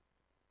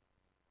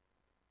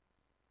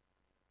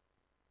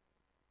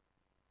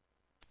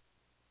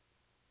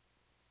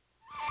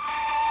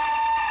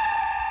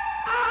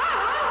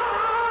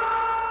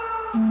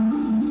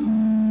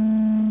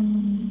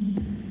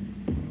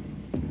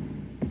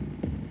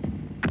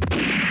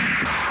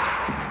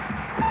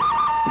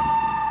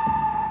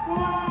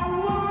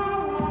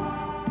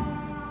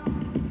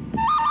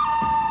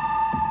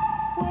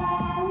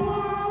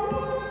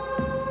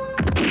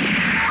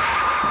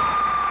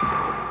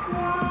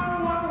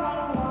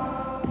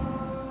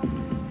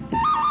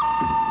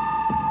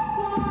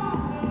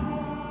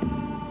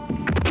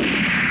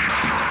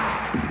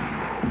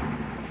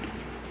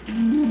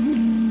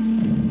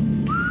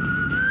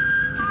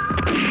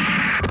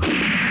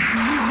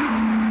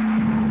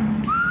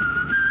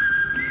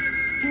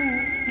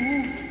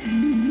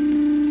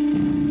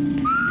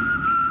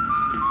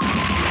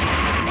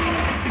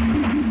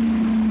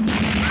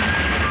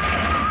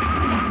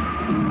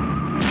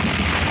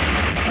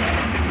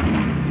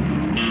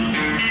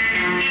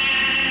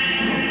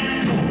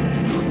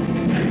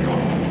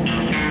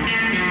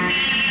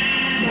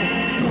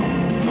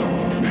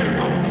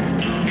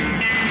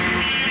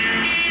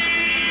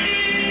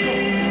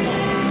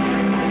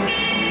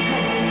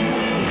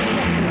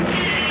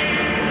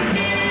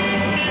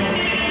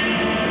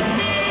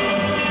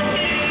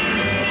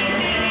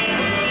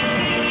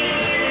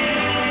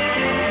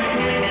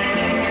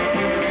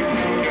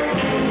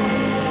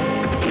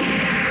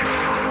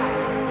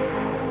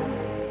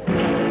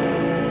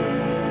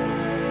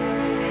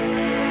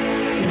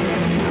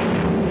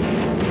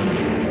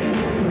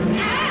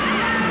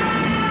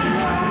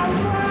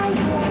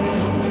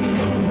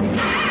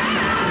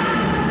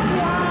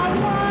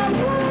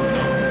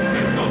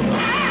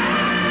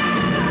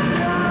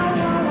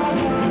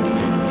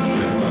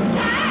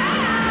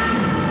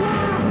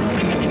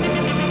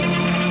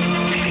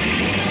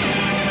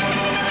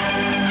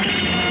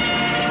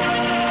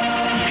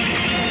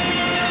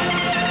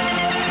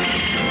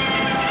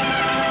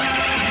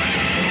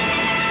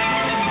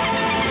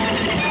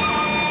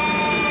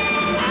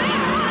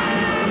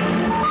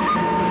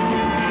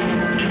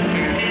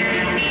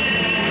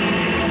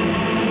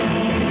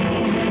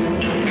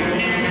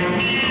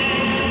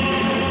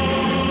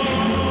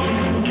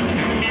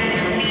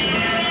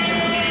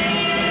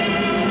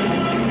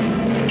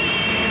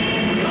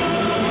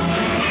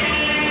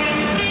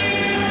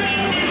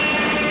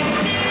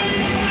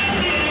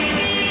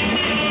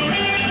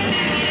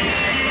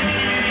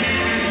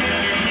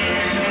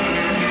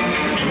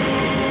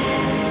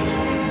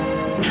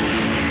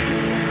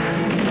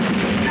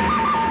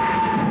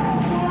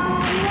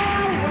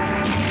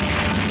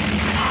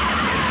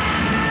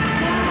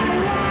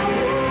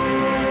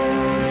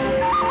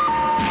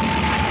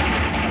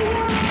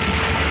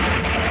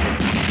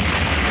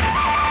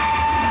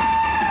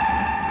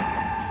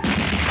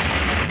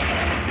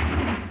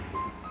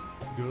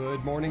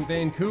morning,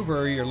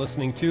 Vancouver. You're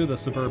listening to the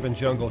Suburban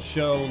Jungle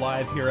Show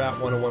live here at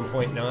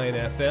 101.9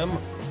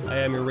 FM. I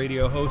am your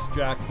radio host,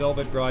 Jack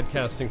Velvet,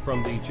 broadcasting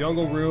from the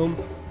Jungle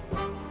Room.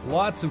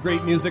 Lots of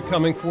great music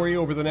coming for you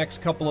over the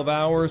next couple of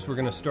hours. We're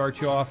going to start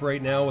you off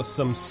right now with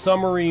some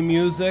summery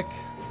music.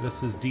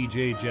 This is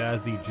DJ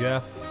Jazzy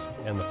Jeff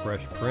and the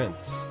Fresh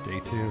Prince.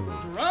 Stay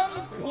tuned.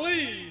 Drums,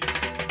 please!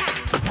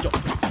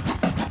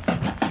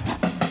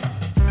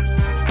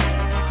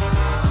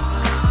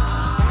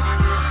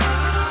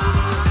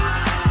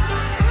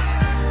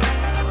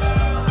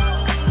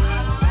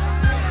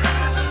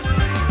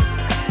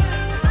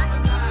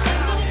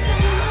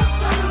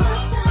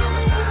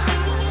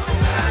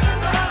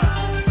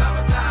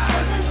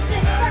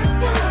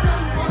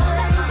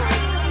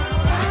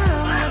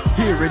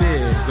 Here it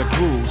is, a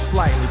groove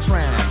slightly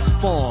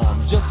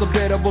transformed. Just a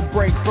bit of a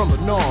break from the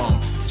norm.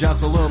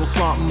 Just a little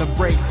something to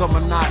break the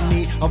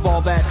monotony of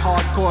all that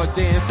hardcore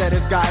dance that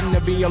has gotten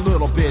to be a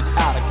little bit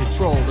out of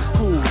control. It's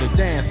cool to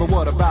dance, but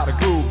what about a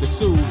groove that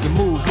soothes and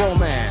moves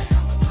romance?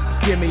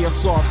 Give me a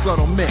soft,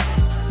 subtle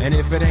mix, and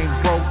if it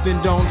ain't broke,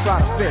 then don't try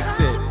to fix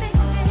it.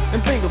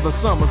 And think of the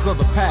summers of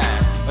the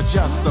past.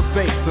 Adjust the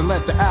bass and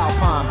let the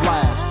Alpine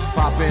blast.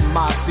 Pop in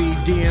my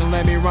CD and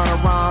let me run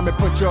around and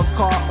put your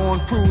car on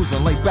cruise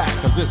and lay back,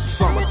 cause it's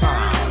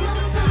summertime.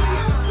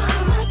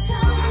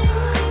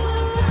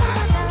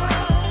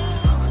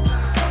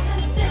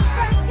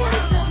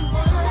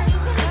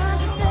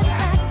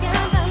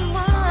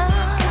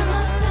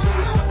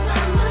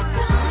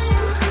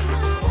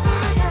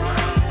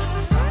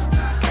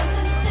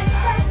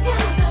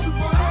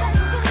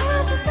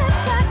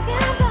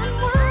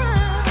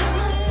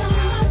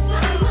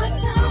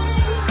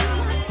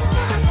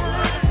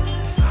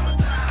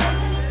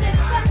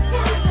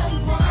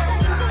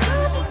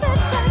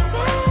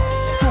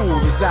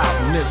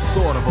 Out and it's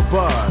sort of a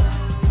buzz,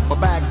 but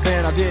back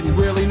then I didn't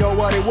really know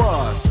what it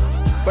was.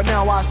 But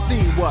now I see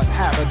what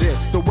happened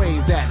is the way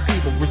that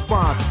people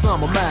respond to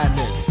summer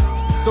madness.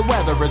 The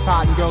weather is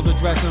hot and girls are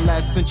dressing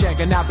less and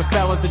checking out the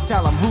fellas to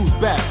tell them who's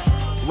best.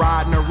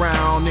 Riding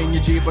around in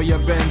your Jeep or your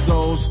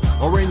Benzos,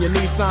 or in your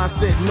Nissan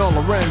sitting on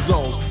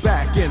Lorenzo's.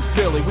 Back in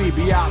Philly we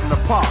be out in the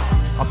park.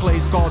 A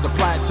place called the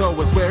Plateau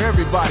is where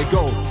everybody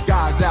go.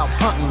 Guys out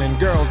hunting and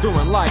girls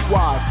doing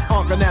likewise.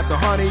 Honking at the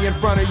honey in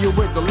front of you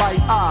with the light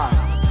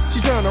eyes. She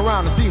turn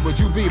around to see what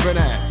you beeping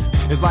at.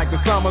 It's like the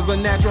summer's a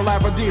natural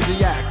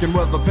aphrodisiac. And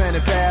with a pen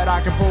and pad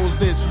I compose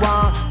this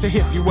rhyme to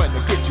hip you and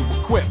to get you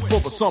equipped for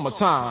the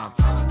summertime.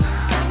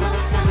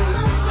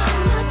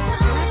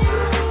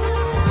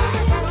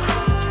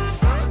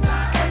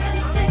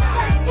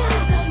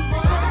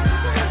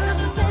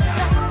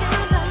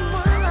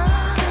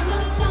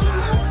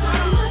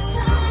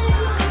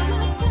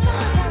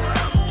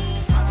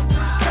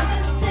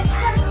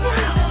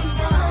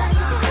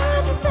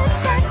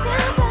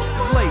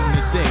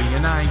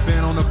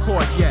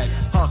 Yet,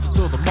 hustle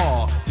to the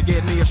mall to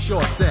get me a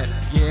short set.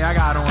 Yeah, I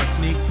got on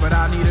sneaks, but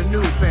I need a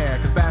new pair,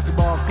 cause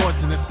basketball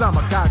courts in the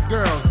summer got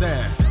girls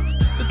there.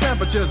 The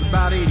temperature's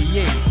about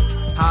 88.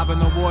 Hop in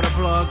the water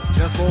plug,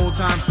 just for old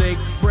time's sake.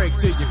 Break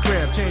to your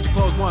crib, change your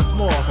clothes once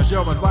more, cause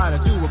you're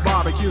invited to a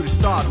barbecue that's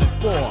starting at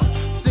 4.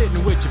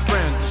 Sitting with your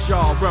friends as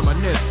y'all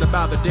reminisce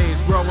about the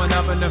days growing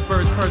up and the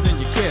first person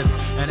you kiss.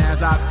 And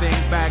as I think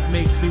back,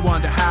 makes me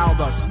wonder how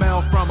the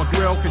smell from a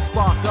grill can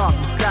spark up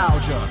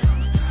nostalgia.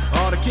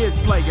 All the kids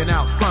playing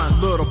out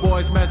front, little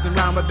boys messing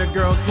around with the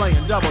girls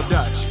playing double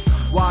dutch.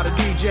 While the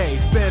DJ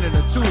spinning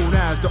a tune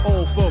as the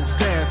old folks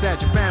dance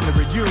at your family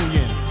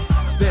reunion.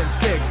 Then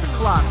 6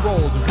 o'clock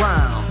rolls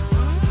around.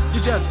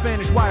 You just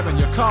finished wiping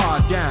your car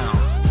down.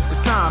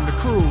 It's time to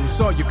cruise,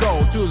 so you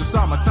go to the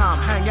summertime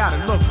hangout.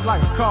 It looks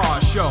like a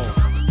car show.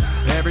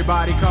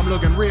 Everybody come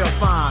looking real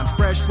fine,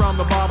 fresh from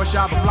the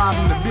barbershop and fly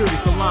from the beauty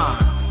salon.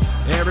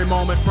 Every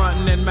moment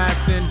frontin' and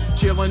maxin',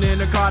 chillin' in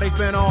the car, they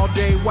spend all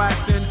day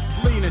waxin',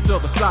 leaning to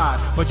the side,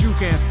 but you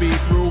can't speed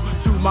through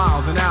 2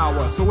 miles an hour,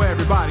 so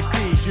everybody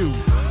sees you.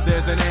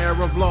 There's an air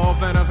of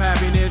love and of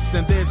happiness,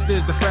 and this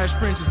is the Fresh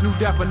Prince's new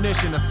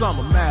definition of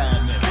summer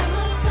madness.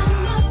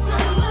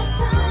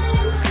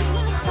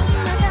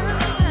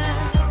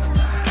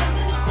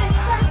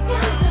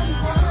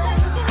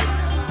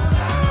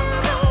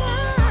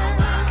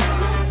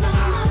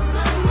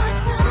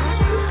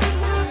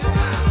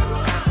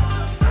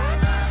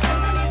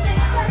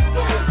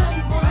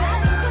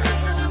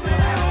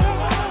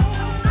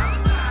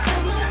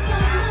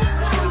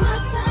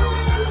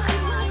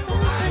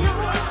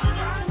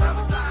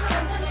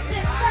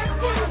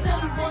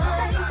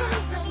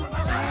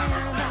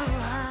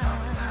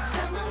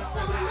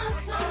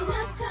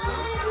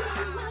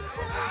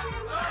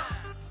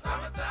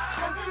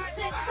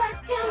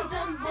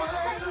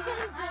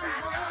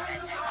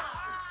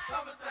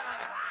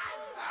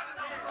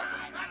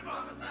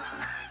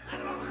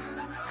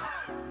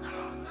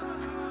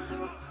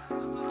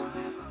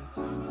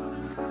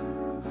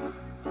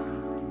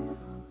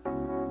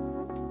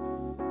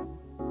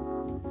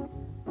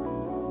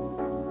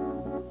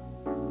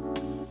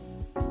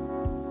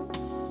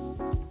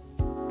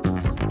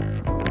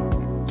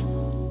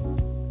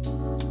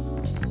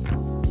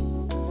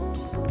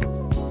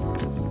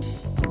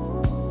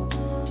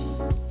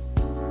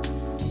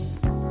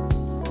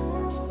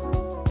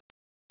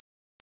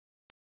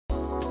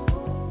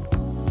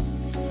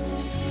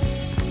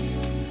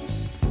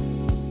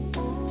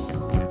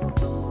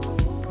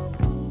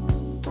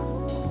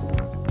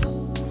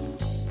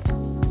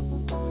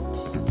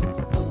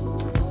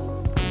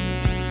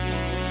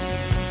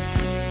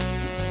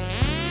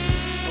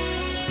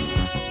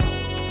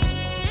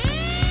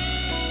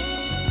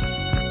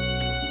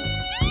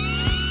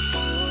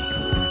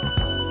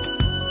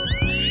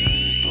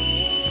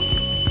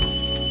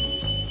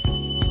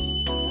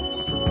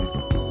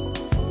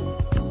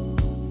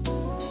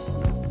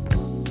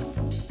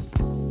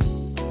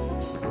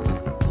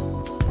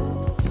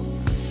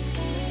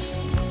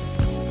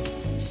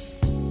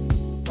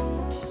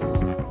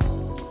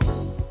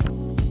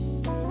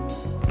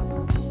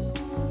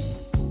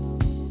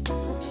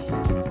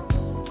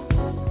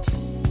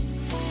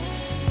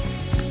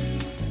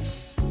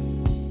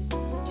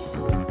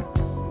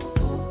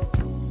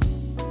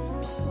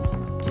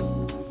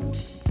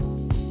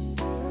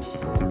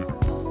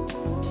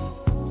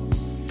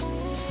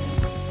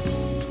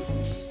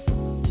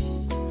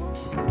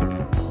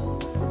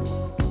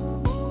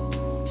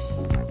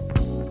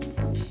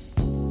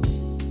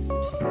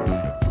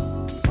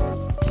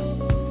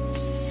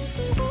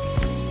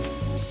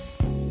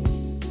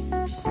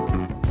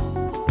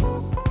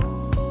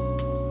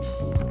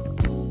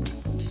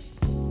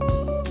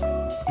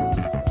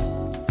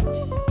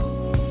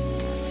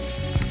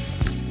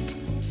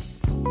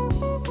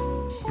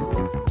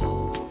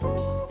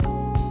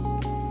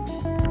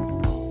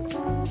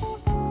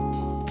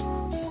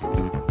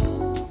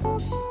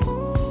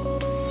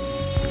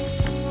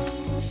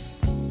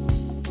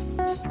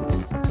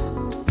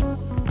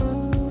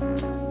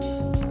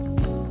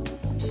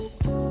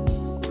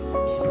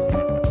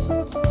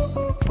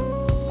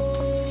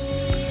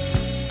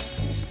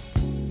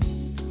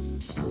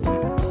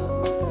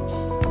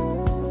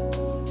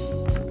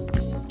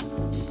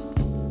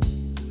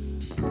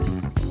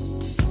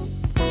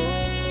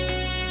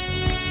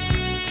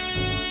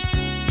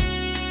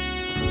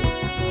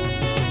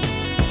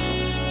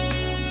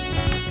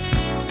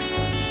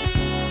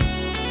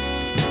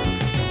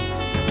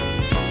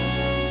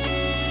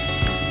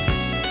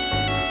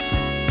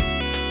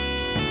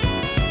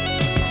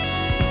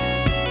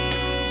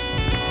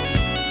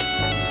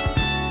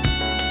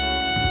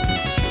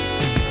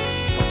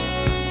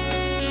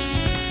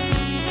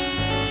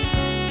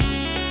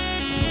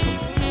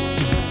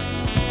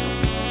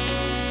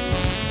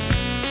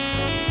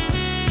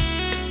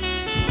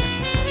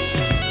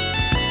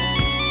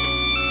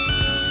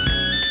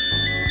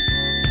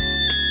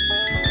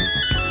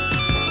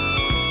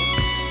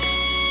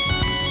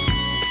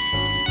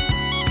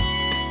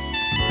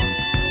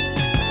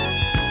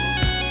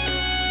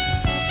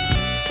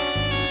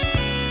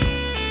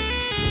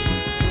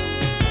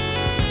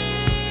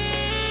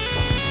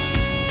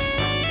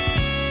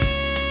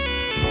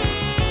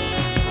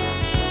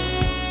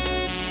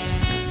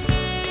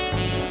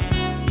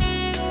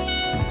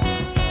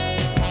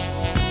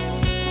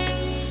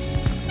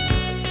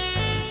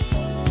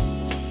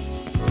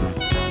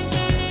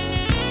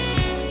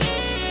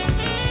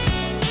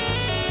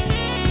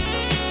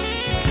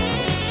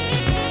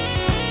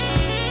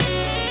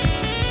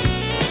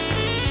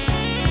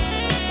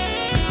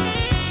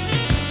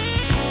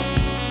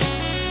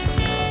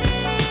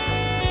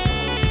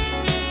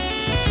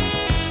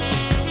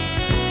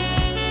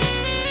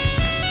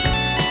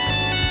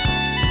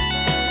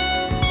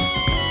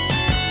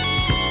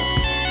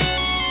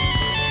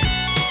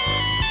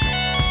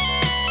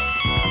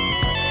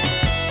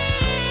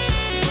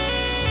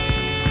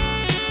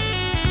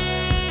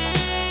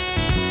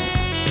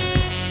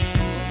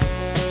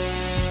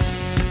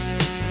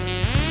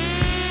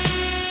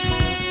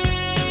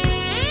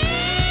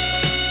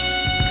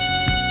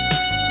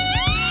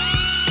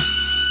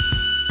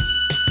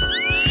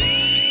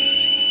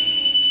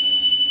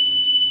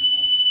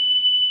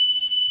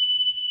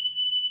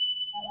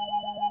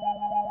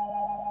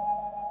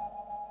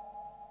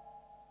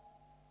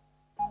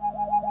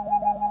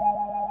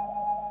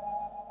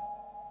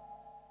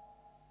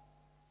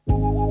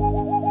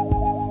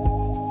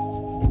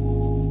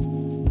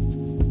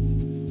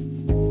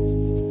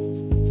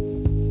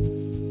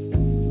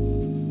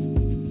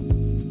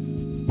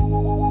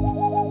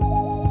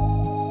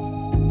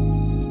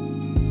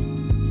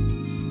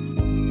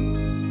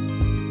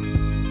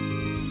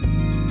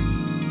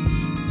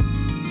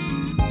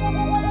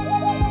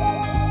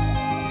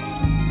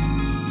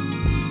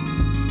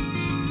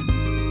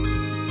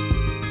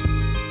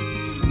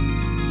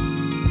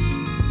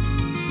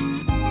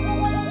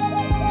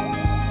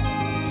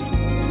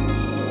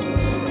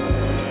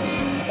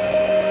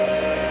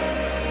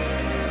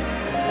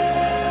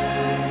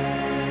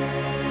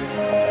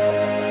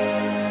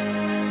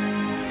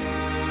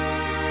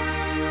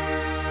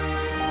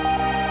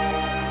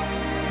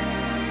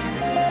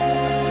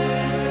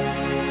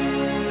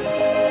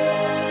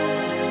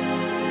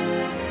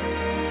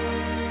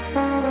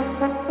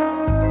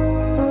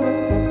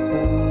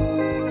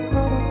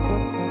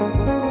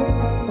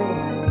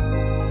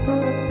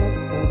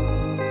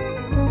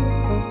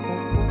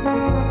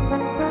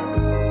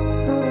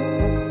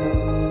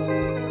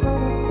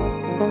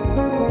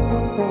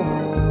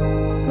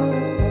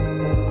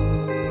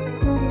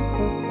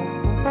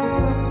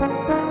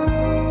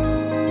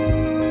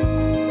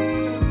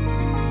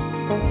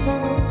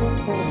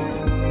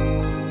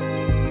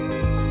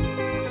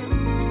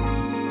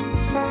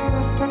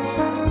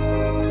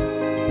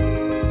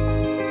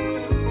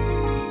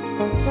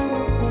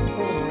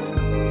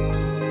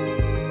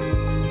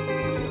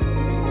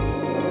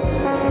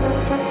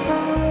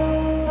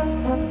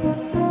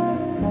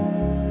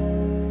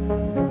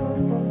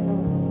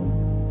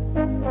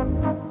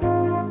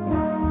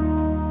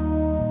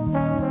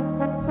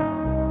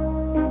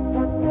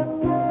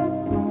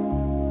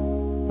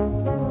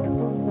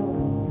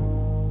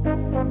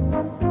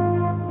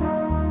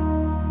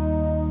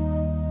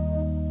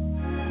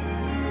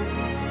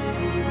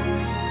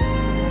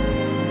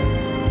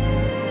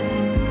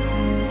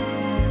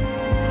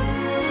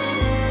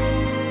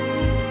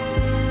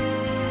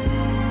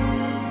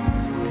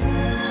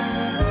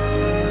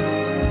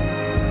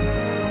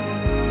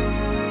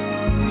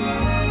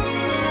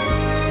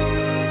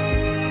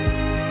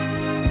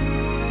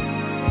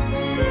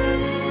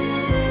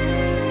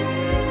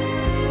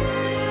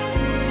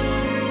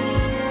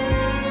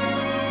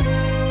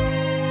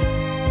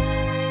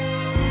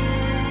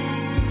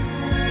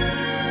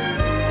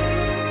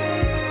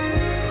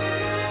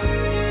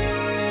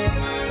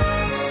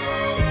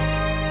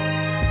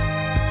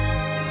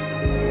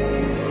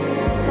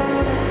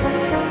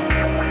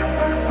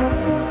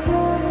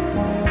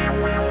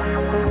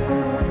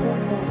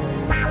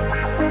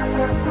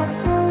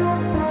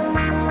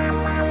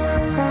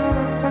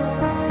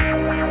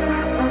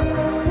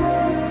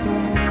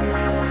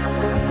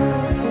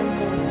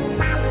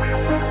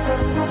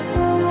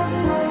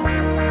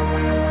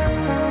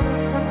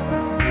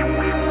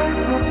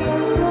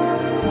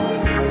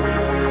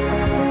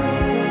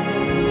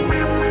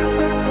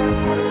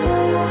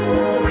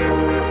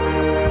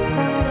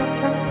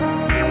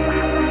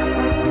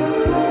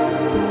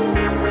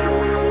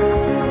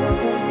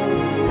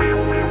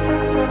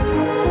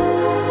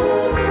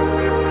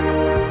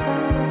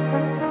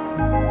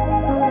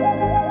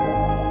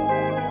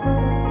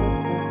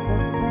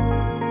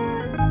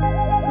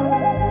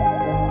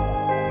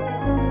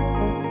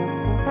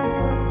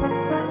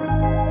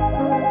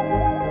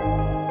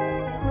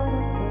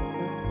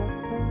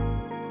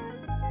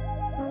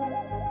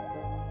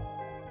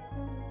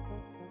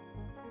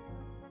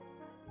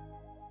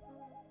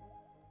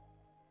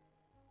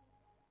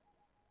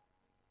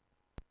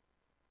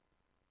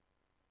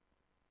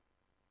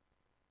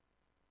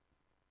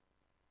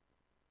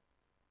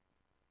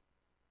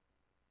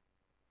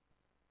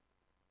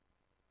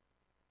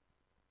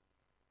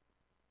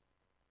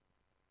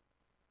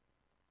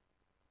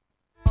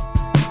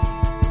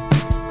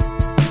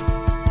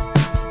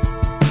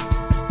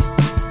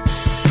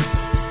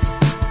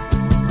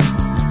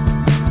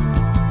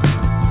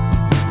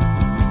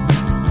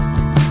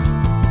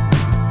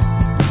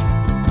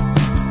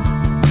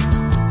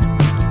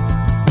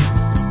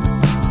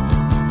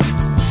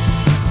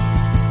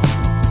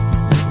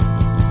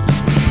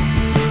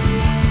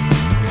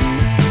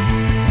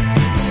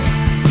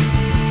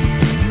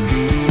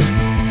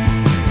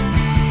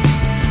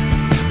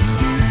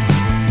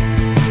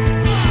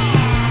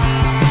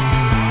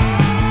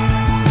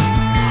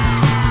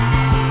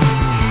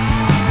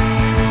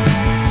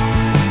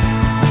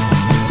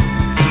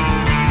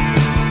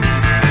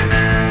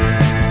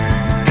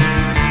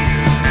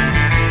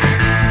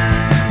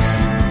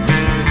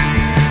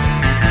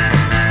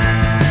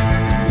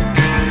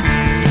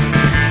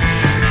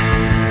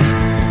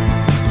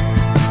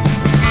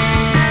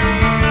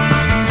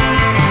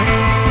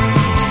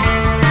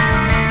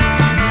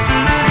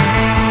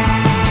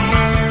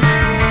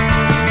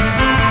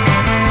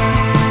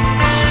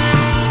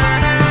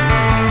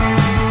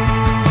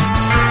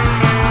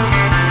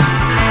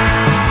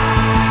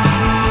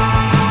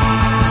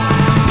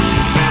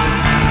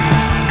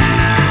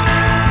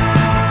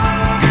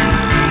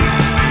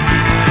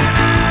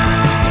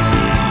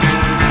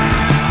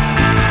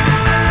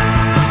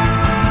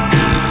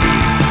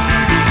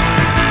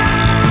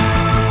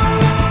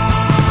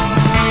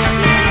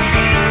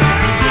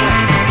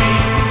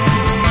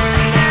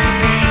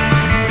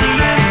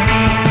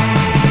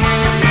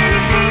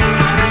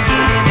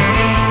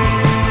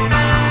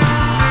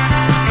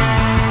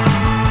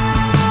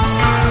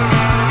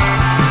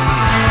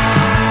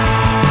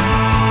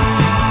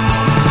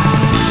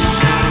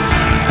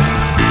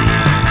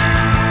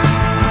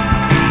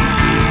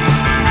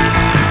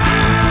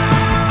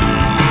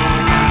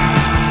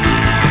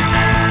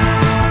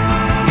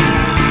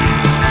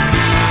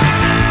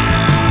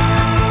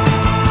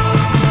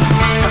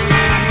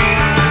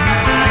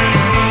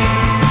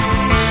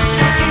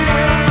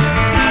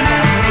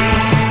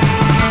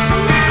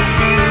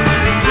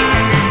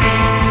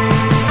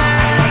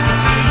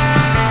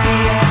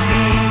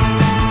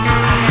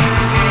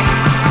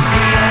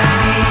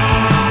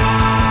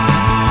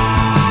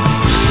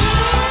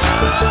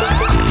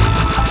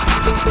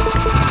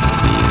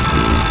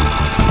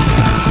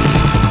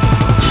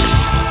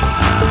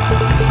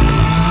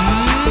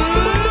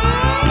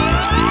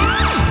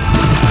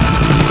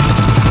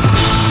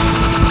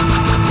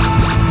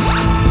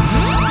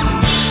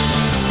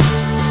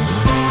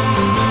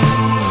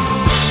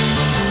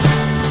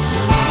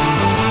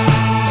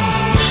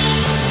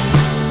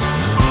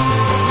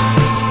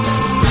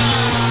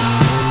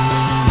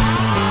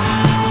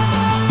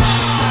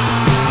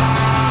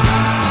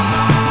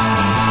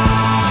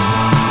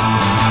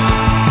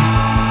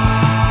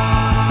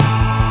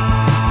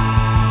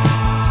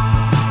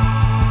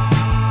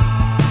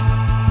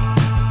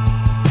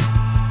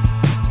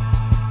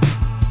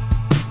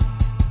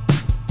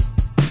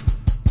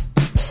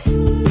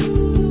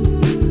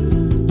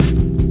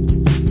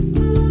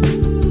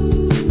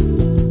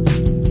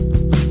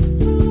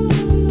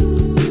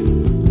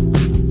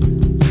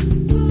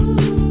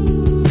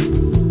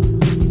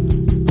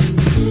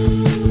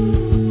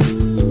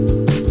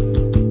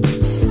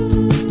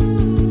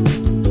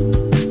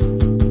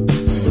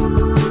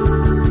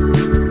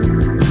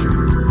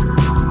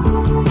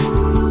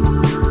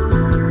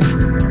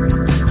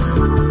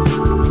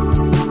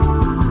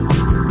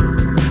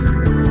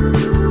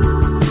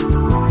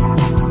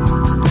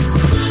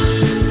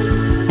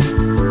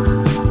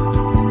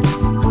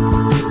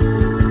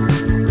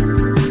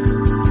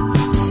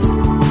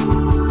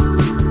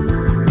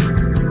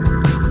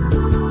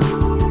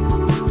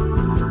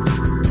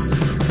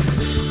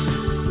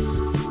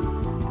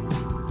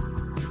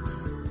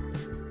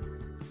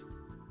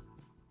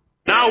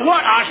 Now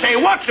what, I say,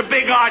 what's the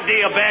big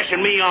idea of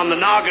bashing me on the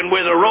noggin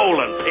with a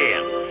rolling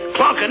pin?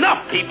 Clunk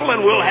enough people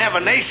and we'll have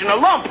a nation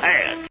of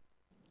lumpheads.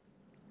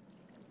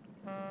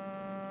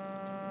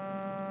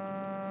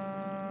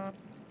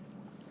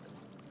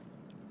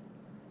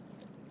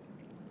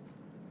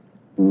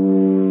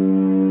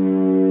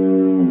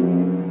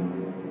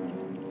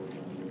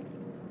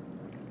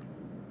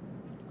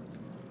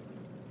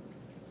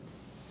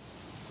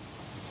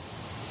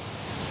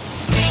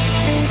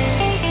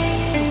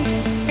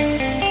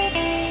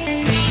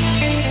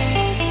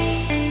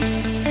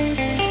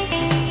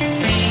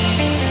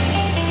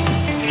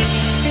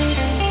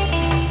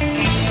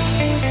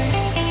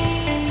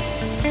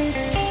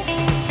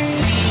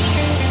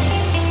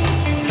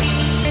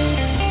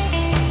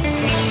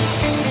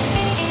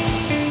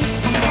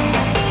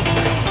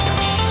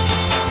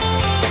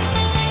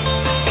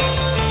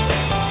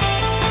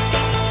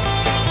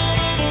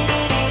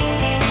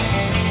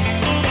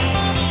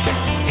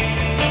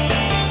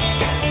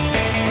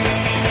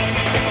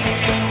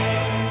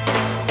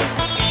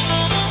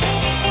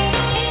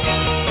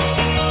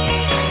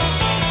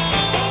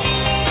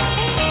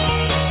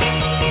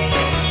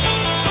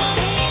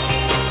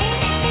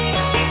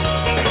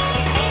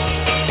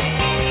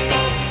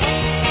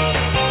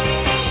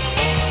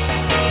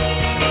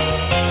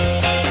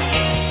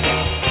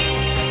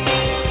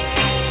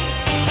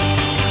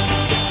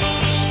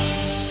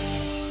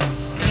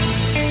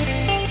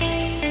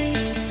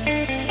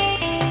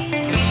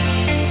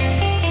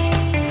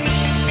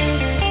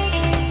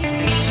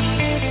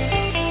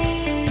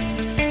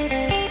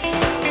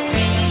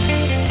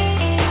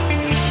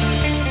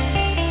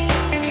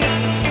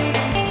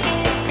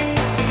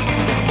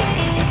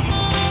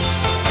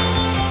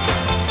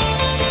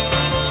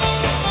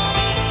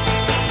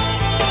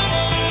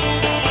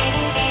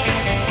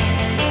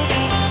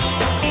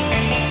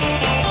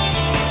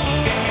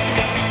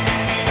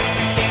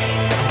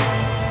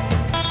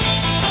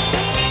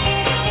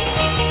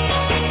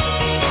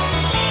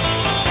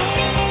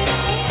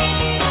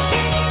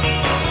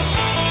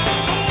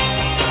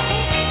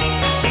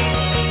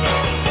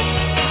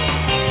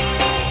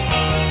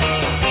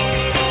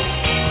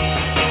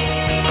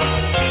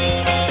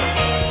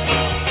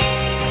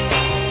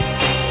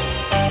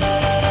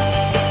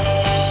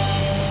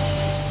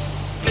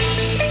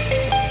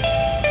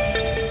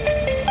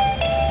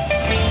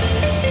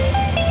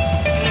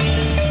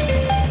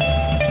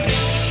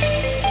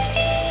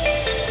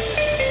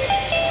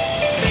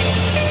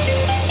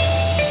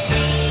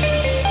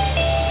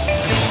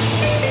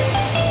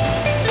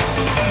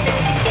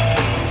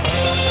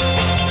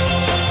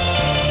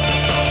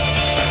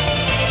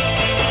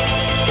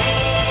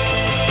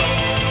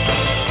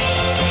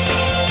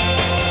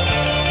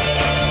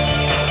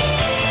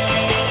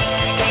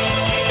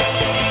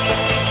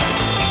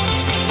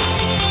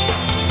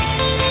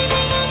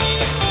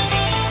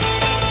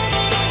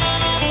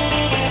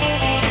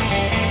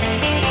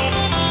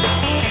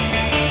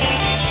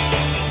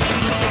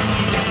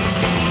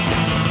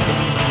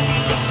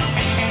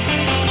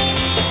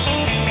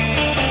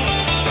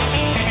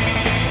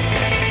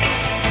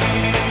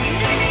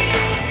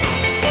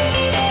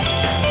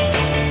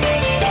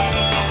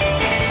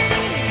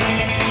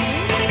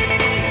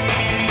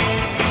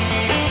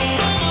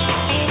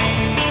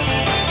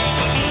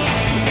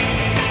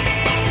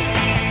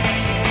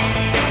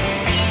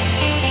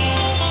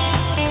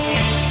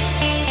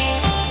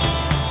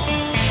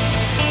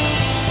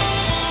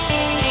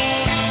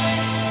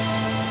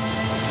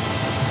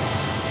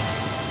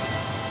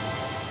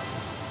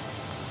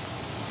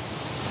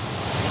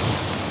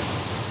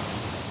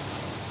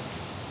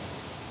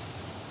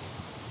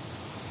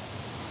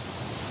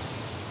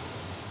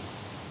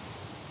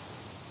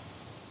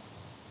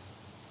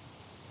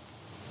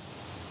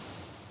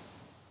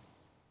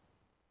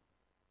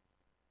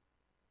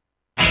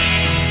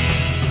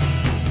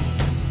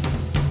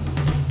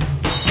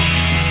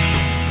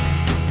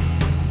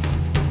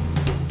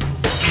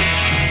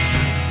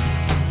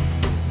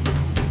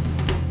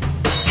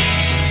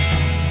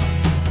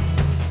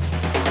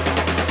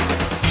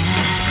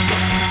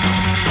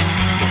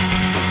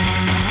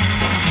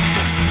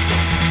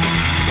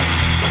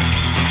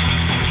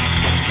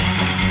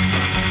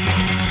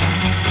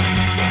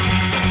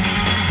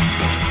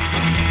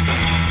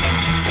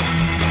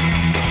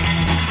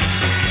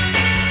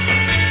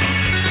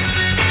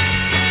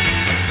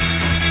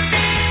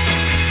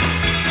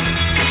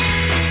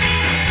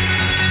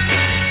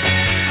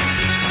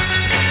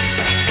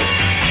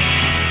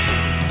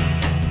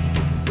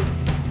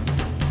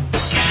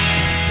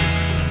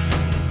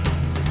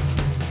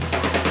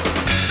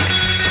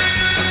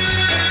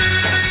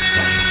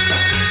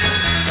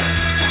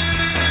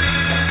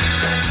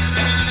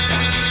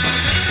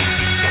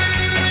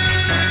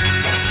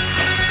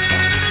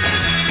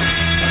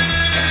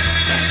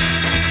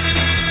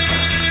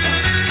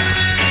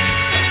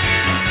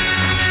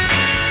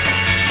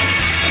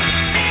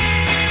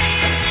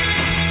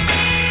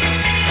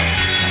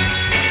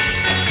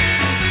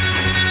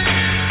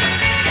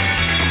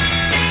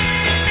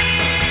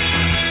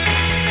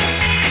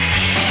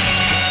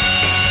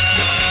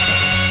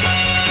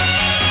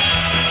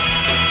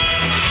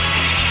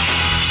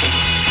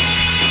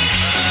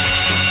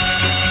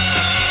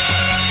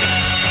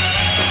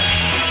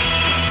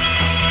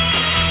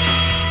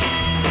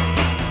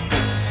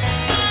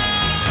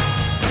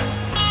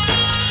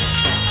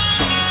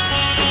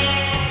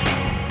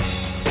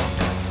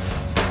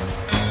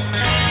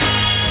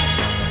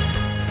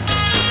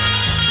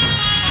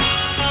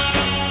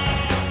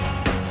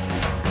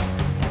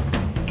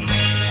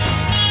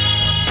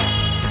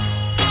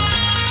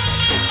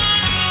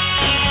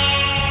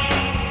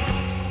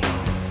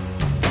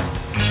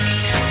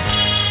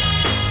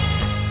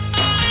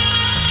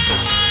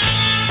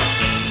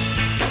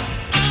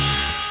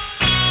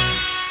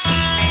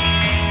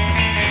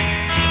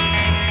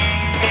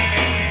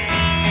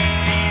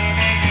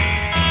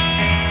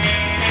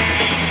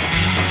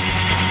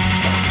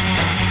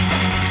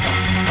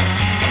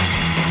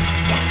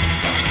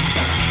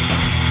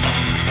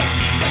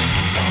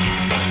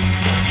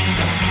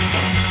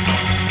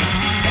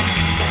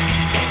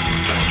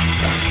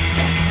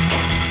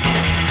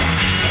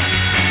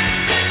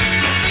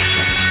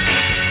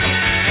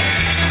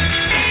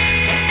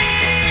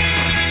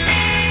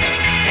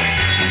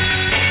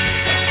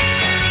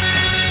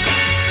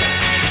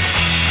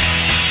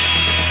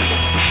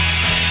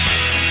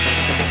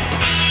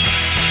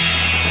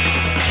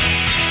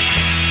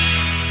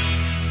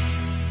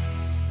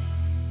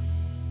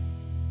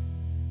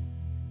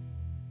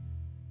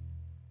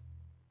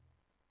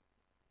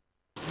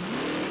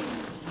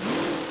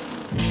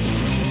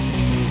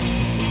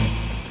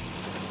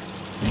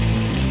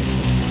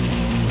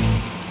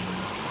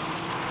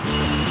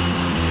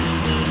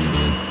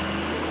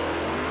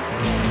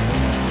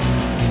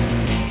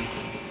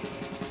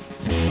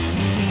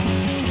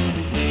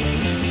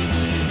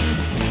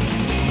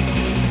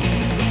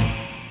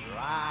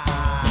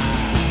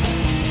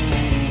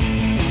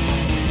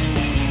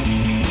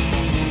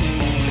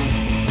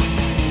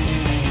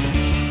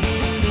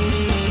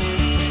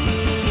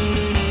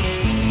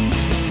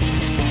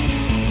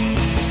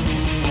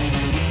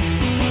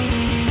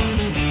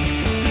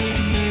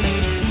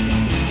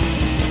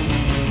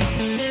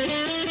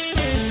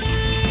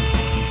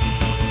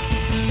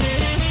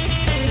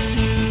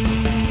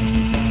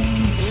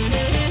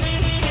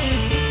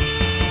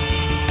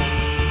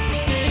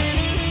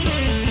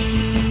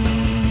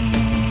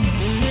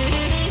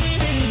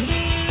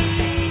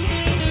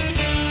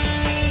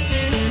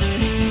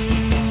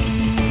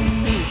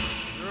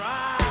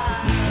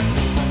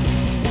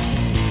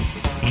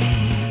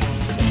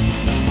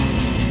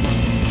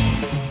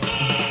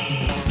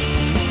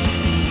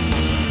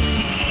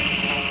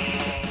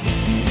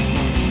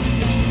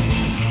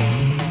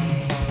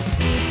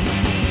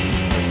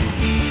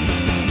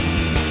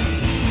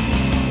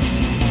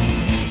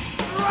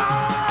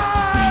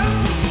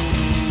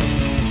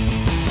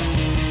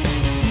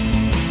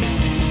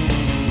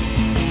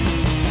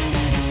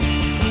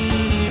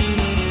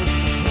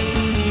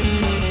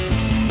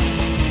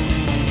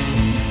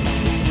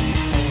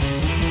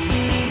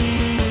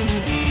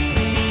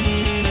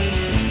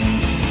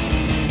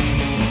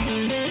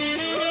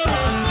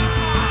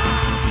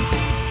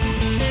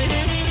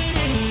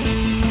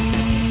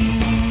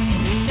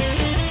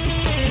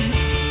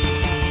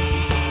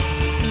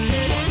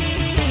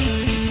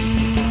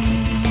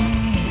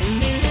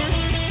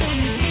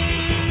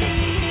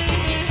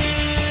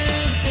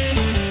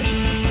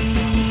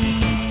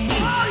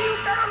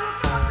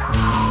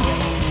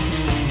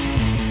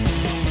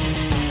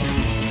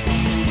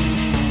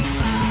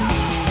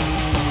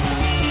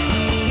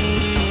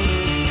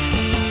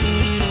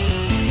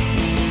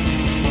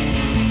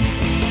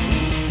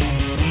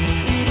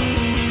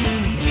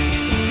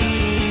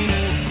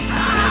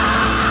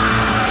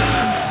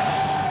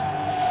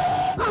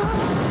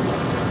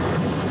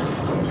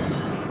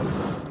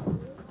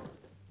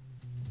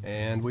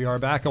 And we are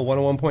back at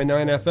 101.9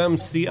 FM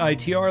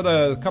CITR.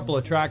 The couple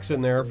of tracks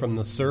in there from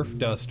the Surf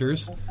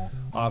Dusters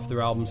off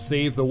their album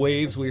Save the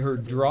Waves. We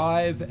heard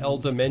Drive, El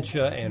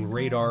Dementia, and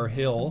Radar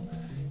Hill.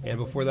 And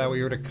before that,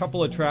 we heard a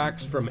couple of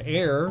tracks from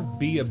Air,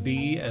 Be a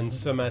Bee, and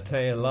Ce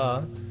Matin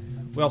La.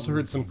 We also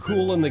heard some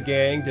Kool and the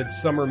Gang, did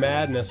Summer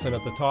Madness, and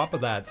at the top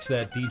of that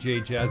set, DJ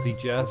Jazzy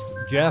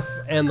Jeff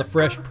and the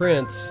Fresh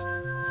Prince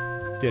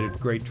did a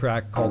great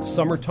track called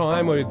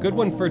Summertime. A good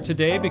one for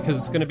today because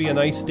it's going to be a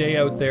nice day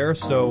out there,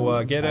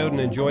 so get out and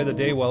enjoy the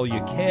day while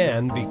you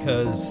can,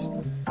 because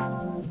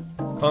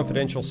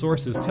confidential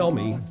sources tell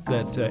me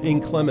that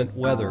inclement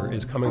weather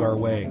is coming our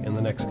way in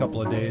the next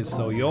couple of days.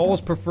 So you always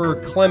prefer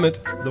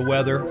Clement, the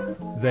weather,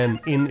 than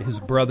in his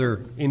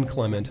brother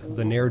Inclement,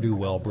 the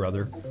ne'er-do-well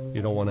brother.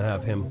 You don't want to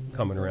have him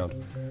coming around.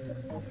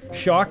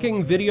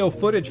 Shocking video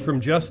footage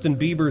from Justin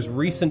Bieber's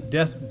recent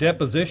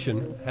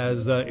deposition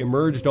has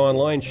emerged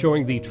online,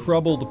 showing the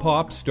troubled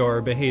pop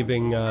star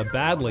behaving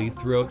badly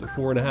throughout the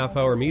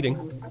 4.5-hour meeting.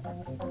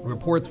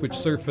 Reports which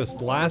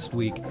surfaced last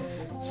week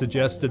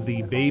suggested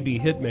the baby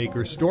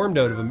hitmaker stormed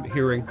out of a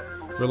hearing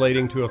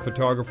relating to a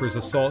photographer's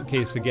assault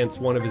case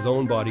against one of his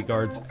own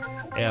bodyguards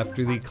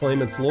after the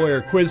claimant's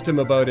lawyer quizzed him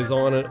about his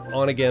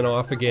on-again,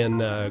 off-again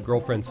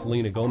girlfriend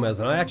Selena Gomez.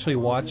 And I actually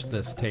watched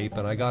this tape,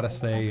 and I gotta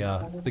say,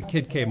 the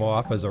kid came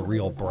off as a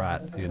real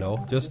brat, you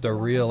know? Just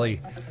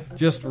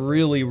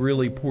really,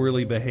 really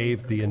poorly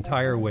behaved the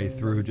entire way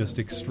through, just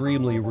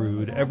extremely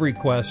rude. Every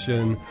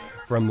question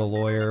from the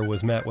lawyer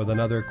was met with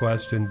another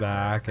question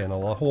back, and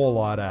a whole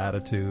lot of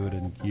attitude,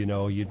 and, you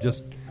know, you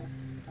just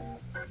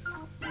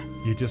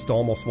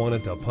almost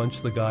wanted to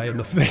punch the guy in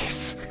the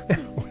face.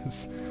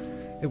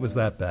 It was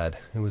that bad.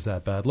 It was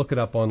that bad. Look it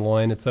up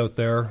online. It's out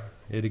there.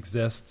 It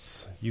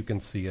exists. You can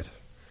see it.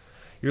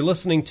 You're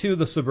listening to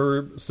the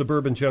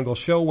Suburban Jungle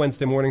Show,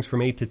 Wednesday mornings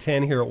from 8 to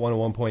 10 here at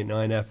 101.9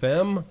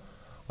 FM.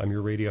 I'm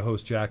your radio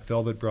host, Jack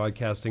Velvet,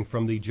 broadcasting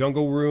from the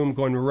Jungle Room,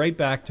 going right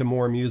back to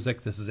more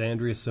music. This is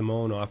Andrea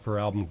Simone off her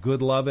album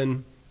Good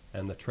Lovin',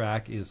 and the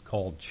track is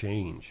called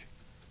Change.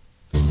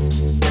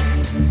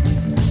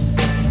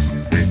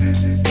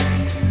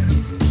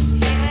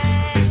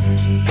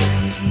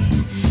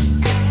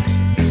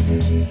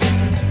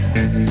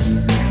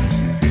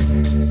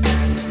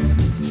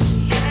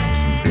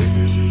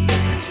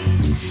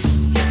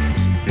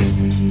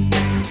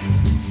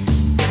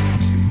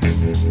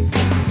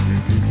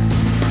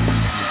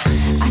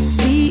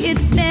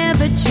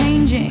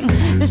 Changing,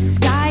 the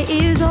sky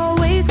is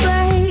always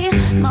gray.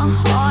 My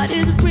heart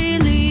is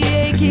really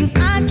aching.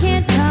 I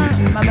can't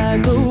turn my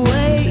back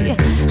away.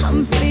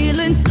 I'm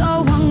feeling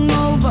so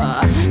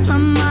hungover. My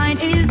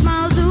mind is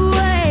miles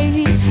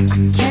away.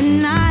 I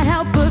cannot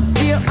help but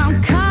feel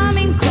I'm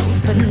coming close,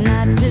 but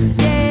not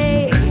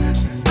today.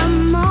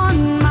 I'm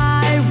on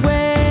my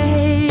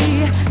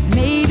way.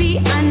 Maybe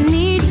I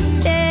need to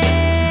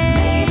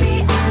stay.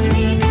 Maybe I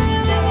need to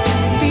stay.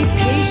 Be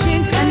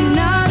patient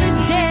another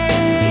day.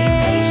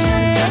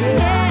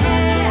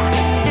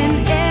 And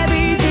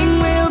everything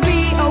will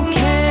be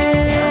okay.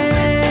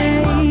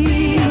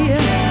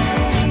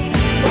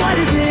 What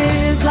is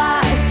this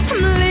like?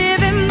 I'm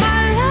living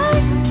my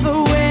life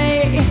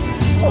away.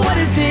 What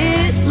is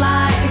this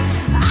like?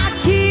 I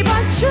keep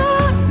on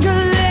struggling.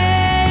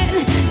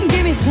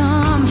 Give me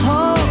some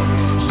hope.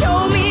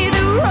 Show me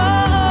the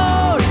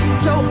road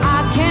so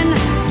I can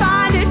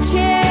find a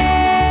change.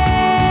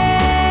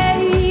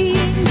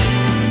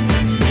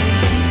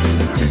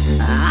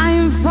 I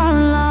am far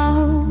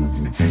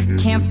lost.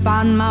 Can't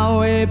find my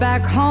way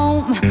back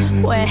home.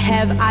 Where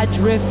have I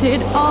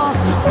drifted off?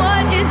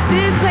 What is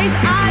this place?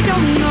 I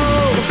don't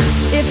know.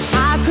 If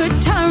I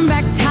could turn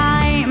back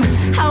time,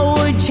 I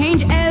would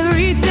change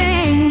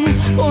everything.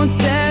 Won't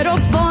settle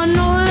for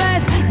no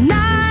less,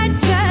 not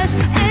just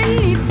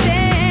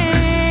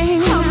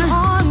anything. I'm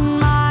on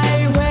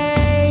my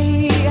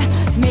way.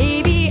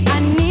 Maybe I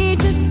need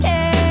to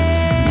stay.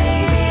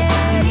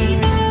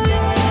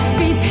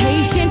 Be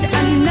patient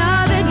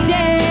another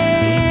day.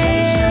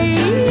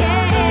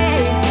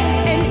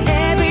 And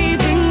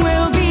everything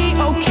will be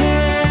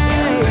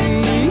okay.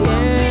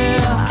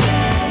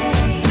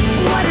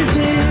 What is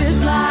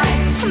this like?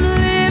 I'm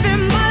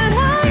living my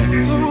life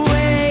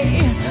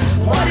away.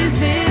 What is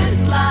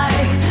this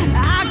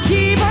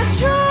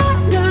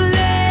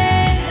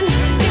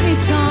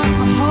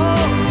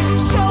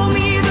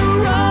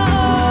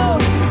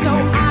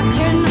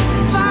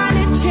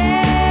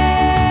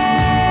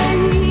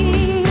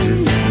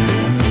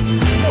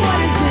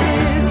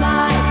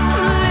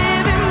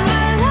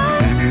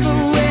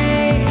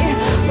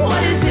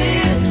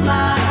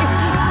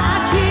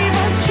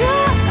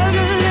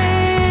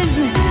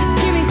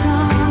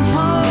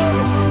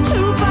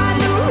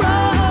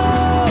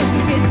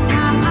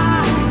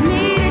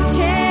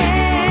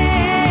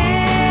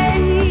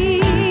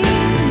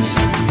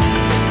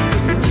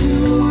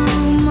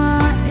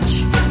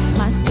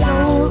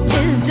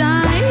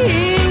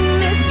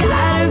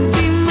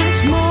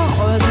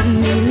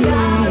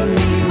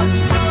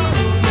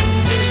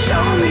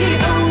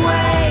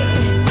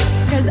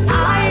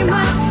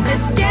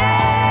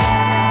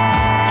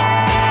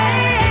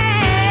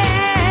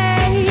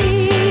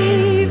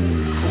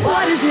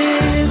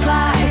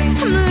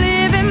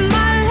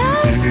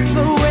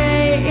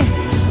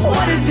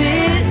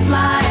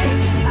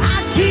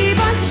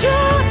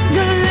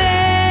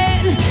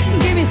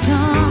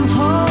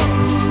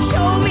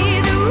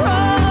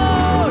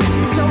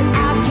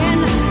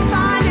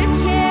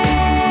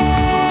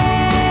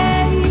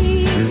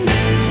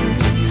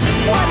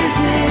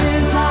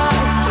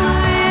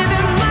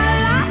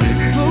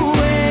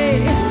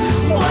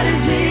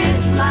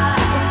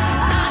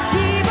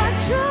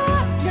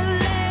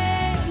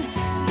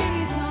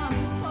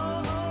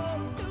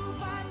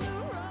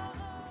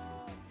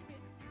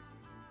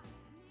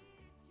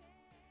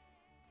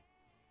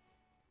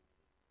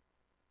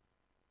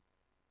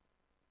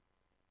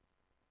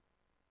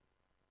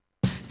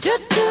Gonna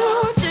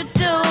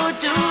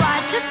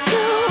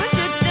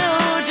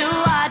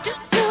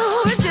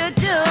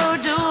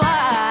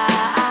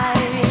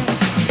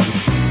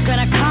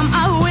come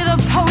up with a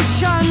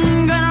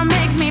potion, gonna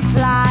make me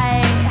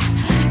fly.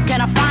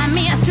 Gonna find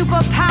me a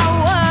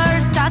superpower,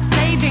 start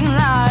saving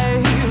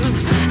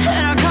lives.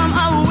 And I come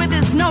up with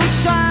this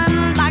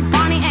notion, like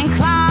Bonnie and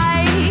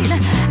Clyde.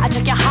 I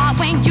took your heart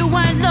when you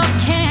weren't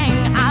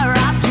looking, I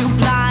robbed you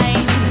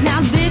blind.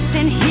 Now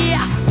listen here,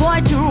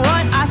 boy, to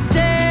what I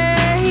say.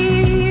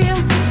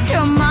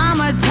 Your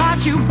mama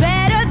taught you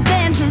better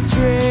than to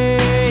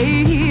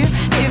stray.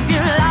 If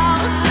you're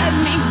lost, let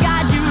me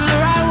guide you the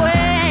right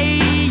way,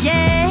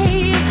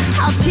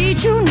 yeah. I'll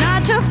teach you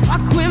not to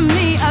fuck with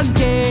me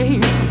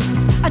again.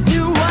 I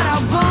do what I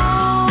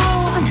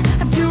want,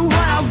 I do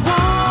what I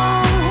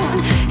want.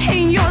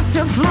 Ain't yours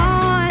to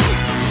flaunt,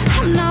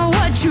 I'm not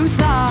what you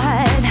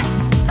thought.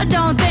 I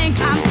don't think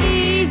I'm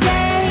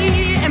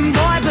easy, and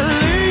boy,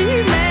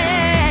 believe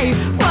me,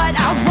 what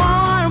I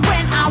want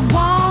when I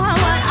want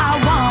what I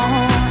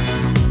want.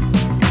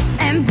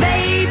 And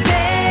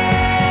baby,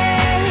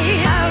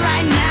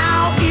 right now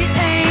it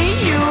ain't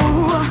you.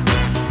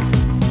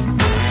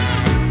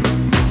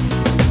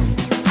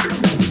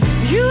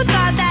 You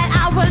thought that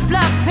I was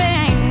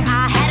bluffing,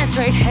 I had a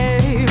straight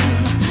aim.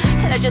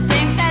 Let you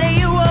think that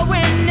you were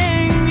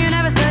winning, you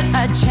never stood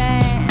a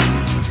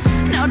chance.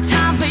 No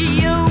time for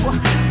you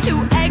to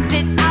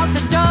exit out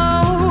the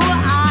door.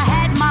 I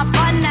had my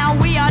fun, now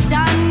we are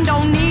done,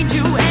 don't need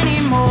you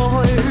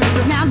anymore.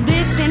 Now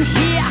listen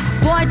here,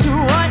 boy, to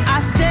what I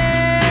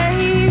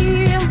say.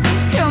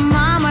 Your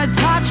mama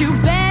taught you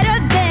better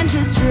than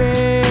to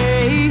stray.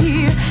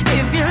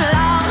 If you're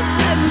lost,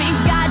 let me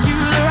guide you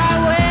the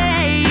right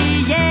way,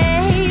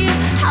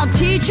 yeah. I'll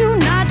teach you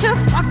not to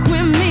fuck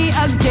with me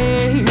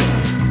again.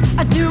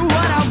 I do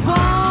what I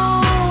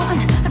want,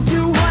 I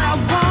do what I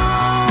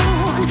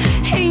want.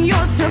 Ain't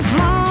yours to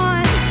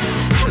flaunt,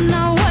 I'm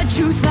not what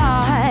you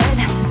thought.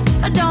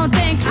 I don't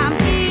think I'm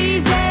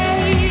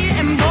easy,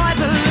 and boy,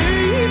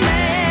 believe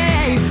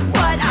me,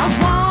 what I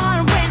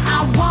want when I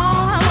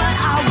want what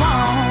I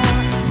want.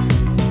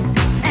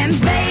 And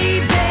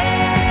baby,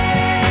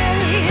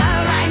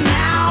 right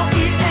now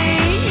it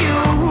ain't you.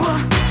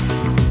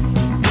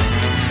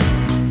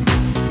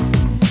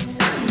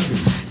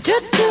 Do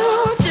do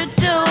do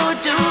do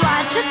do I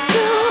do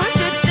do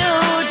do do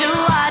do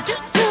I do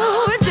do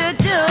do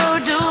do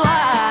do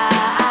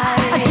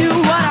I do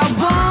what I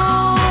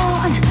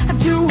want, I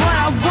do what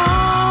I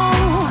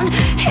want.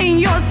 Ain't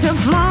yours to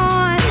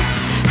flaunt,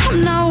 I'm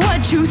not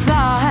what you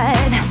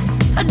thought.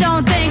 I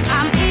don't think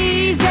I'm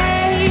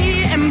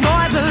easy, and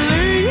boy,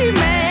 believe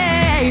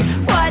me,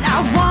 what I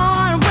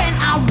want when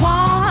I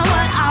want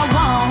what I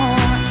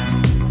want.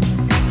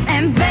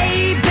 And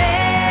baby,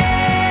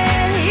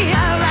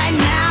 right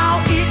now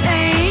it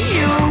ain't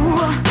you.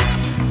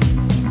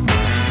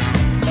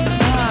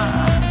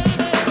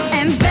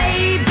 And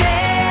baby,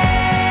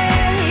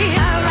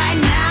 right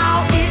now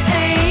it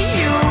ain't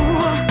you.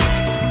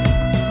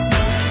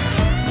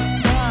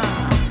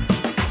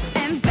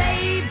 And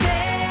baby,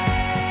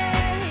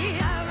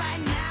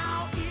 right now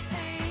it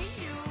ain't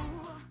you.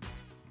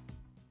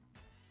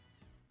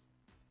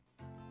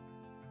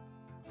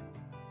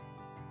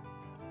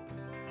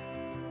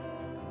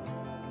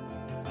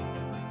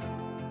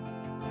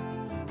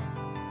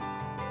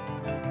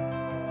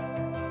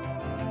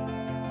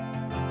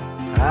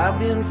 I've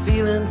been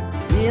feeling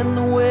in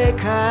the way,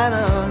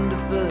 kinda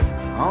underfoot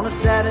on a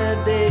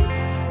Saturday.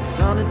 The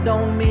sun, it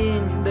don't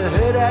mean the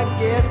hurt, I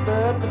guess,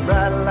 but the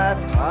bright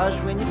light's harsh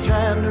when you're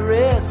trying to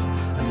rest.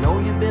 I know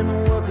you've been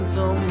working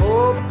some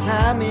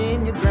overtime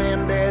in your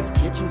granddad's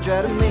kitchen,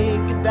 try to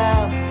make it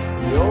out.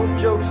 The old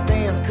joke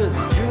stands, cause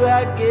it's true,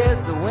 I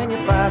guess, that when you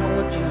find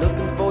what you're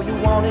looking for, you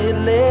want it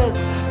less.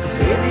 Cause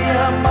baby,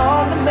 I'm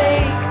on the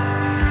make,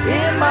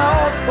 in my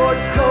old sport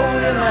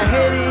coat, and my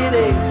head it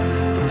aches.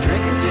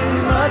 Drinking too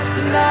much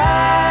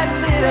tonight,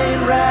 and it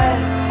ain't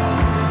right.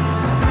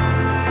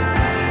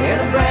 And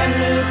a brand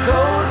new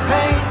coat of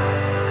paint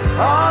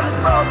on this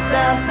broke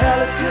down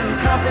palace couldn't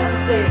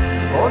compensate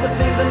for the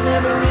things I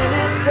never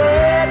really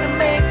said to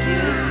make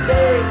you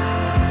stay.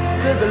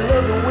 Cause I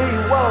love the way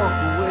you walk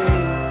away.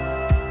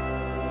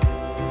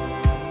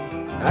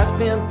 I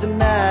spent the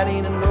night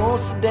in an old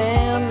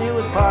sedan. It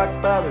was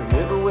parked by the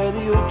river where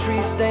the oak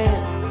trees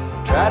stand.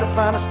 Tried to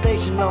find a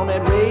station on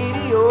that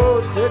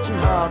radio, searching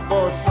hard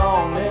for a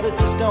song that I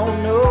just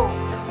don't know.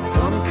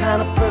 Some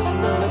kind of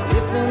personal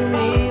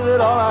epiphany,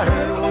 but all I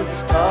heard was the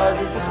stars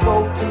as they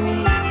spoke to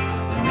me.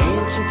 An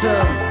ancient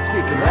tongue,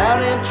 speaking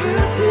loud and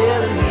true,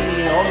 telling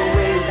me all the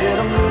ways that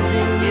I'm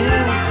losing you.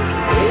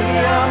 'Cause baby,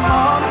 I'm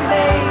on the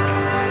make,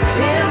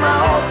 in my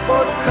old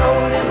sport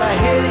coat, and my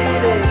head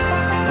it aches.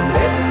 I'm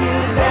letting you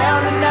down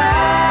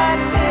tonight,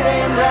 and it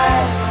ain't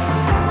right.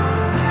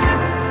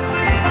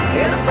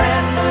 In a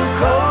brand new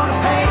coat of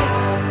paint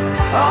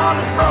on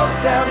this broke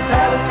down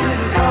palace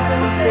couldn't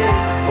compensate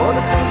for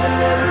the things I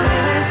never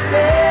really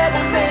said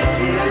to make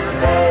you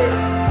stay.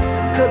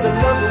 Cause I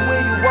love the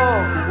way you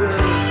walk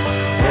away.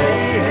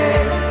 Hey,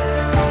 hey,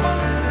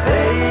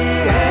 hey,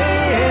 hey.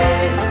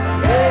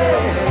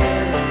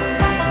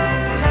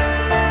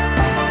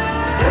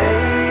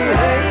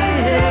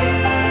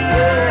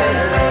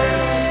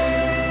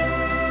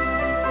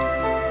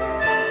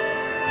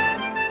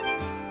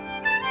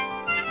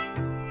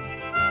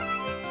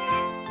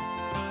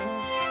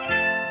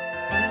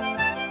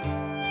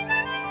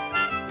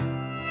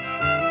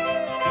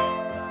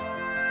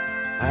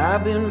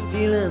 I've been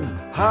feeling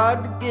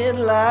hard to get,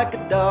 like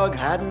a dog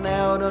hiding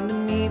out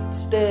underneath the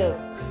step.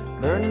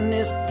 Burning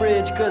this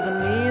bridge cause I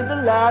need the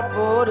light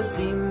for to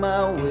see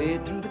my way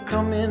through the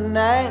coming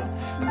night.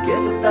 I guess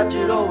I thought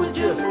you'd always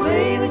just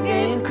play the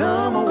game.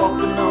 Come on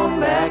walking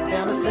on back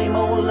down the same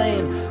old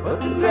lane.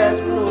 But the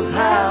grass grows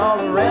high all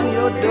around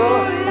your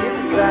door. It's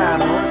a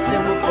sign or a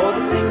symbol for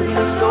the things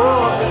in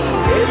store.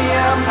 Baby,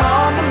 I'm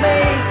on the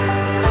make,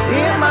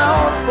 in my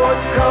old sport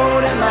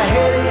coat and my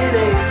head it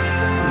aches.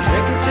 I'm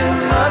drinking too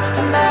much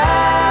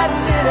tonight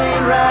and it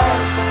ain't right.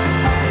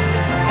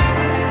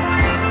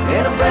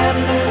 In a brand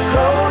new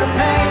coat of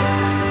paint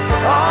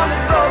on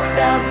this broke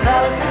down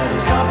palace,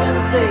 couldn't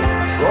compensate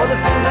for the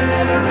things I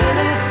never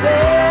really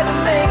said to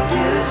make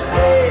you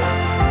stay.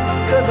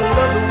 Cause I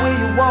love the way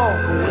you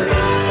walk away.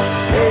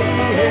 Hey,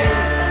 hey,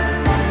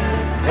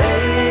 hey,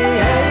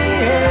 hey,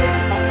 hey,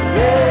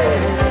 yeah.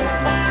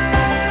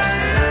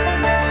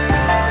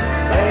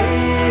 Hey,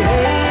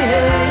 hey,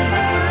 hey,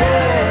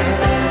 yeah.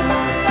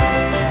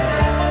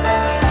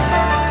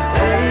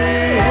 Hey,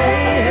 hey, hey,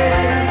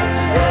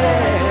 yeah.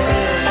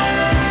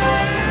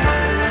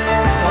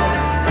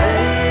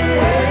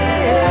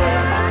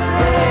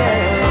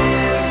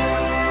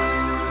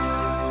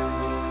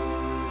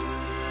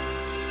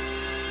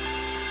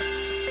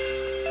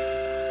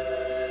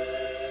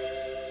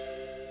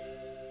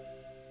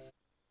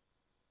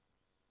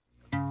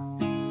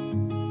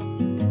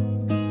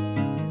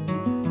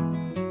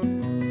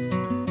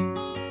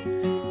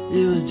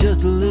 It was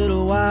just a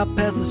little while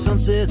past the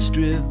Sunset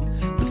Strip.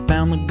 They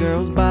found the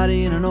girl's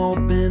body in an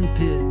open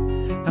pit.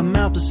 Her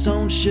mouth was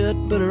sewn shut,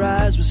 but her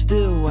eyes were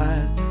still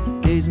wide,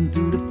 gazing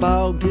through the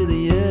fog to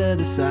the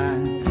other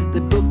side. They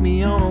booked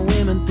me on a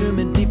whim and threw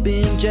me deep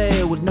in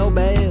jail with no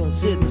bail,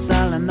 sitting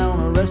silent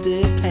on a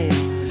rusty pail,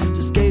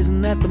 just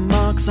gazing at the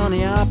marks on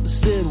the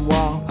opposite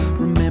wall,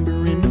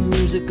 remembering the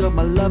music of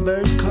my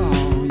lover's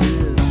call.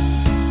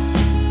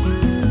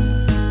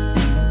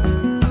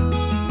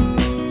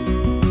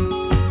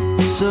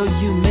 So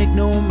you make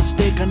no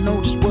mistake, I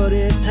know just what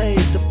it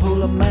takes to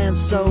pull a man's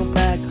soul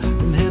back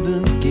from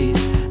heaven's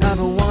gates. I've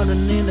been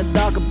wandering in the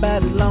dark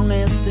about as long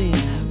as thin,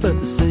 but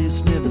they say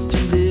it's never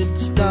too late to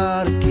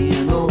start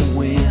again. Oh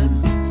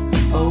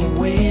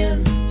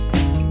when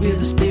will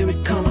the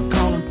spirit come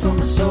a-calling from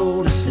the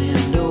soul to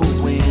send? Oh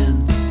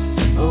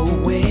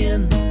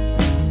when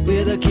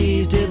will the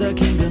keys to the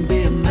kingdom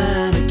be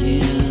mine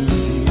again?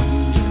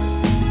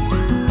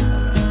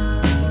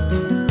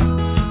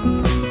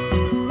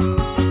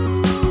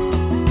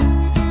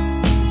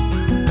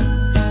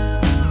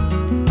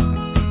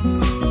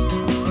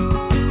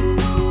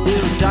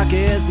 Dark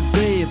as the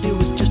grave, it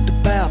was just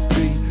about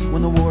 3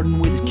 when the warden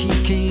with his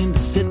key came to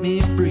set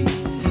me free.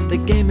 They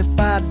gave me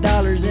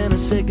 $5 and a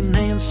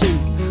second-hand suit,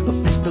 a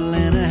pistol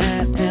and a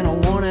hat and a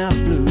worn-out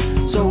blue.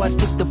 So I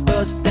took the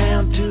bus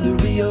down to the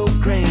Rio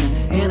Grande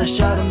and I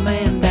shot a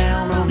man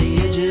down on the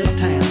edge of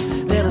town.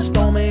 Then I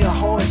stole me a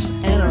horse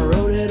and I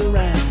rode it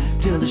around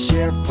till the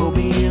sheriff pulled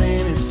me in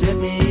and he set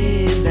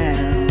me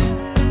down.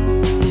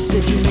 He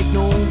said, you make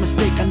no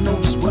mistake, I know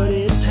just what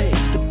it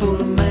takes to pull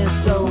a man's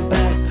soul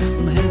back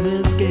from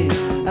heaven's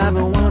gates. I've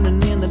been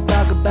wandering in the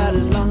dark about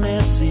as long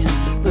as sin,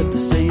 but they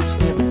say it's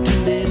never too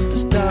late to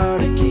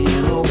start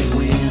again. Oh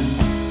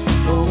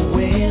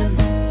when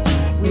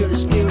will the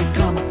spirit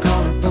come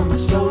a-calling from the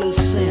soul of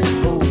sin?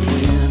 Oh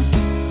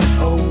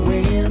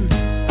when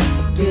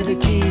will the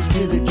keys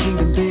to the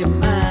kingdom be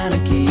mine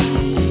again?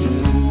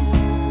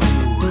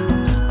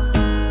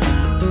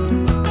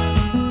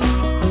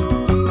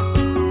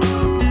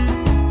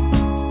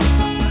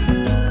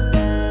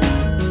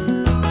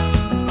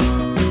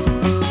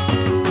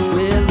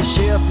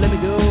 Let me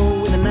go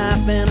with a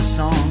knife and a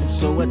song.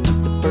 So I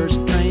took the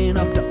first train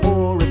up to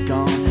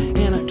Oregon,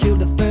 and I killed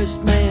the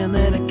first man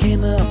that I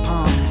came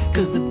upon.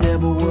 Cause the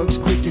devil works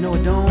quick, you know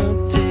it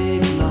don't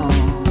take long.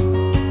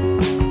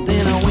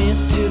 Then I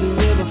went to the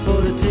river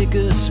for to take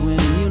a swim.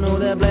 You know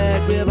that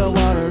black river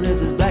water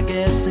is as black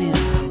as sin.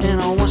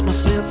 And I washed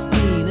myself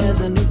clean as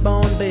a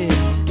newborn babe,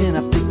 and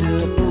I picked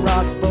up a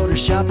rock for to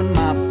sharpen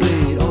my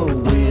blade. Oh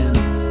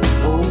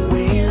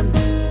when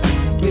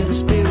will the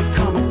spirit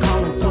come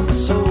a-calling from my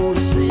soul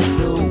to send?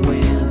 Oh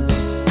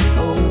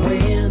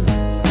when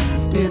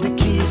will the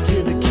keys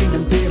to the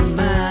kingdom be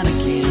mine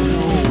again?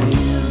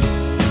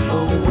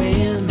 Oh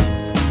when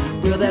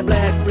will that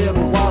black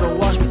river water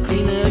wash me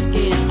clean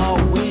again? Oh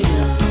when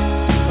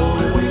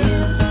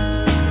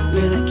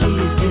will the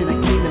keys to the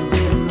kingdom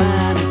be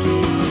mine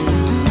again?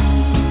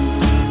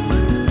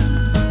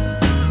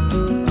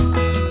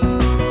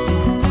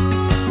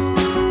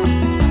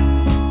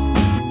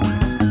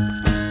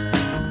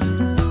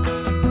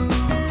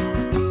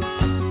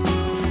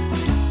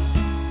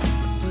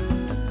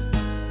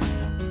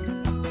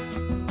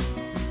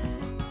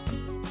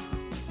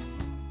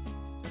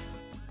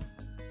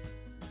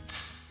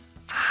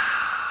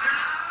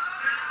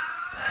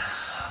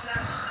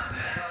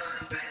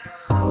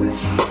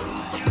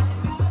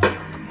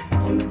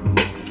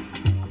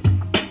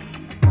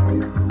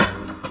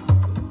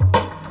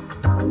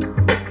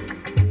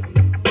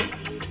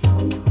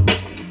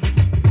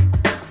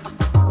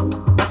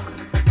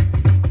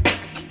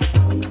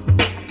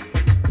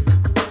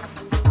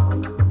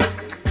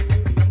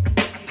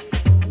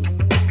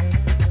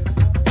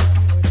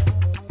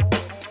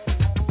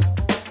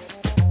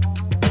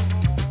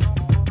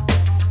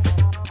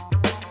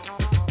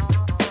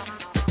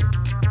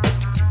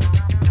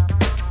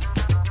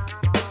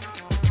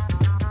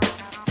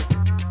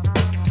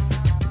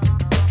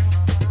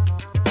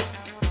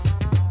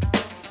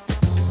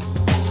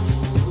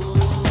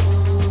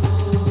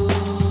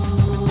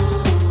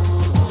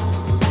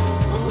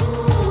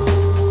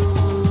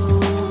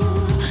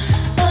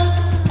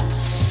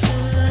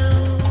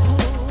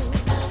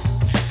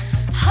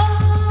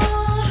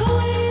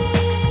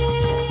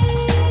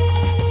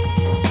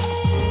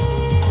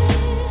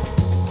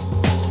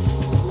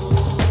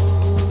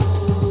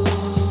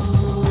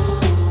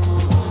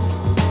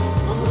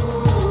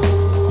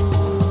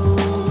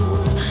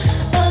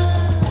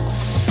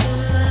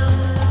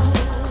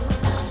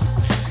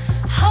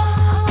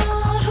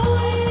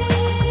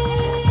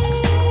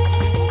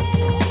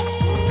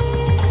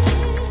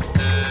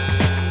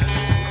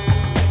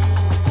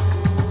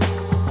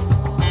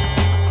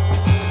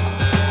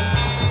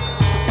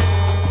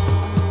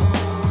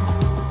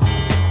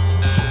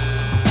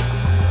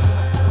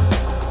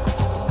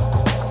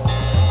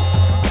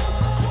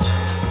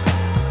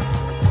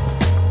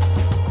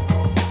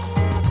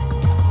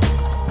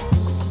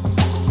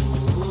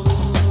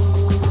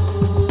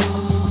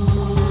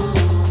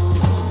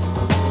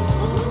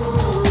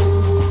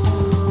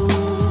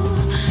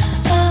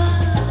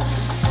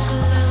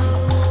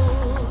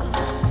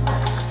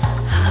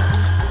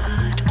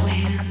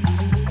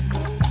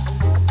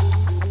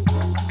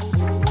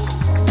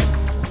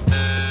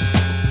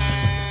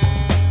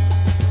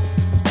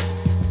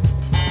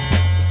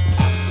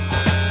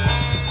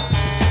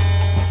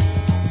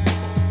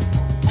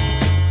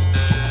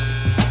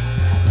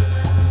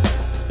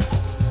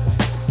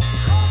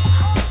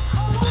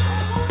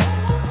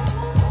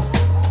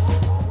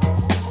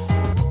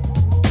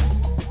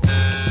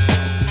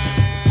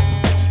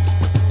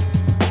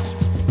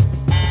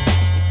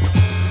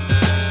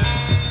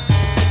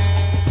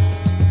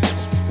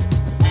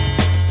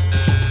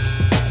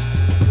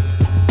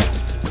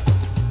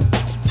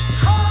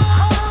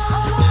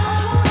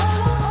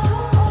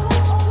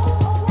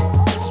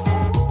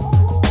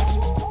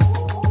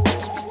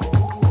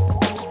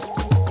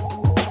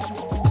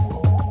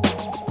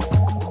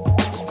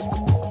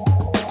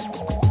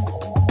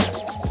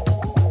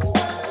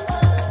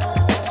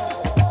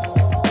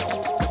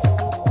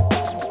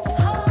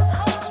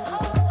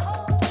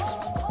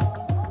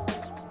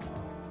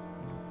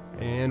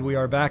 And we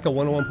are back at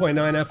 101.9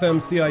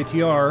 FM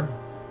CITR.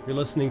 You're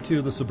listening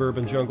to the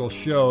Suburban Jungle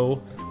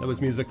Show. That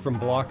was music from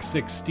Block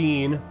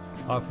 16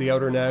 off the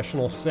Outer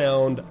National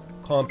Sound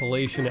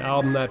compilation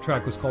album. That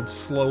track was called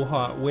Slow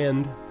Hot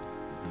Wind.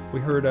 We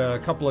heard a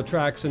couple of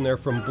tracks in there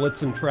from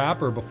Blitzen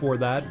Trapper before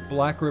that,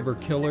 Black River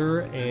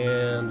Killer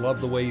and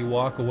Love the Way You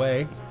Walk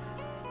Away.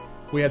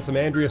 We had some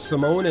Andrea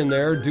Simone in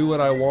there, Do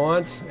What I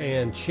Want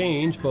and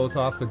Change, both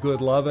off the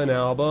Good Lovin'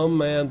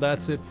 album. And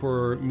that's it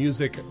for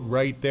music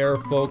right there,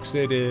 folks.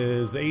 It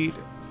is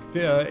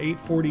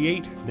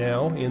 8:48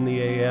 now in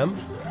the AM.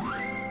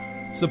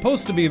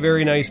 Supposed to be a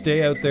very nice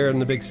day out there in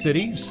the big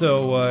city,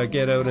 so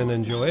get out and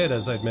enjoy it,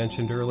 as I'd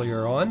mentioned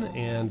earlier on.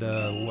 And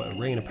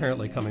rain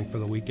apparently coming for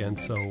the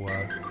weekend, so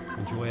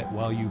enjoy it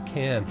while you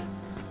can.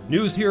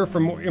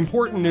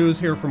 Important news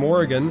here from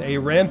Oregon. A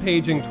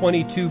rampaging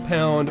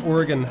 22-pound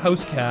Oregon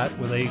house cat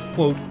with a,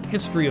 quote,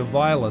 history of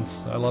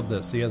violence. I love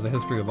this. He has a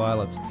history of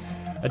violence.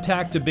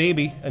 Attacked a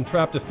baby and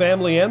trapped a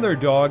family and their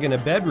dog in a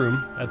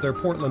bedroom at their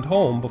Portland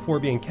home before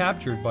being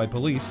captured by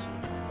police,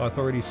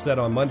 authorities said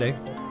on Monday.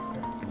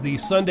 The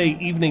Sunday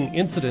evening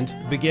incident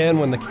began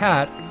when the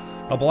cat,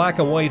 a black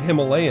and white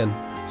Himalayan,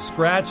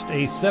 scratched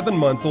a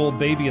 7-month-old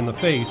baby in the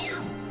face.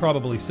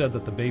 Probably said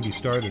that the baby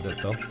started it,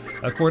 though.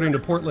 According to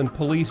Portland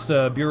Police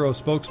Bureau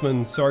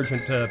spokesman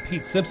Sergeant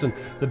Pete Simpson,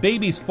 the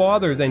baby's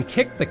father then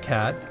kicked the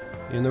cat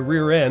in the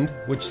rear end,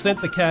 which sent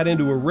the cat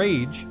into a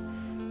rage.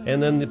 And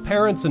then the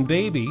parents and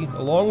baby,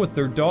 along with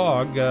their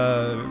dog,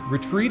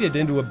 retreated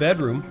into a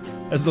bedroom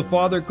as the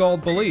father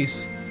called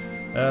police.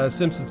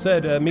 Simpson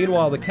said,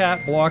 meanwhile, the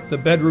cat blocked the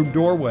bedroom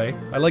doorway.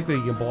 I like that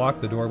you can block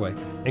the doorway.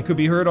 And could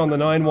be heard on the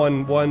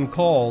 911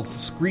 calls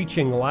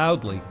screeching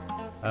loudly.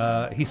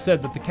 He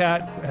said that the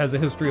cat has a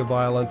history of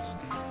violence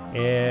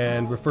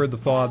and referred the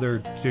father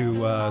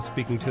to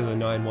speaking to the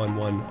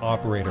 911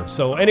 operator.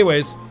 So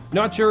anyways,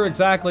 not sure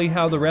exactly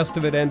how the rest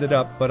of it ended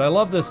up, but I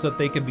love this, that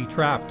they could be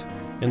trapped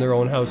in their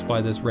own house by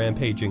this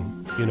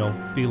rampaging,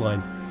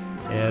 feline.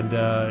 And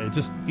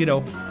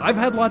I've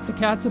had lots of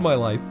cats in my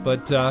life,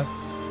 but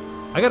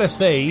I gotta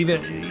say,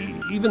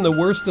 even the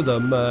worst of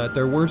them, at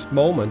their worst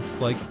moments,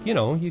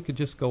 you could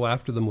just go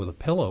after them with a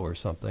pillow or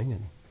something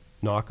and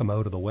knock them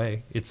out of the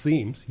way, it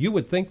seems. You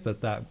would think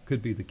that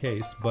could be the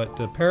case, but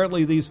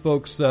apparently these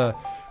folks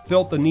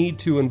felt the need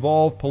to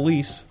involve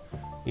police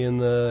in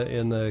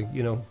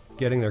the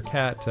getting their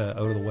cat out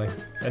of the way.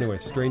 Anyway,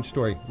 strange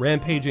story.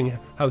 Rampaging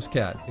house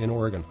cat in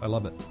Oregon. I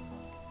love it.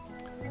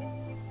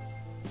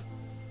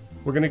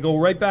 We're going to go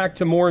right back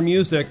to more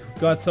music.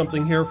 Got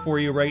something here for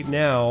you right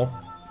now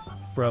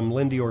from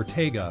Lindy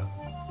Ortega.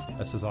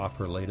 This is off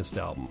her latest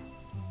album.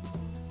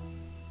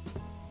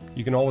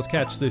 You can always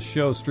catch this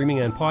show streaming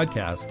and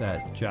podcast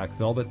at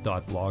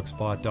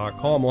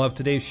jackvelvet.blogspot.com. We'll have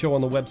today's show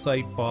on the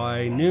website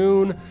by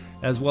noon,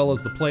 as well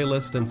as the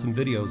playlist and some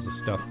videos of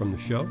stuff from the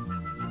show.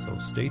 So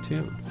stay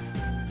tuned.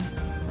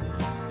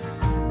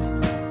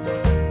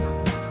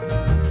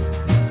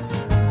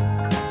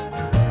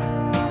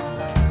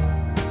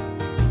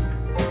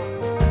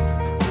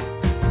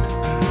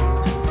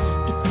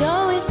 It's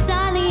always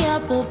sunny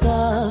up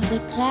above the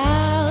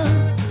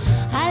clouds.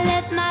 I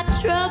left my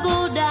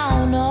trouble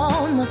down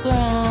on the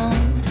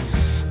ground.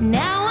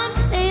 Now I'm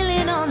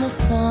sailing on the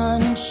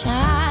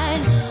sunshine,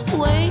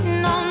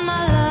 waiting on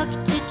my luck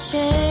to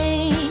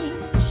change.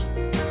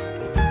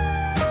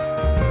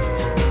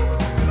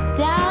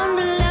 Down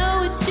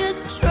below it's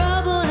just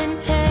trouble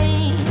and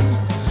pain.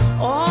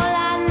 All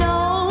I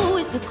know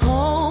is the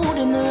cold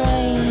and the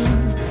rain.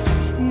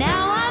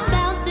 Now I'm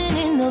bouncing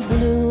in the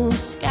blue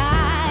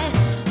sky,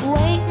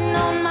 waiting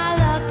on my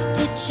luck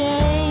to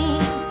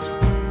change.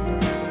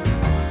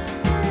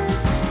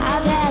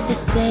 I've had the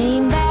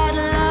same bad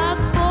luck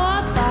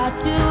for far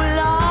too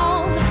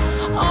long,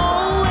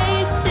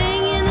 always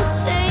singing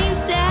the same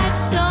sad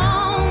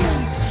song.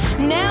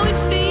 Now it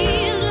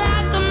feels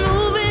like I'm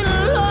moving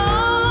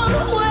along,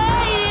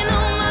 waiting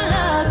on my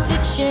luck to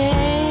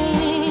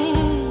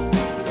change.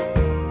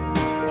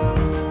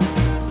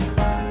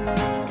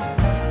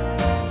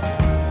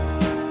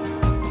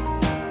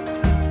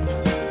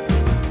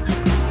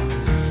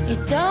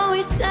 It's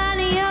always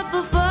sunny up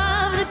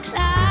above the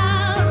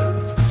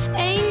clouds.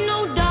 Ain't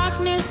no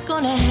darkness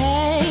gonna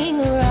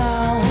hang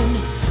around,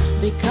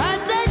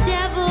 because the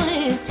devil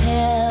is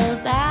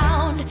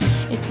hellbound.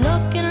 It's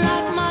looking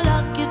like my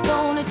luck is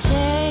gonna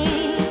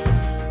change.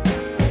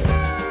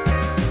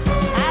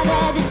 I've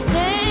had the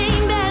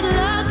same bad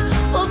luck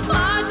for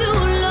far too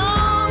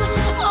long,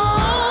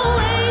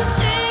 always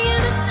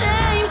singing the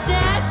same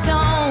sad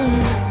song.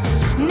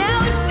 Now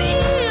it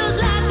feels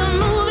like I'm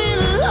moving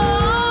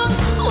along,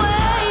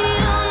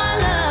 waiting on my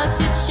luck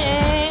to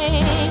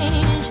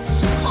change.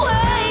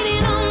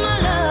 Waiting on my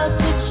luck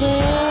to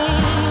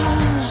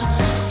change.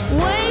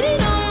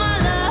 Waiting on my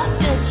luck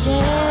to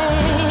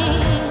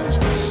change.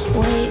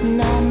 Waiting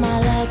on my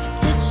luck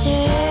to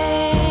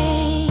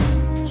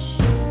change.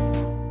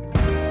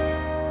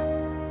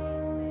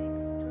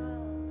 Makes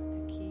drugs to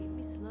keep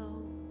me slow.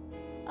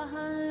 A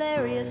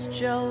hilarious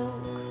joke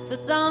for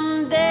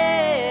some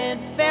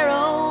dead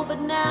pharaoh,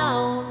 but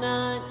now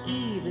not easy.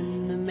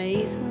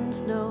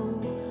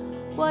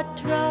 What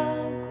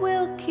drug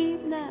will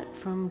keep Nat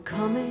from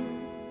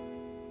coming?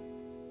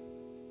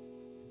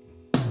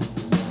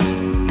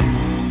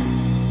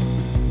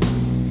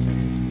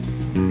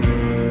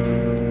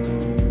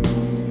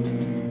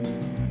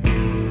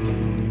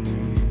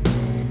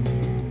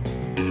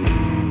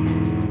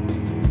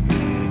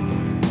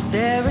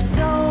 There are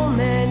so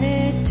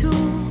many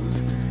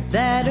tools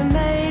that are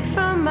made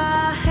from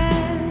my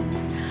hands,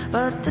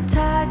 but the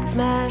tide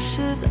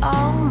smashes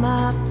all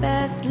my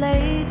best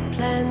laid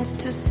plans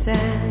to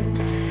sand.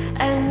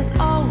 And there's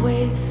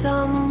always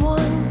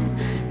someone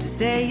to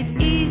say it's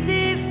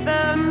easy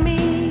for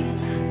me,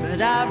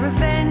 but I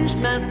revenged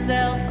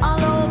myself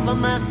all over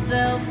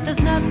myself.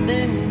 There's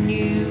nothing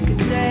you can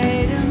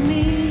say to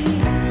me.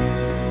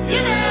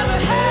 You never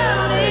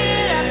held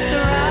it at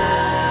the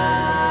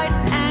right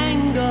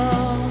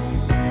angle.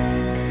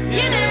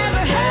 You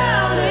never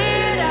held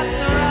it at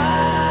the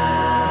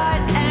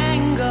right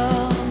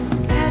angle.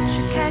 Catch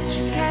a, catch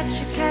a, catch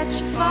a, catch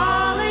a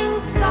falling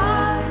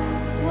star.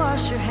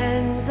 Wash your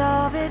hands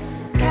of it.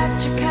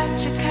 Catch a,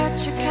 catch a,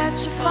 catch a,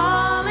 catch a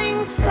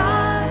falling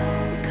star,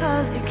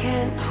 because you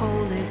can't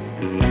hold it.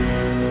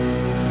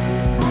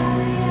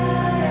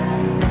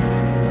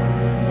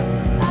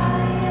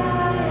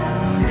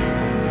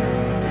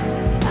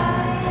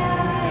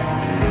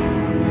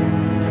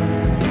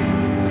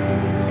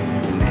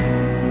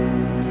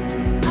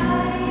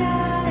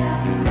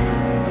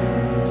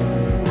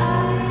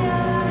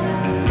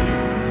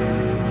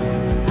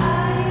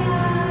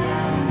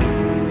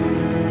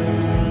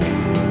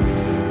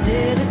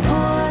 Did it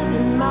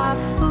poison my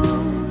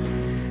food?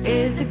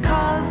 Is it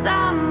 'cause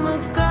I'm a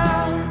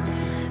girl?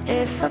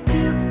 If I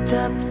puked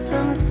up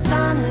some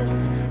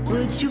sonnets,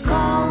 would you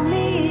call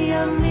me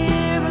a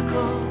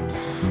miracle?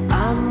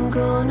 I'm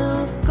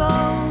gonna go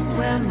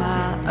where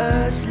my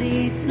urge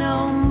leads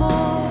no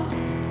more.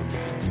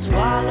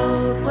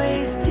 Swallowed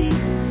waist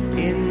deep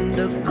in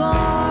the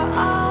gore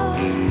of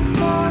the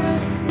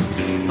forest,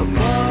 a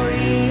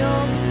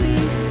boreal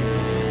feast.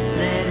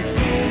 Let it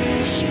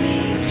finish me,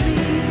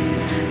 please,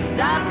 'cause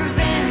I've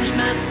revenged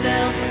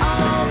myself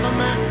all over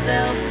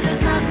myself.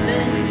 There's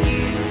nothing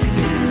you can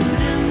do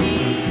to me.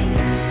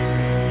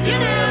 You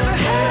never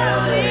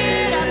held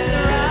it at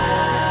the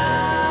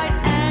right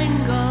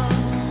angle.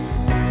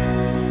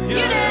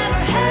 You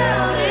never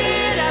held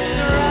it at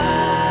the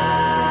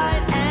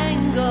right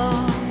angle.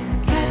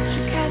 Catch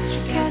a, catch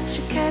a, catch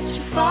a, catch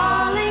a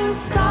falling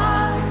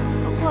star,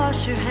 but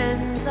wash your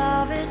hands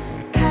of it.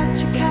 Catch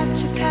a, catch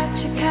a, catch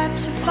a, catch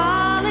a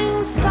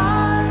falling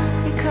star,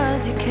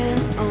 because you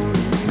can't own it.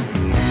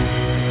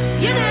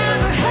 You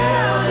never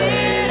held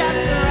it at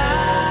the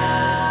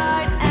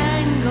right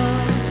angle.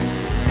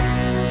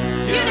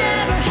 You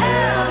never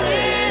held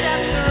it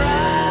at the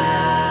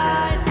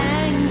right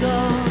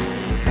angle.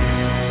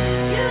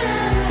 You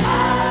never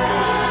held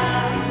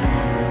it.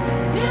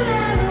 You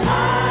never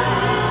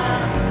held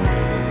it.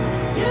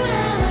 You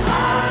never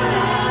held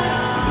it.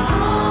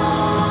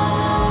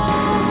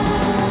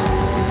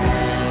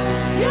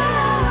 You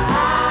never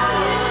held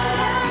it.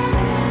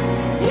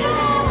 You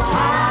never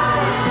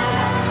held it.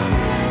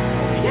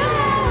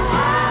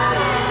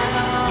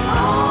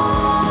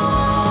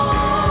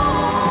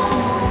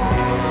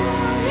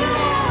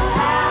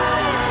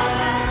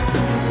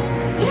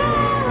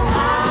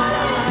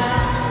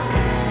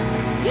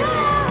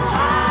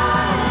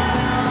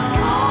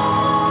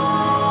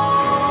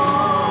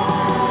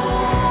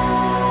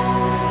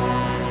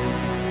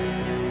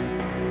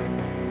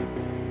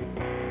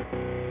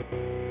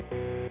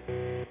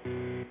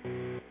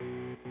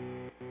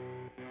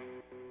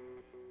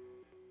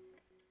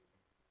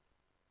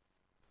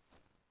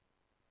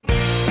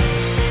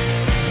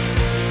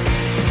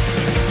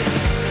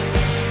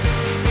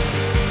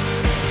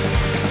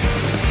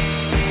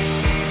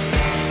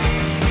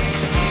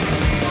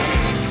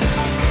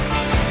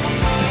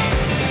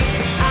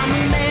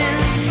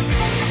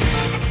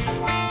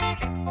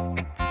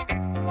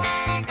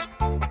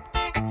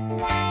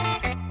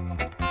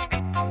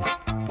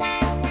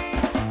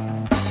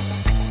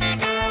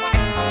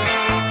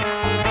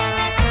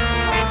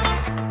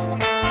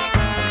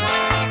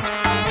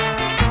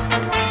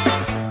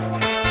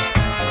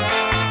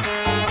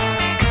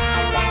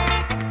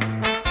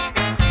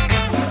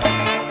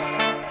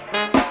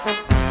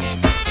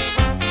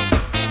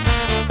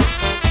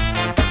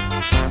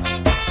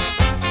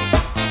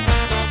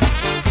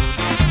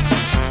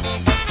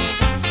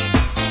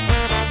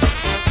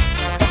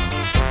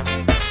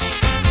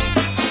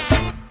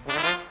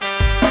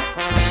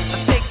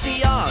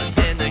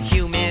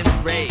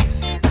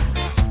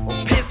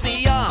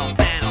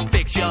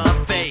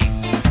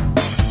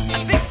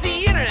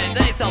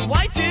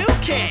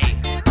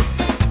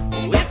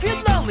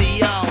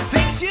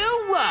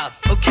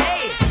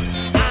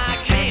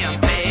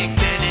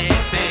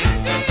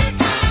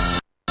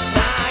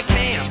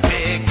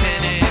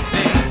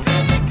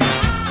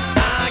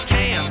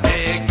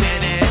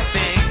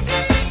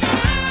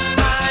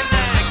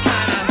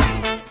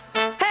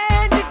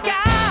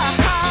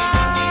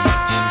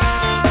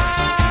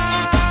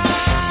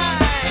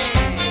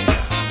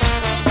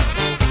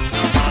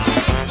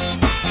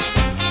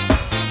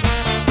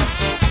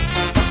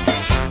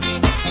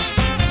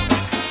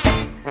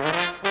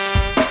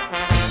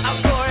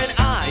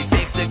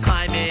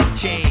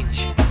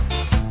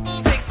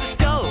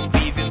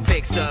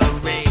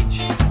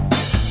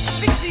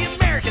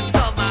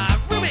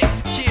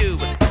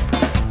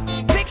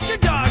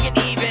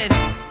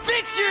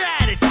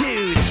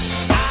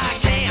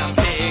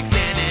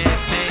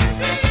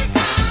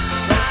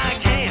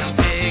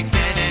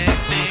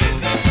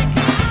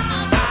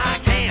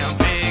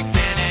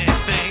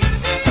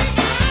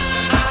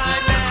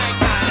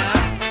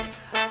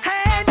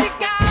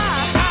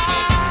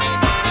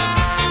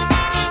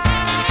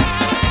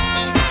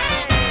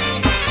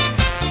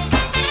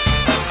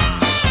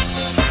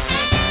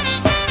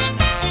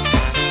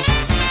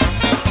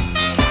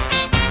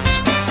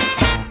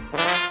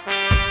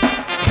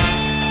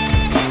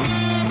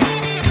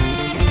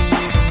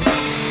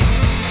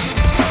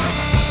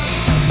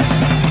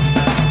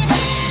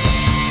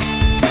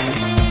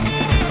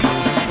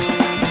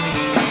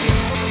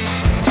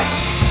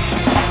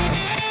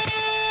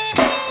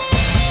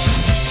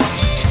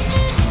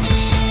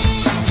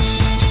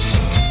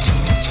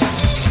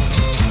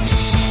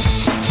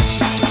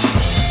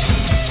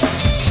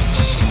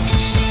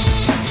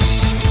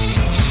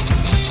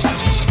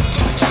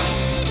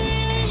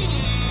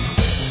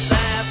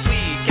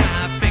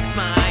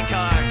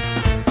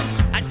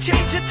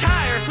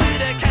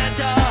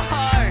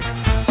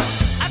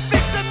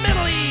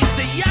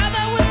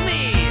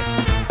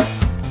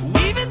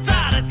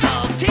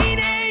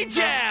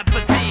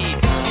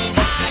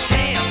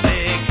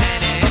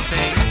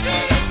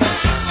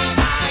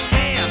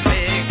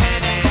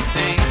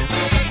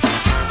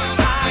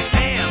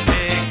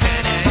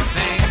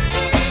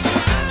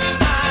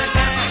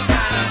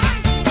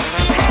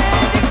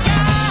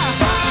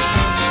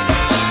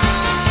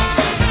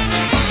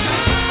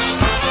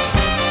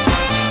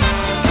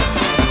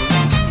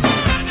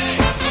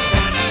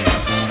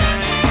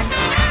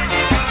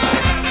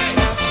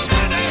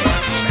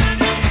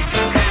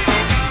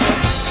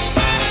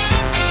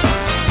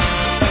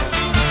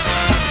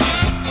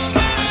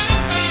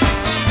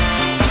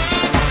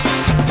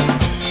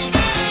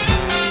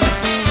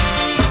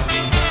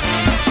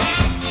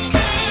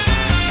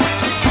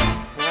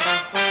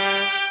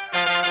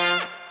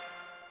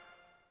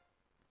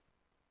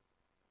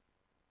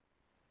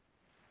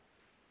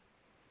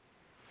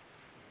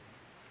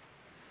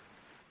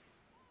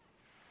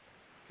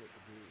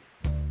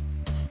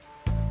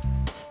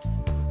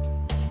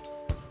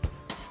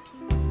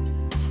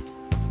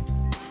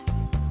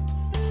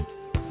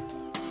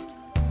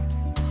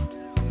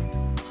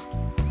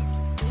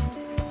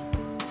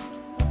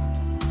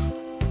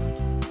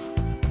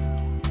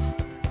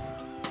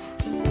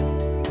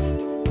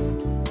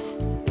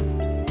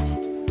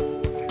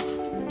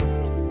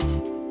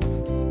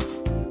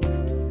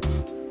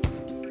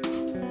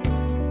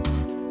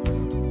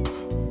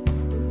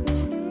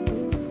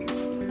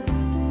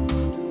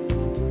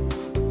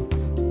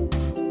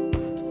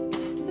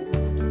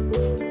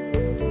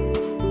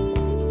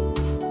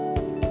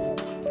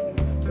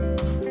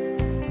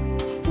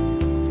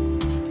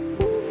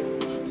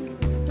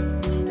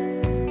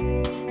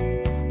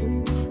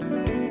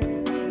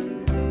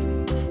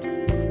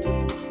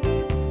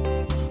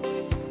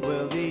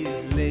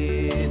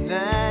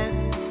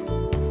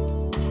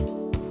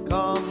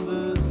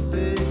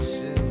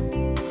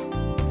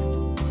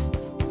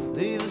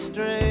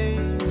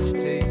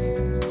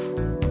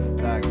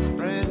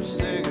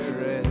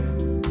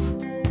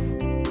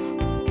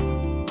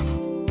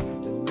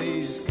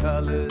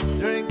 colored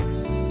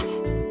drinks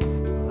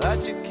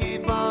that you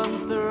keep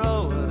on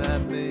throwing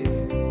at me.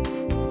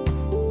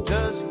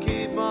 Just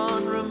keep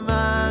on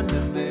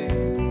reminding me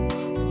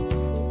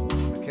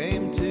I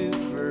came to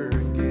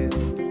forget.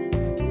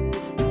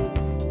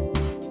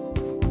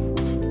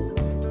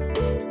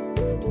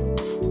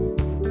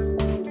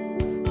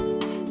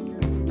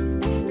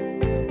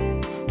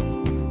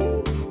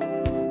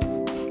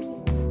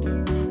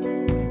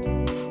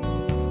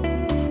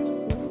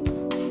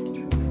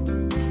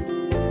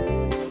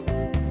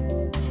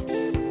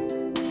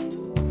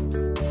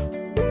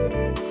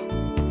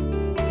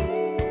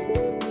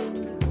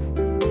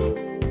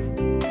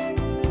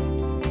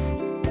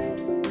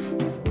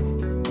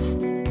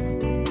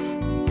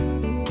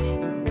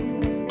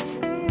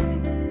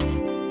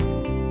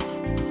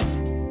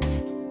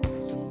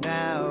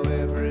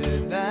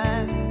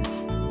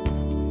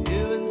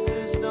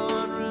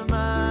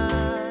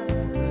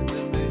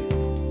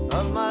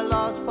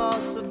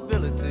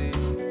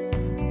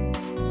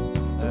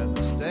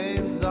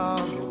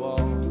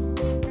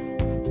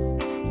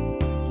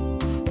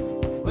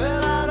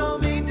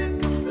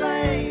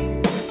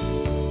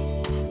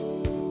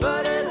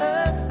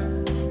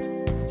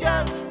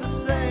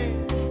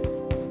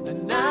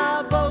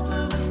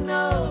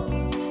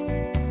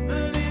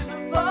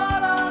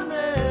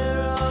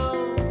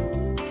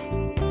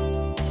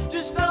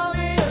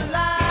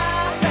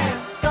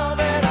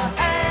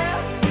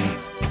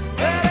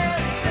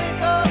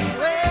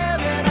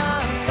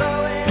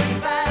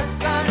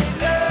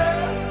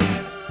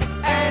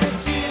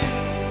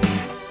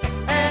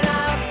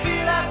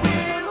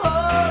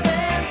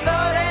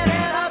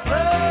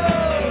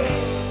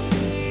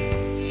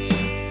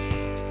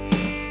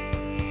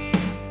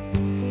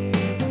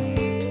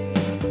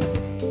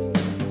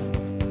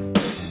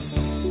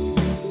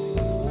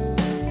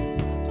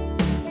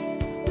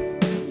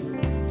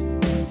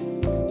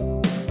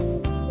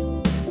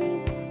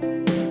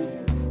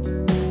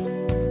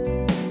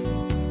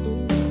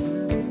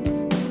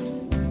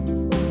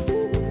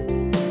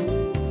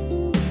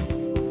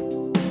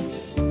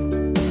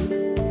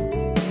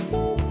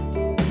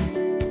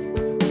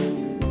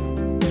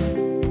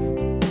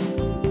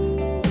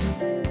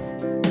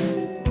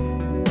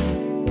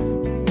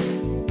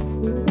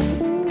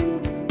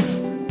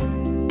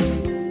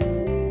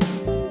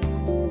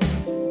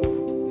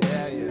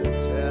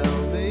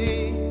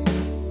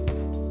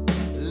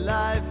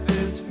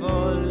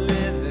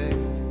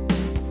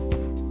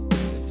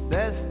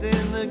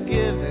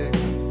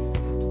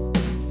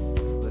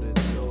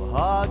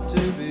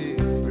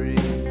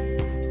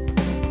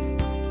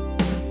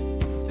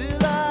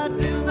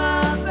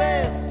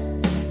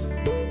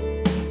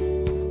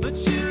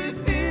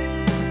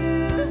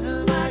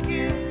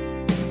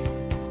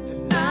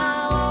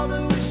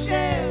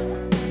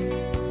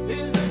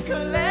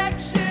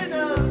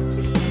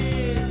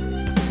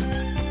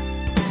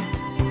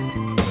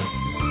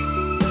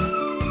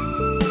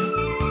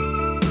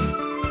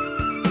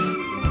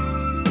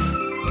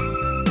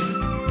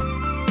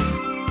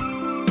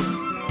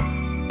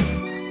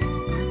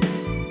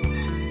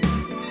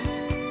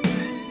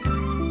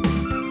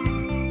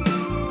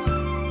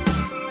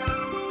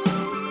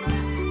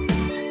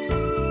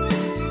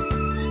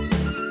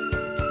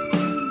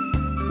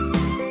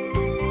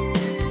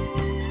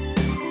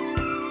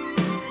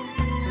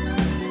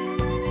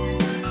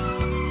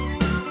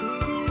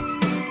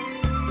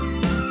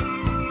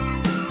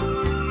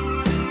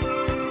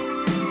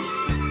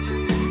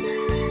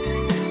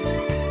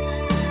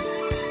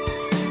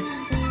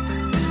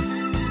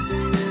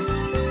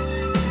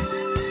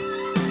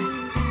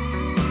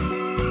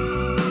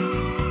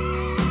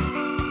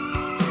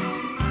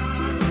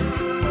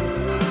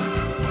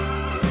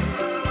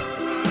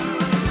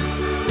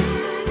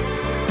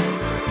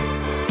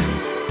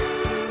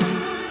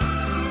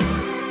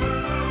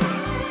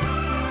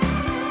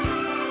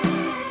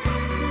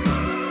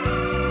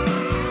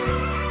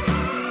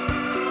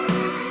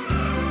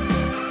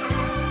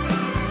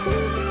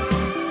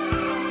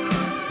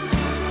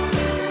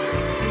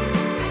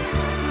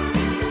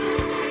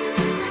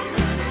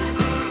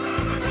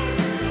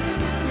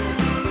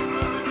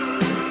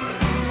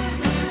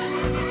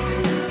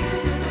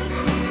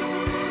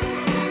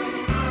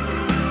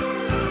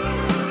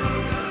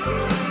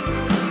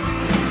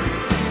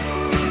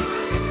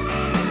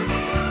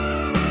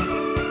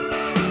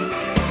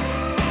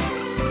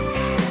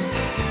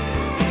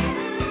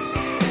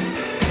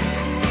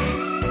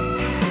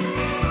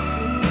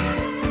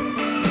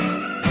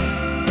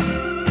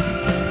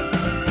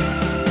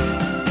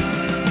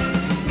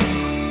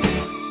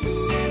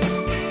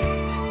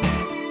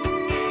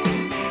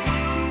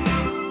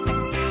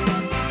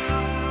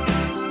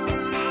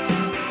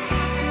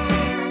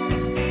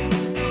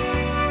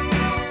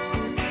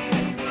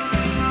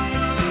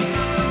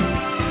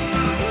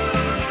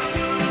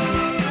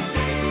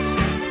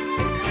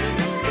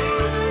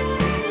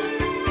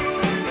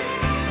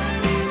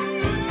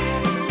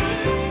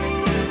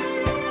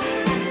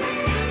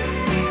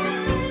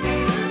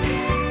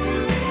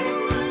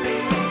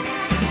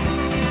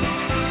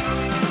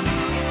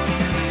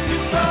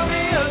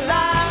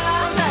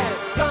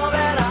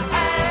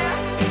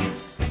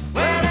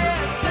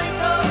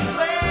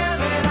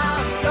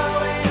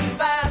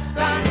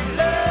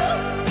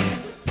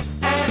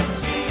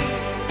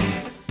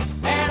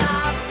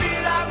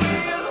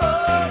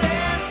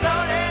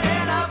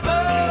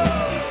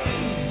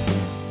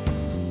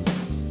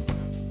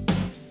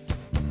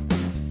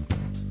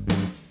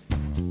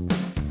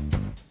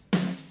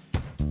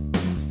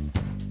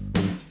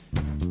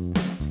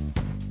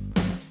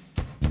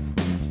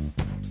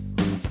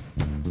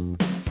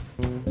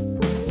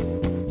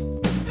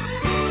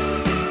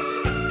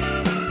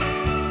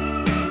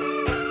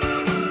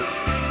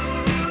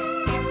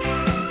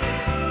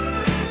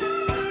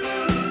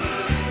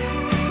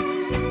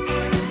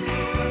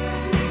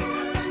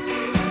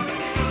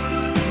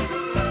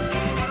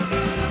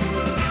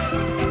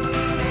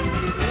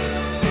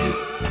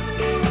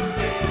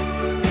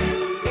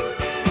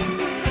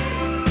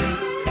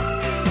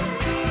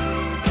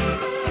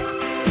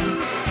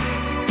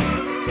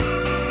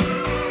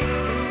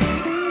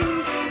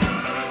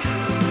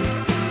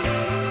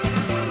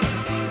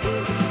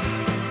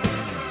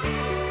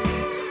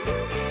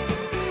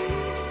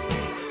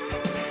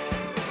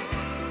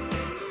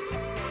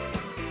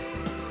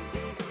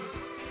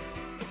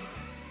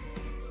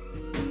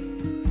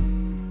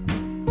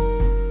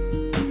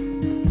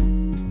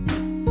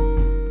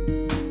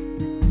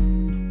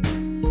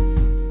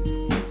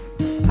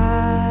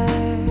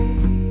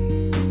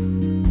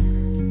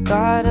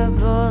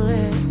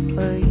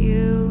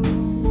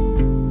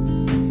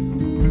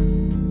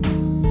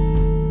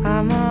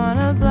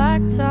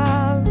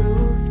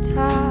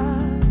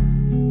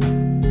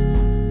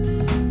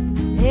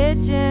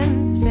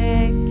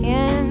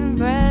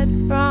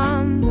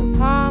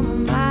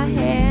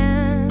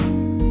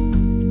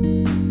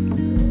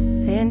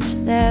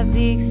 clench their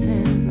beaks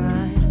in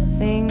my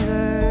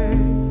fingers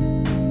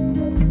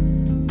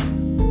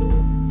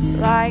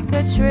like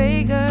a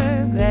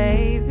trigger,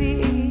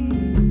 baby.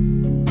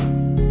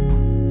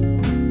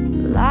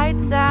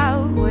 Lights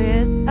out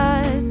with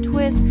a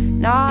twist,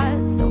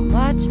 not so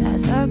much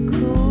as a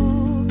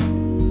cool,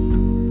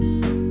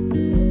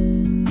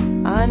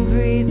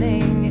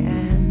 unbreathing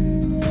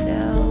and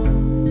still,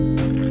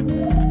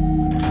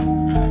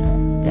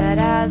 dead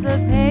as a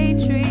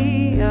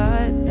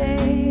patriot,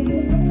 babe.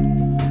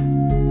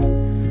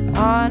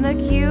 On a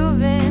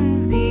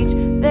Cuban beach,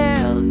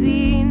 there'll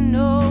be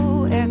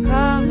no air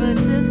cover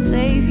to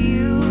save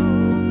you.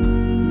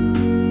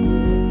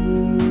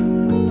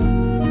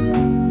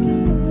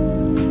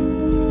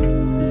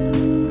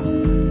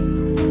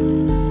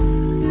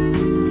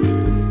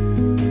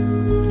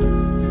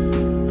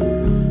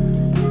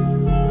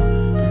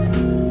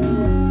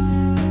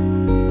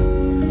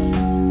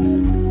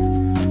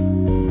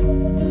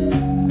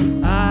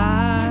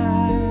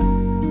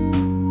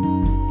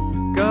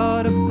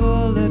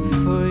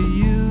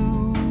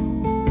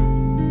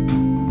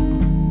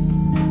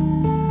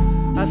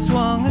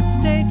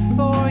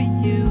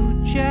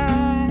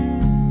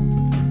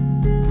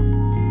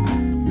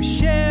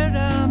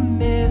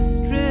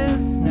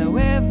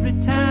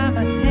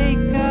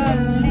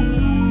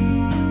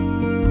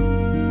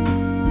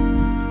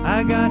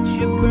 I got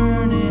you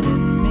burning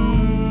in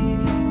me,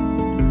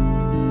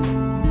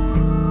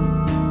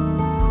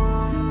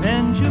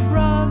 and your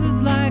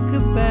brother's like a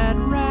bad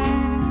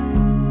rash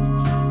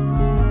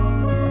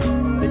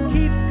that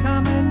keeps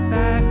coming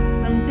back.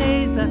 Some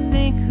days I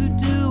think, who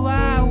do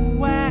I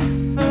whack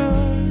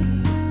first?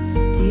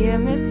 Dear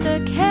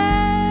Mr.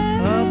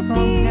 Kennedy, Up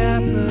on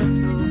Capitol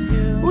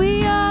Hill,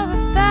 we are a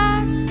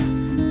fact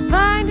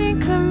finding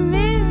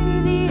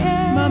community.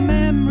 my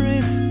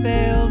memory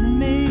failed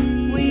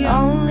me. We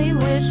only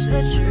wish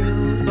the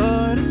truth,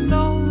 But it's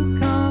all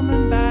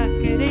coming back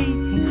at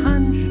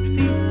 1,800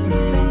 feet per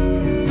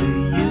second to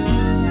you.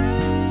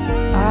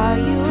 are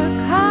you a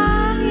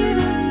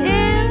communist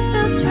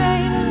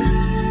infiltrator?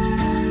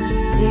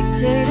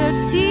 Dictator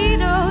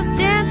Tito's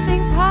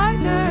dancing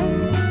partner?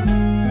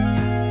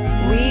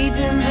 We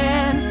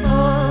demand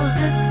full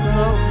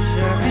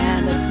disclosure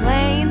and a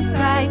plain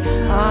sight,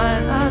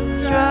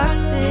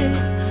 unobstructed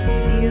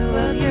view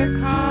of your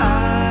car.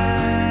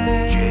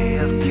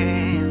 JFK,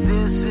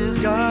 this is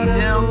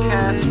Fidel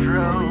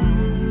Castro.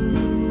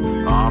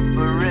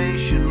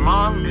 Operation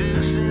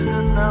Mongoose is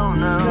a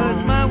no-no.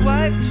 Cause my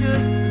wife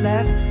just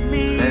left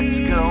me. Let's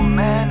go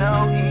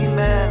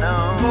mano-y-mano.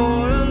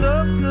 For a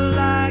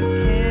look-alike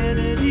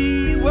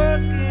Kennedy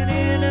working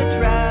in a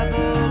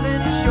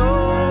traveling show.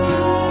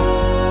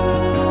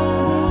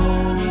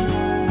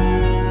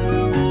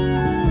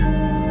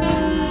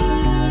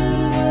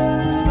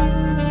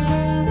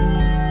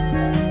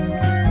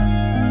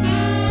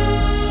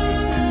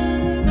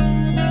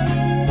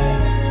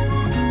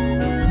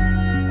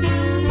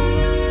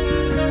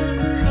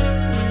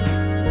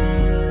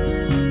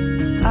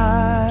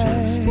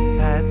 Just a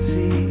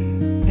patsy,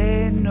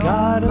 pay no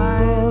Got a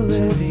mind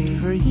bullet to me.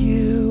 for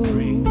you.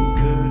 Bring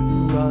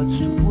curtain rods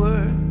to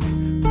work,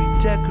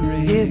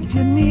 redecorate. If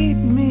you need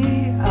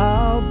me,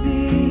 I'll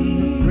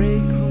be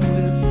break room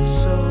with the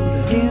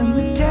soda. in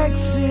the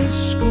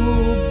Texas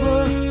school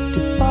book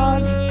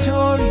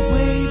depository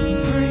waiting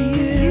for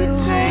you. You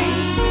take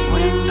the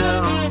window,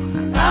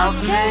 and I'll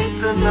take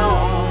the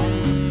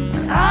nose.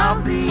 And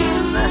I'll be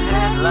in the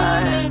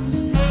headlights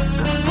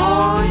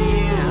before you.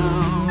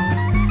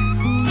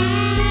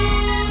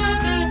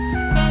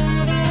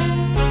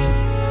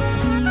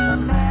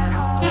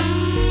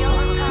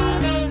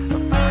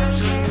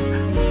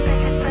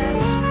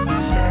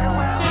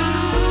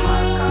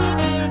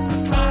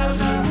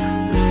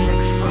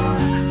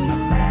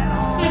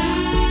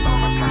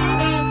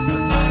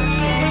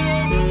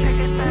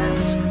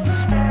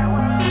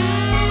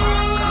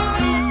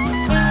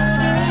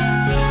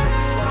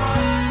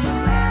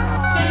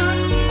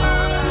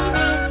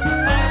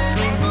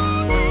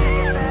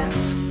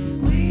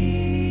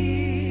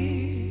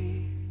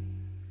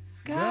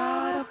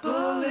 Got a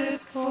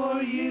bullet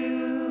for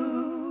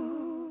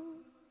you.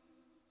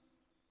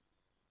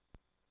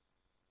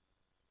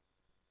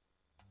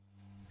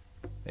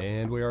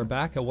 And we are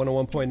back at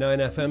 101.9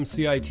 FM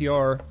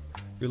CITR.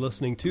 You're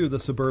listening to the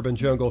Suburban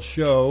Jungle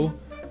Show.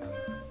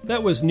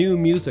 That was new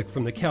music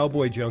from the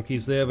Cowboy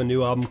Junkies. They have a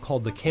new album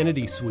called The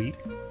Kennedy Suite,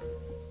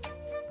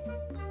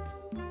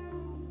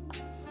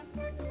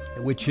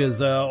 which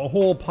is a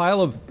whole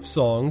pile of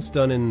songs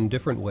done in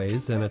different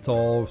ways, and it's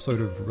all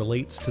sort of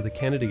relates to the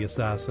Kennedy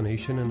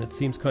assassination, and it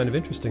seems kind of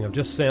interesting. I've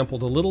just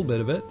sampled a little bit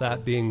of it,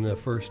 that being the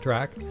first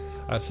track,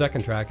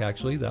 second track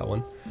actually, that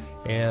one,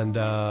 and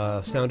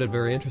sounded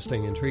very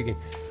interesting, intriguing.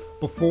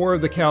 Before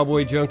the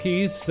Cowboy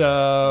Junkies,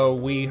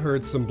 we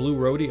heard some Blue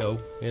Rodeo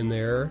in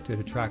there, did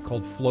a track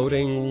called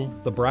Floating.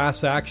 The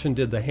Brass Action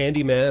did The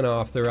Handyman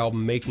off their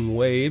album Making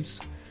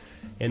Waves.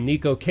 And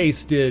Nico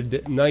Case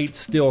did Night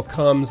Still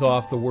Comes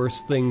off The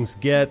Worst Things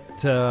Get.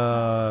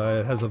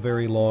 It has a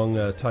very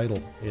long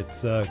title. It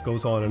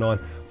goes on and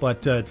on.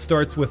 But it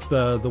starts with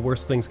The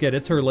Worst Things Get.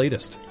 It's her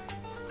latest.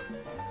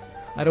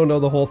 I don't know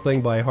the whole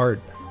thing by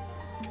heart.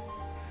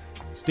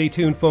 Stay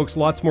tuned, folks.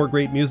 Lots more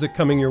great music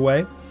coming your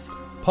way.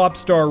 Pop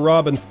star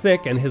Robin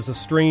Thicke and his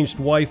estranged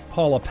wife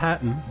Paula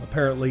Patton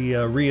apparently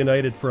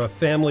reunited for a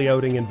family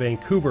outing in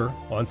Vancouver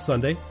on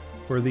Sunday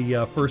for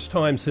the first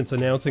time since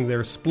announcing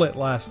their split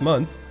last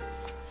month.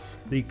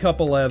 The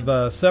couple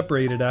have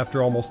separated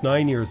after almost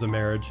 9 years of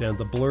marriage, and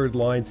the Blurred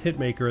Lines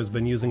hitmaker has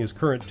been using his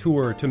current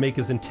tour to make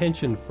his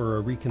intention for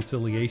a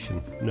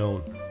reconciliation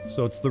known.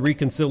 So it's the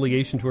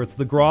reconciliation tour. It's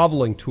the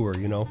groveling tour,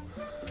 you know.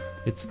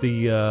 It's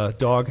the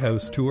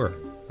doghouse tour.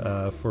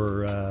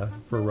 For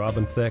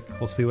Robin Thicke.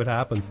 We'll see what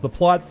happens. The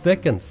plot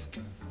thickens.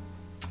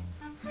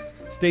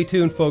 Stay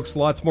tuned, folks.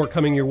 Lots more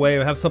coming your way.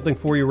 I have something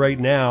for you right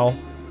now.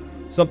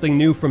 Something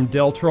new from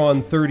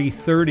Deltron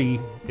 3030.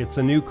 It's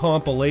a new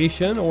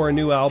compilation or a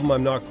new album.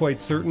 I'm not quite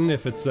certain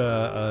if it's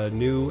a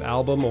new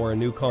album or a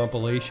new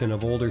compilation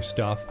of older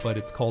stuff, but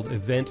it's called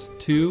Event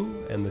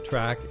 2, and the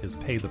track is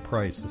Pay the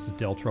Price. This is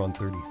Deltron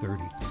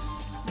 3030.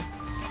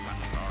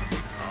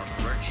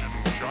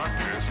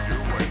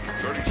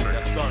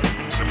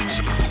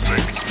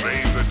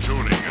 Play the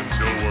tuning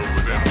until we're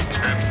within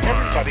 10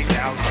 miles. Everybody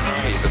now can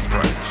pay the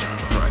price.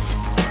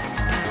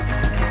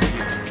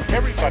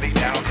 Everybody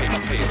now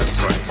can pay the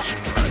price.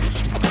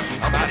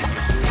 I'm out of here.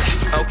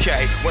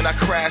 Okay, when I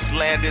crash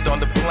landed on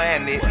the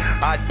planet,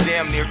 I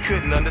damn near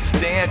couldn't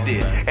understand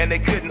it. And they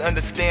couldn't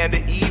understand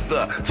it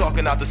either.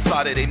 Talking out the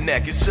side of their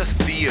neck, it's just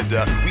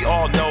theater. We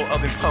all know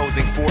of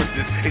imposing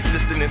forces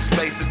existing in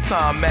space and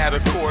time, matter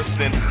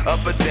coursing.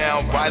 Up or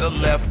down, right or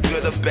left,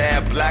 good or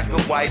bad, black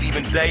or white,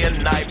 even day or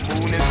night,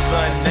 moon and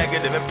sun,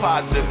 negative and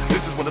positive.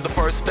 This is one of the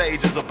first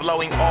stages of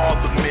blowing all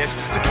the myths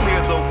to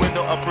clear the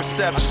window of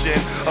perception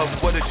of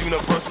what is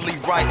universally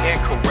right and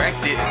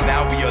corrected.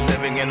 Now we are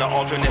living in an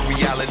alternate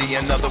reality.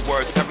 In other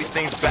words,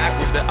 everything's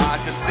backwards that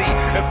eyes can see.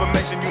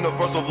 Information,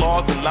 universal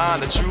laws in line.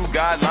 The true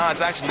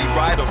guidelines actually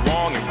right or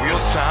wrong in real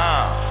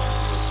time.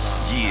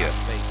 Yeah.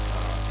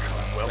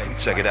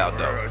 Check it out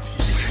though.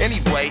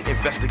 Anyway,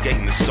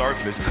 investigating the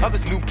surface of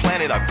this new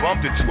planet, I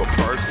bumped into a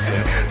person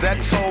that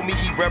told me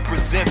he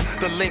represents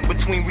the link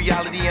between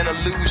reality and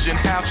illusion,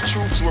 half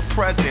truths were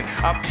present.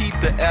 I peeped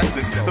the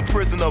essence, the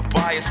prison of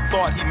bias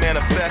thought he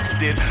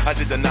manifested. I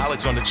did the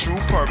knowledge on the true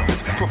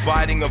purpose,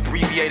 providing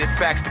abbreviated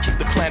facts to keep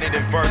the planet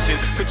inverted,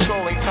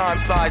 controlling time,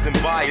 size,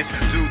 and bias.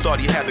 Dude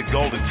thought he had the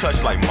golden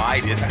touch like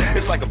Midas.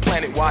 It's like a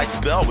planet-wide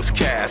spell was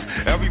cast.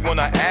 Everyone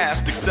I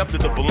asked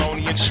accepted the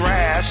baloney and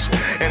trash,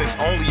 and it's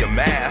only a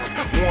mask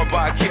worn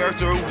by a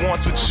character who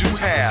wants what you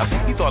have.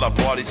 He thought I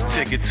bought his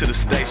ticket to the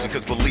station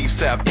cause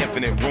beliefs have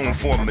infinite room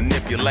for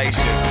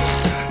manipulation.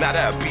 Now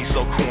that'd be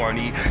so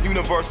corny.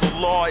 Universal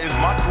law is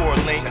my core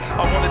link.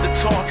 I wanted to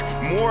talk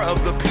more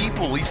of the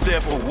people. He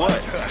said, for what?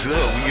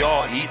 Good, we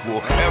all equal.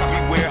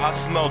 Everywhere I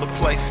smell the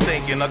place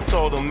stinking. I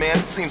told him, man,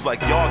 it seems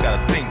like y'all gotta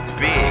think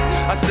big.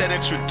 I said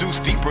introduce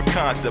deeper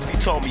concepts. He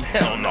told me,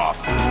 hell no,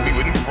 fool, we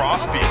wouldn't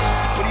profit.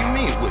 What do you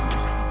mean wouldn't?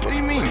 What do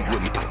you mean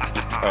wouldn't?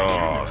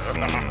 Oh,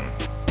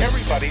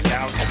 everybody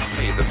now can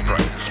pay the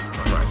price.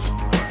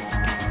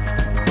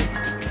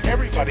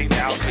 Everybody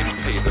now can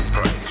pay the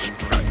price.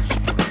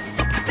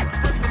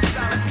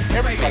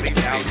 Everybody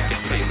now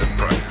can pay the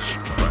price.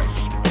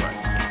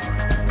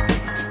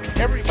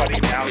 Everybody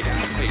now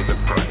can pay the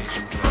price.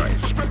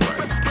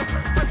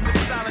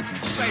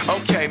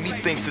 Okay,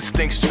 methinks it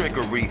stinks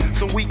trickery.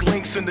 Some weak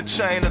links in the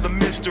chain of the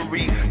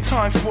mystery.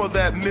 Time for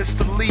that mist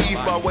to leave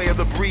by way of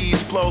the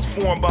breeze. Flows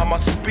formed by my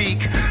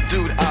speak.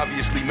 Dude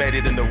obviously made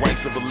it in the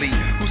ranks of elite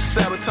who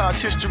sabotage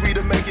history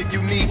to make it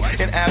unique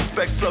in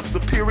aspects of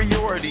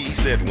superiority. He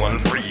said one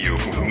for you,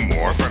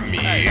 more for me.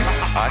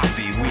 I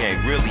see we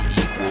ain't really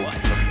equal.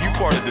 You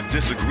part of the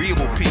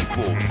disagreeable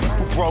people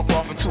who broke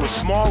off into a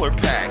smaller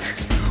pack,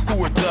 who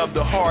were dubbed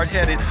the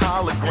hard-headed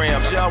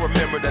holograms. Y'all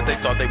remember that they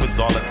thought they was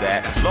all of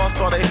that. Lost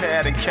all they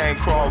had and came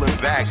crawling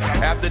back.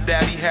 After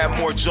that he had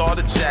more jaw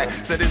to jack.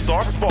 Said it's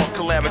our fault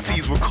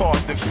calamities were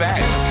caused in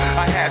fact.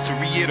 I had to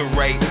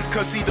reiterate,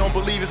 cause he don't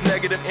believe his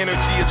negative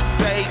energy is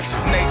fake.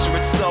 Nature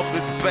itself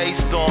is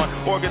based on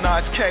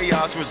organized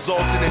chaos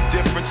resulting in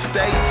different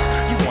states.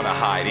 You wanna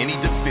hide any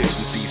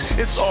deficiencies.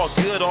 It's all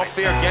good, all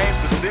fair game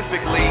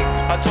specifically.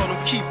 I told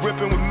him keep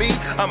ripping with me.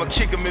 I'ma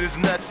kick him in his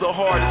nuts so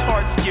hard his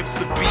heart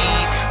skips a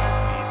beat.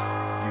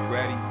 You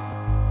ready?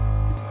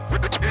 Here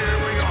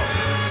we go.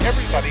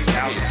 Everybody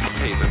now can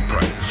pay the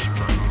price.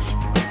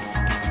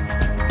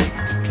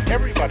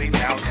 Everybody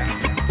now can.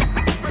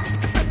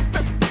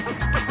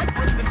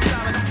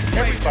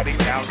 Everybody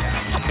now can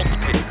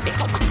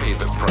pay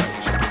the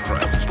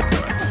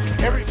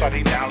price.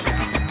 Everybody now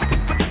can.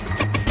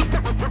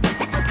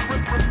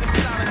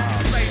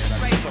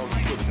 So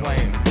you was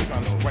playing,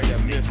 trying to spray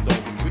that mist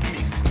over with me.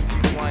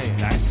 Keep playing.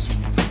 That's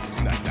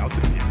do not doubt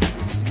the mist.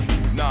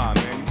 Nah,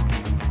 man.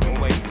 Don't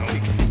wait.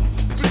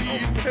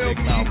 Please help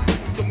me.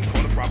 Someone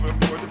call the proper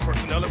for the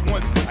personnel at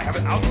once. I have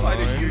an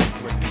outsider here.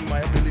 my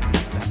ability to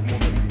stack more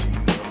than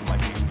my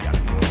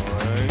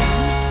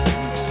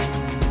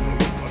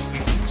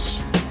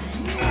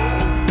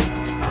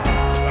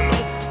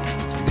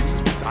this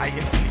is what I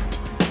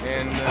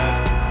and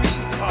we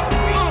are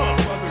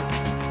waiting for other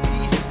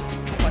peace,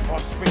 like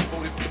offspring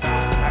voted for the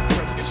first black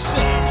president.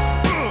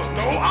 She's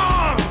no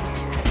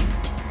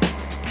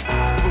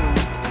food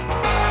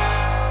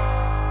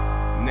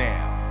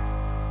now,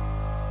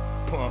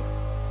 punk.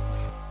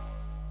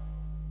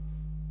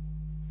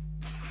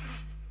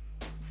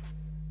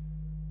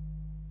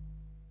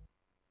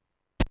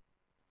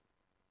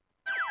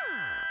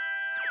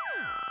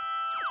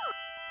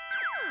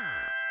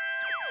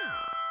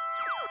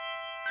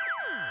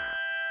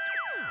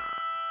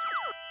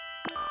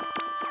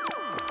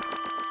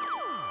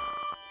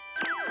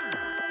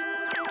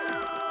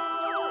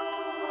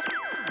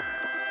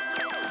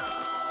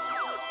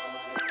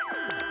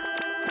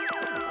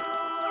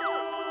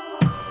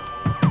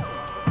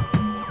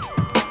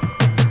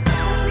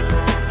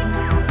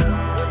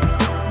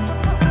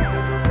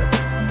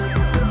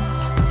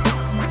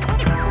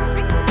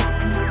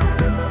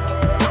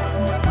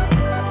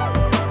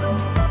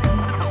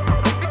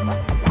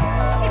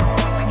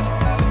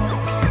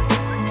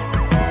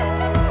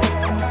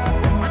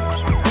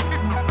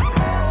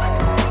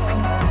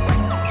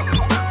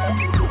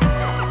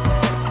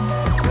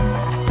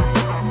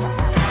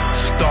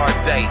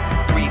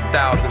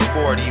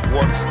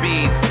 Warp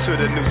speed to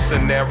the new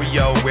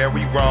scenario where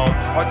we roam.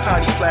 Our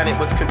tiny planet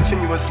was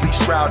continuously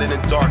shrouded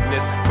in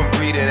darkness from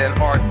breeding and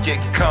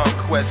Arctic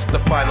conquest. The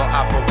final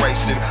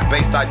operation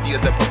based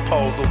ideas and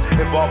proposals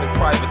involving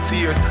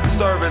privateers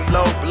serving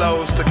low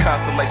blows to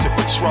Constellation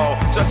Patrol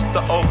just to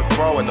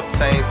overthrow and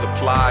obtain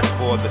supplies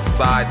for the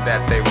side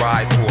that they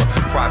ride for.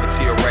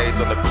 Privateer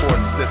raids on the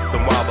core system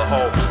while the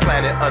whole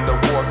planet under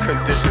war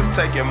conditions,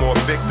 taking more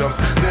victims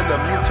than the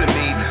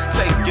mutiny,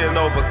 taking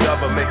over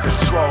government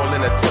control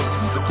in a attempt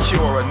to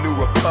secure a new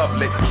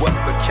republic. What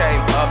became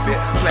of it?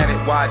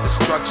 Planet-wide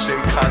destruction,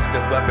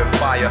 constant weapon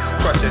fire,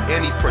 crushing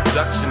any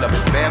production of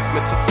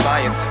advancements of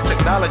science,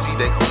 technology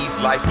that ease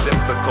life's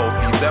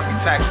difficulties. Every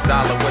tax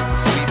dollar went to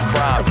sweep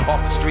crime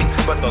off the streets,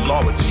 but the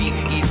law would cheat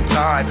each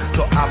time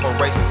till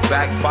operations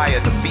backfire,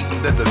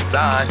 defeating the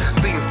design.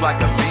 Seems like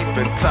a leap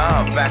in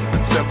time back to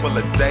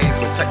simpler days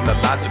when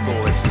technological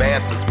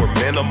advances were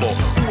minimal.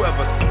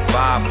 Whoever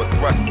survived were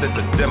thrust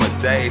into dimmer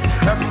days.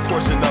 Every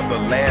portion of the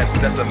land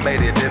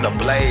decimated in a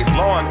blaze.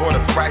 Law and order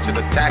fractured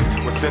attacks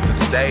were center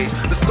stage.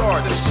 The star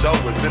of the show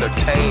was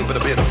entertained but a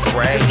bit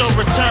afraid. There's no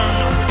return.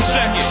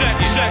 Check it, check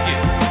it, check it.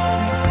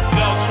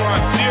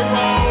 Beltron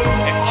Zero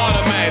and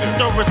Automator.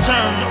 No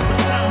return.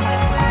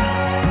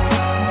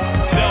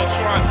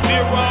 Beltron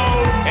Zero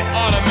and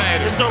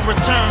Automator. There's no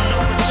return.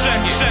 Check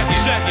it, check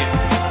it, check it.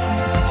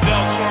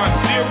 Beltron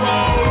Zero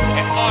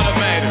and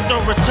Automator. No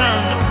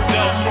return.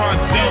 Beltron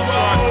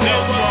Zero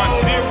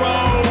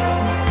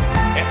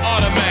and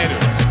Automator.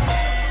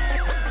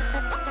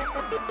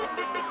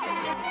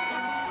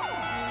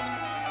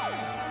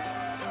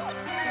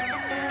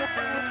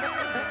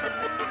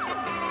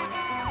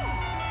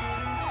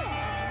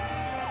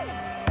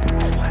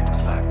 It's like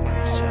clockwork,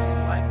 it's just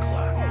like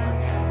clockwork.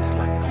 It's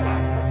like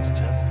clockwork, it's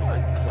just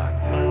like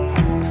clockwork.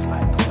 It's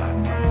like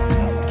clockwork, it's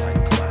just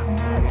like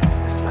clockwork.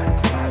 It's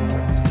like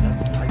clockwork, it's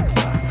just like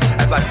clockwork.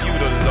 As I view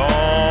the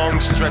long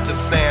stretch of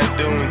sand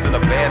dunes and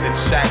abandoned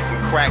shacks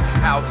and crack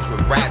houses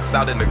with rats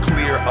out in the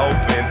clear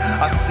open,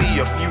 I see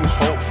a few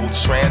hopeful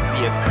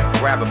transients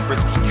grab a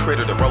frisky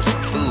critter to roast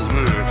some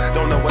food.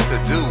 Don't know what to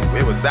do,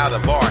 it was out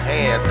of our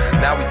hands.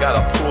 Now we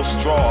gotta pull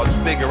straws,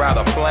 figure out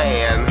a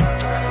plan.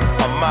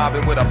 I'm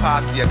mobbing with a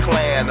posse, a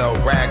clan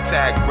of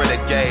ragtag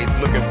renegades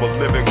looking for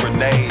living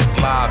grenades,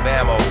 live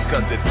ammo,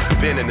 cause it's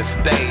been in the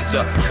stage.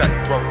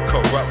 Cutthroat,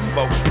 corrupt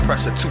folk,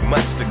 pressure too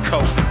much to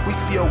cope. We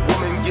see a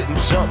woman getting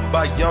jumped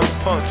by young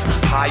punks,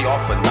 high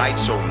off a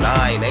nitro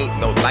 9. Ain't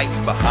no light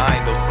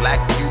behind those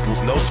black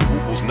pupils, no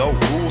scruples, no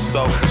rules.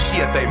 So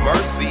she at their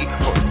mercy,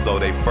 or so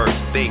they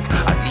first think.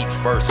 I leap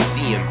first,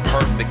 seeing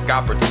perfect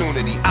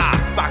opportunity. I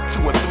sock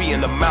 2 or 3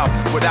 in the mouth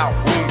without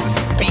room to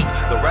speak.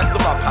 The rest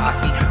of my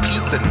posse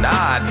peep the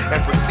nod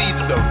and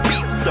proceeded to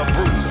beat the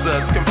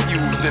bruisers,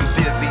 confused and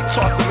dizzy.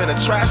 Tossed them in a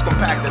trash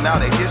compacting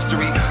out of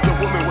history. The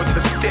woman was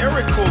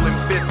hysterical in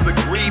fits of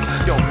grief.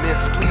 Yo, miss,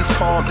 please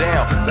calm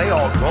down. They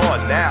all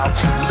gone now.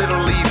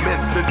 Literally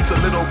minced into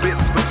little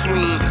bits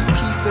between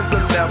pieces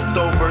of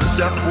leftover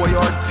Chef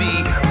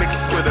Boyardee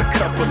mixed with a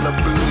couple of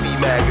booty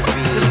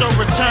magazines. There's no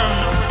return.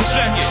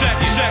 Check it, check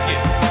it, check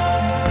it.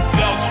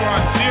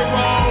 Beltron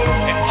Zero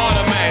and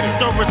Automator.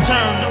 There's no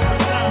return.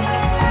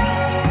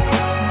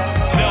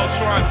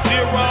 Beltron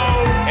Zero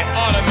and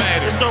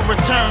Automator. There's no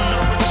return.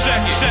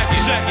 Check it, check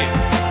it, check it.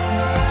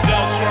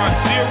 Beltron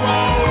Zero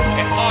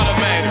and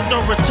Automator. There's no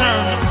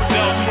return.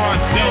 Beltron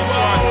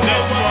Zero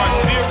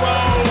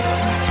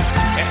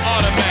and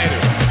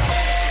Automator.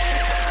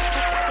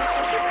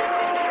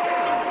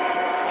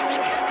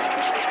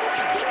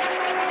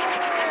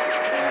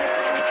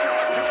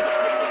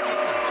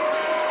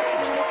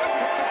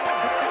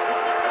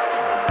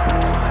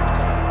 It's like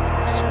clockwork,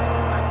 it's just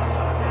like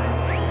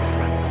clockwork. It's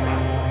like clockwork.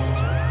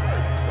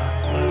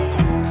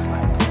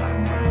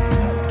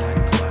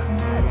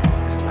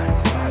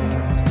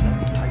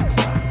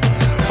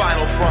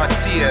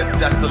 spread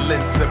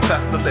desolence and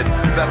pestilence.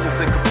 Vessels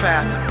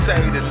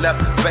incapacitated,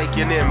 left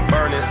vacant and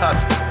burning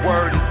husk.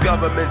 Word is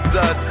government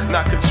does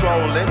not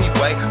control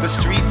anyway. The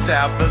streets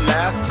have the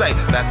last say.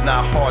 That's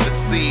not hard to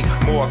see.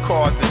 More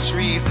cars than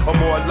trees, or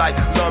more like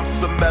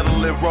lumps of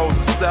metal in rows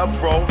of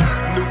several.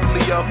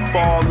 Nuclear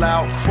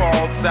fallout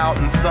crawls out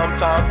and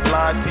sometimes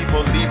blinds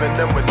people, leaving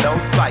them with no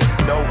sight,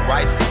 no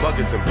rights.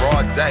 Muggers in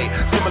broad day,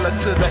 similar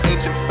to the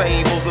ancient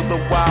fables of the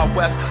Wild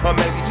West, or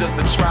maybe just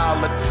a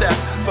trial or test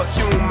for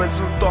humans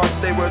who thought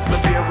they were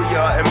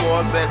superior and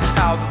more than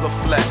houses of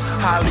flesh.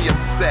 Highly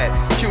upset,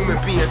 human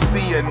beings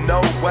seeing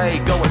no way,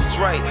 going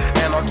straight.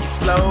 Anarchy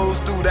flows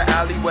through the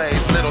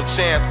alleyways. Little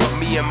chance for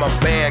me and my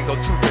band go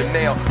tooth and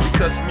nail,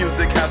 because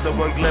music has the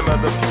one glimmer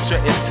the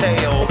future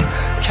entails.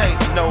 Can't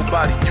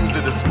nobody use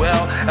it as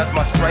well as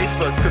my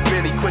strafers, cause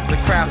many quit the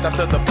craft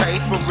after the pay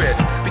for it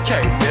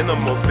became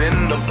minimal.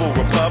 Then the full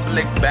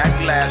republic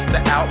backlash to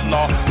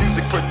outlaw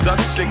music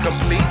production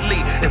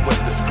completely. It was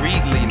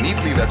discreetly,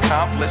 neatly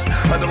accomplished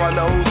under our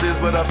noses,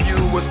 but a few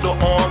were still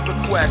on the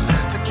quest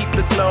to keep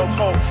the globe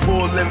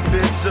hopeful and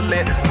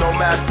vigilant, no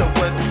matter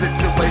what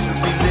situations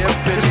we live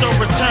in. It's the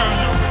return.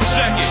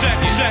 Check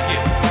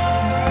it.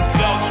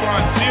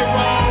 Deltron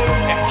Zero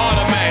and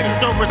Automator.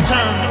 The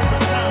return.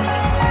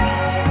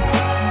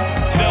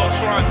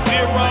 Deltron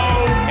Zero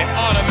and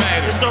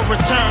Automator. It's the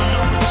return.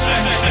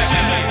 Check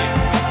it.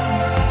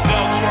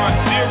 Deltron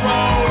Zero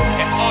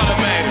and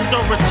Automator.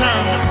 The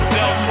return.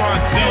 Deltron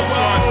Zero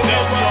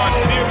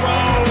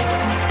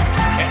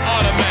and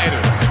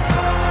Automator.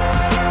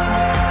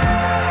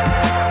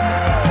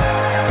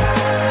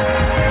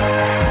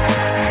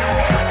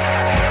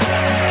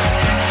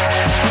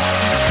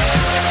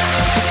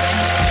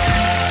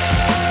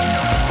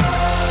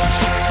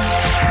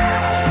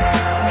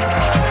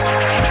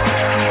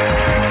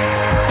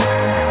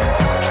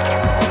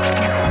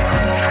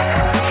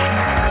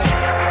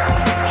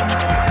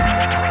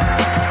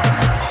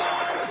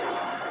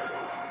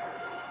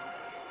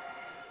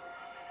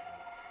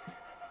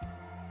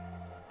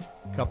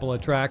 Couple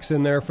of tracks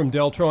in there from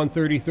Deltron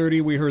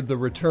 3030. We heard The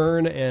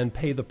Return and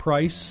Pay the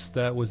Price.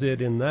 That was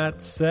it in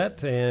that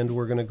set, and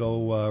we're going to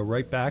go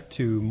right back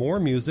to more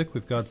music.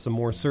 We've got some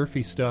more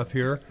surfy stuff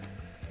here.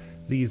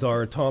 These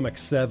are Atomic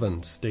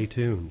 7. Stay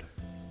tuned.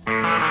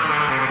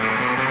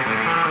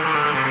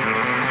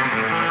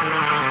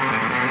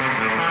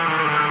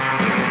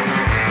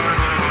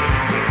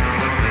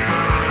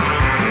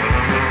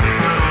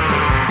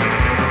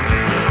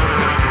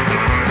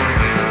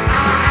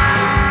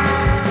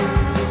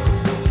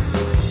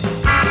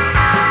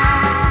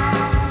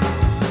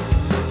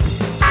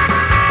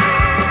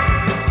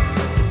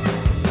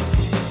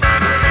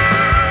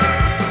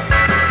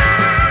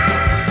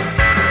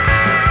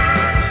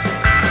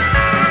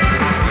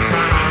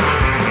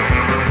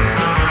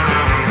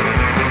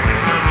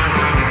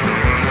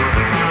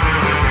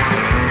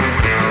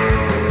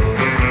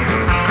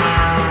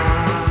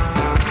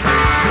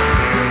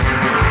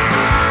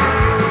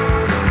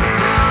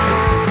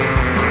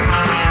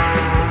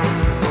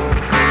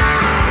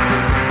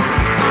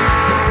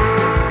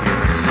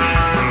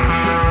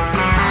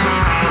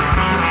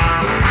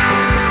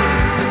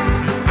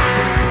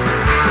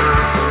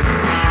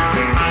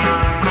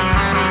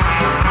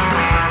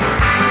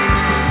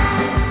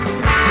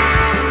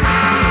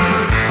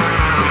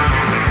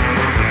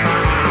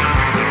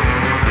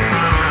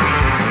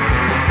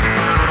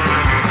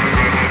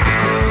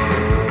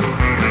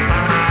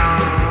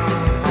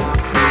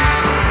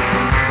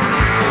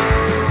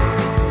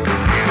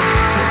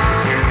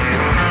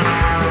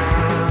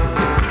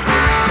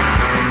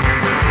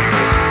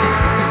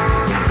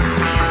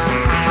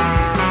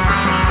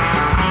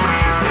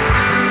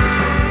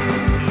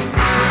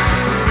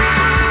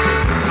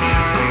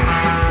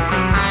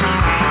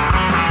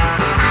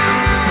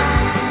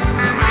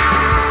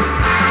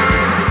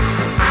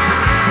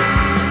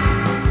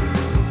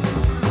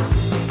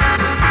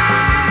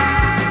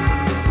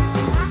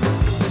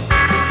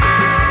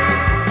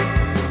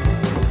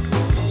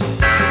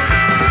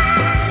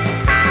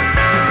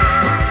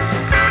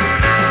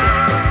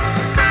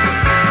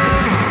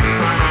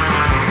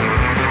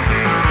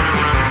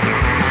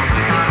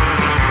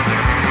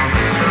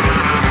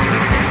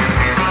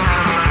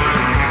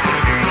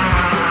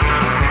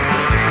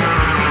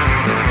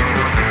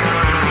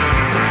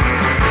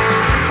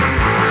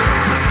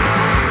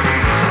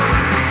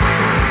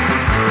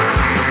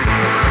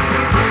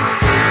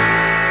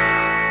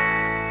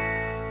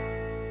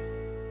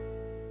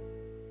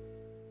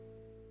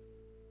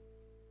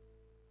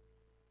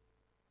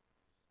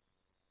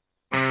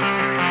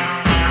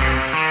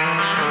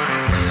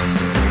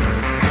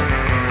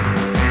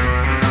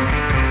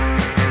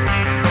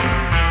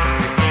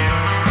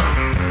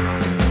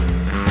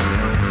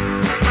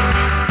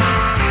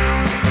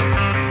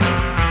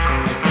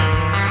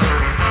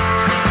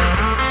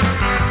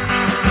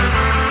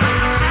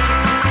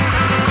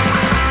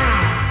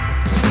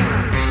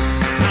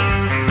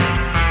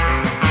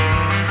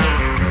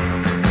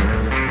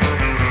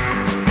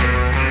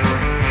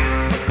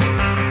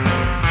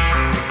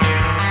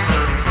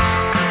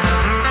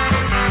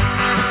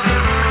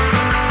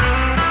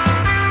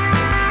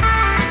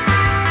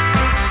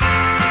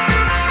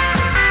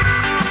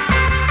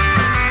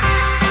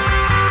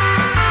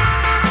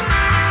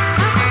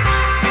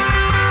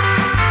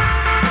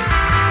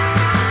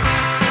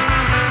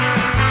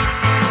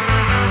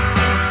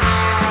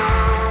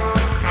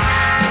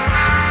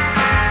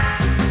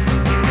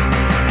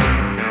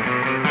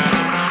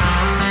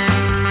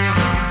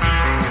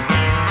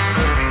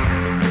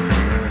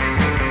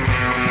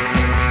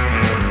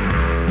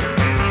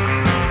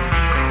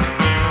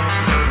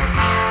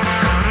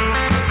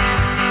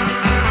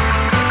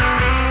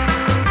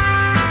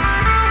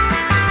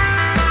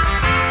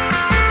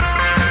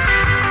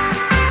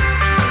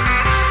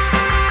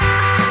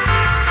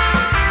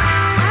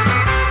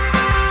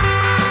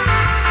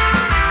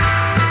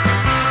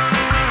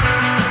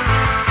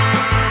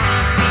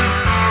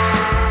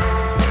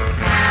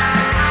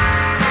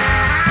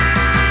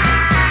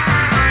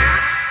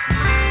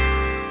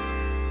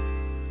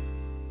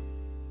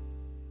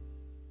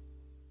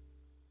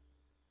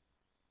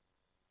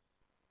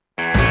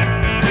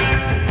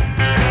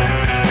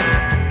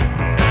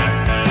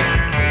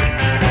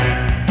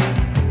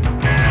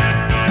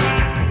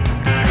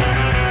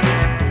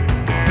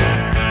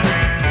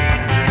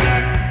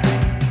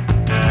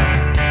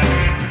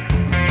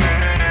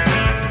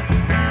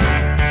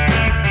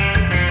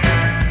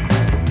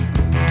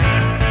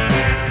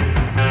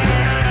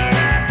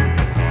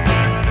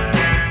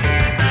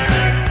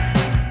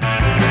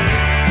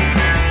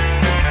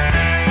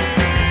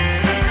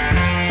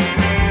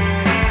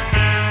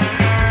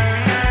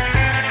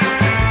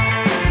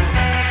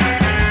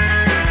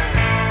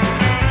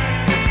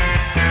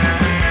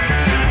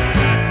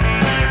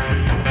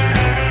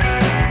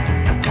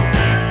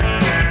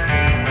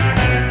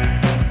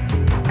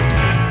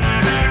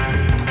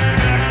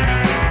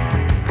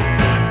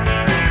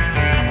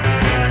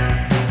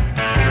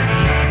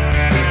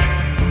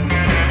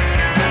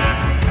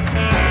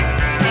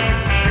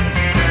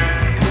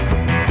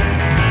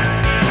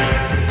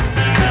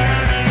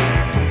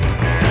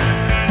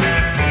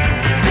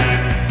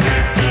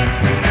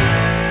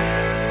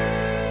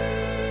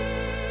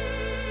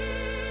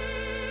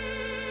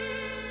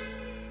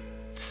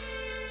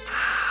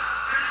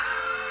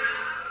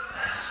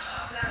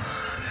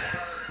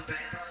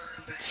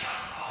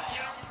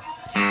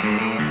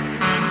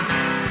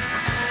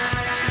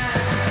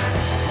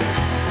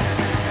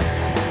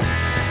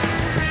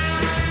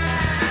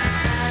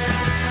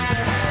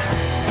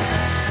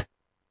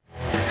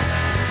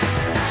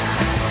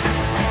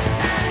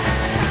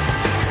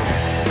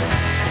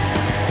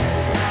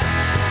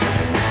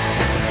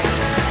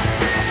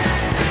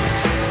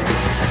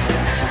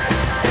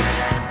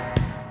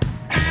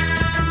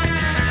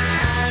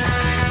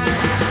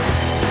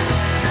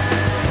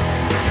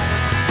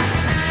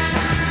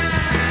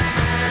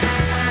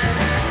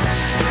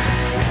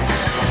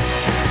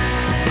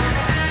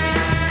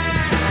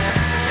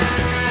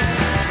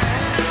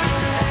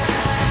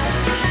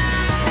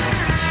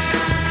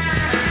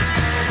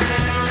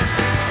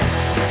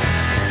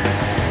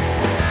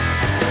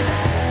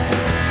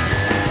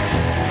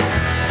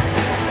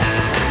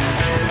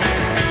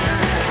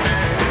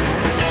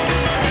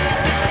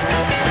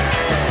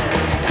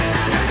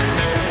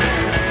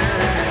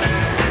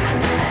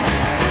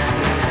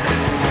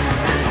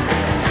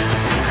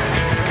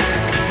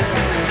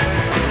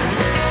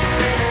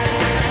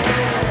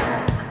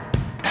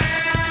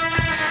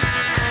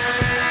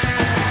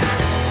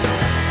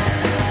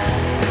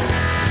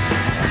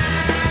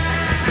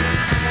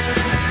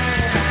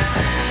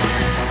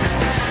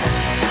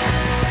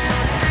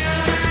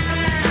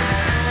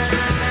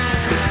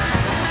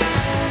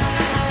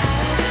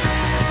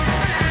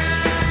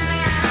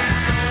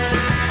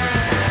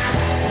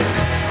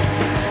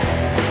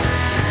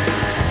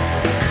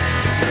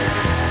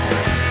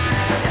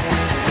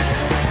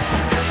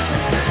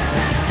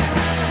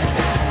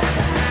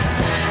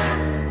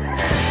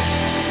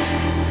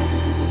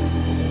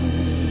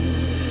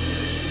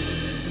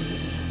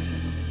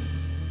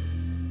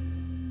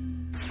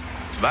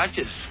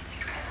 Badges.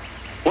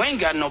 We ain't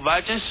got no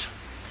badges.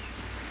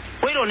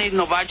 We don't need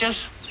no badges.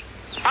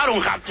 I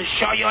don't have to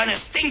show you any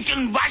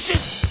stinking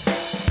badges.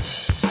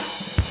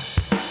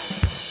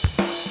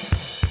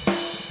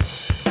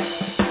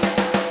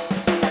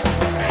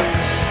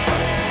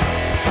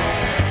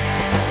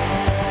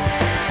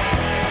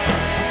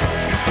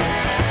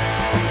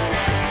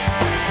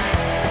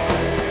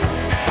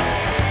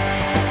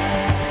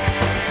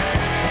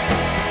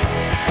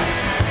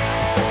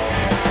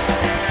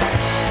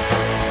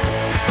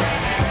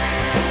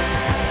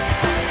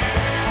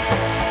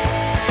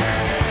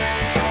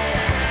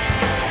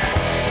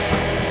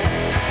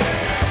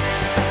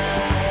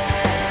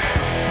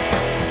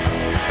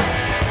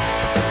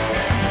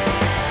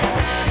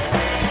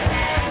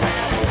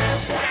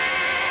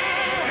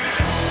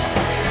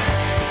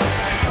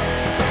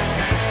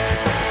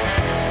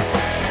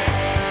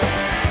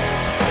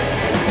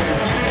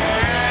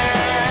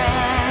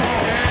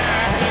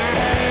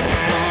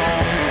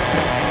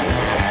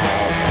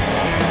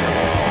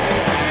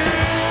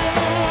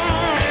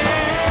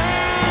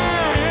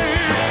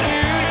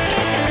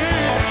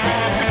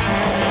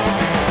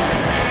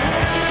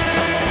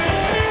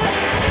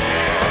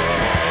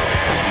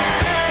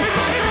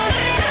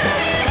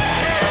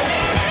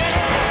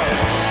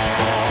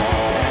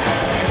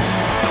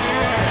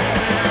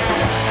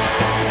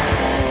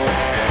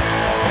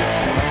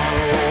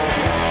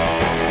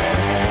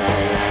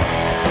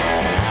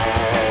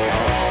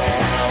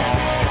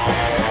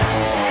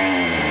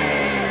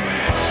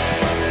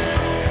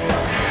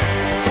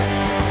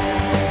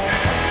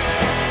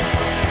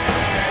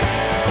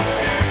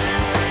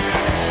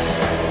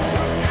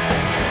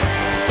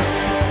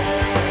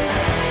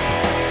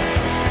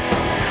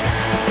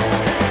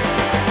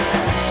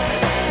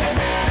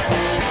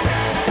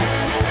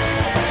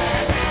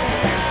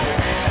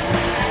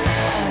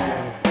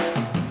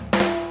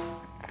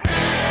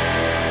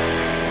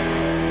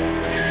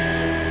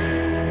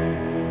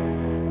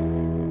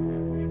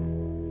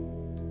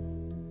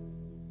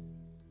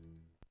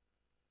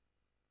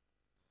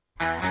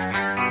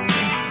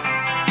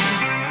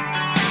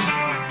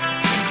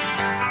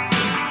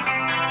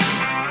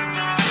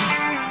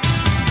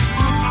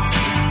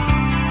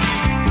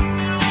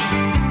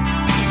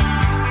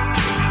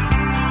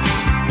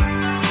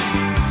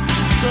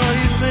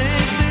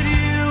 Me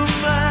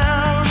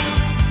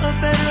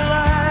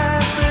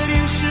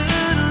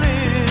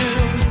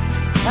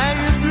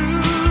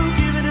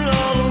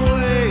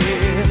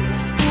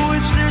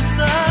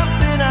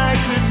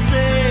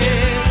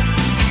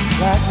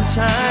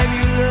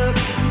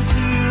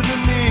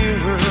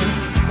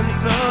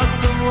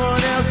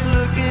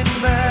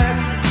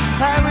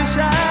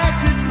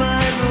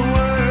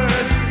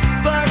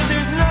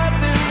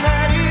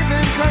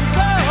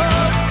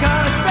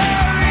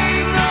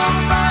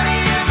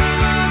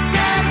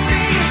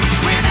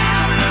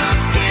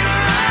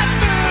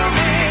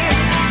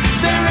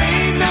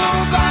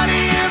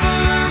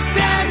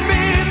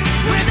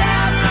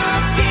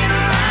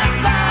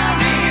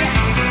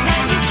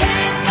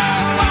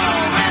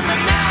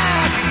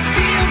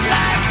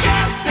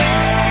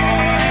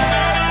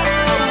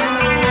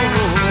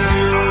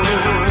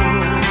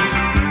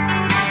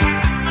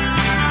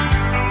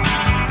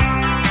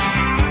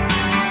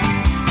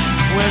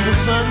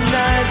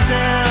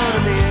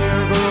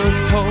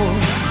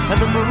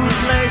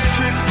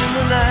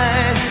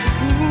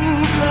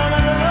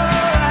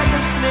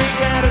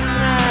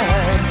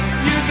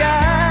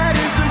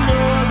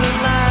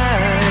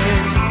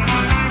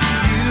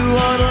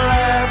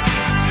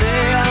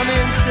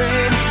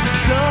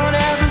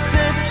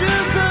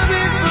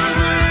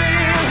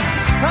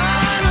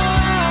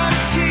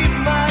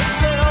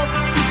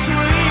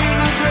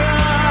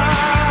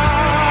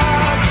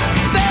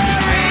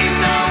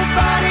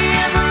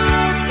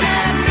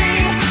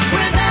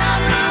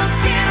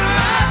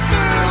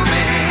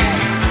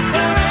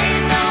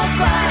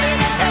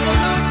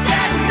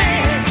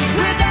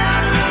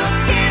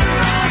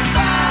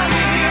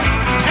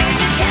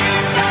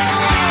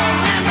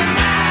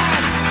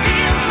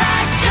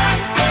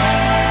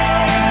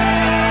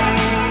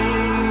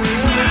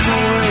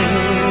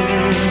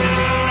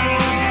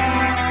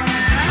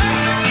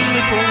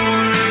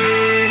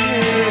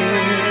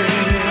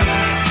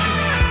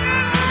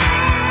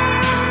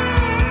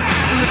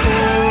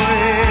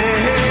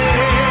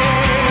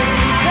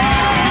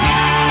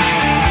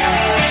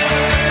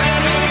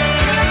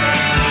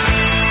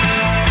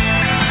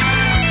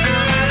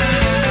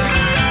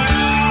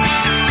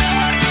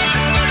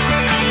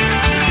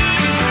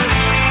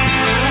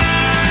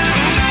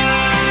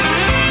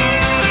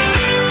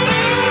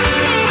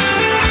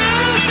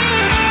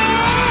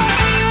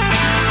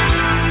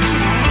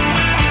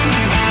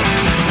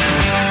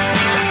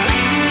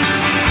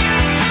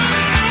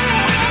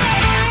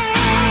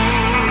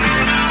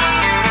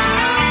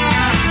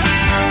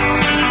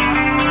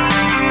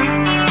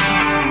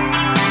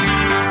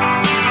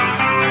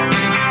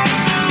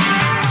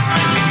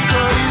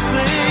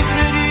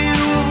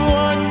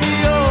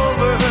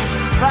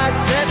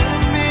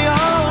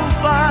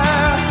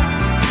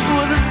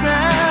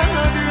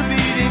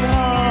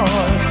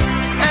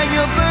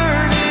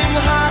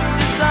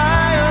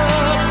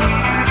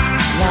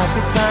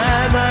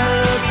time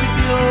I looked at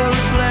your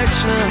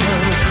reflection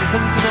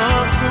and saw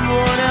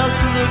someone else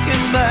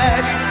looking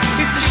back.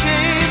 It's a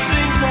shame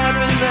things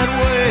happen that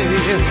way,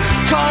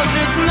 'cause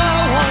there's no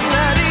one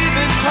that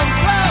even comes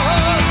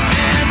close.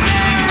 And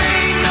there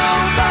ain't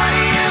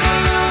nobody ever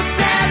looked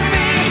at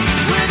me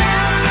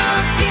without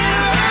looking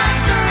right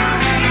through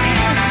me.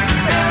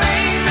 There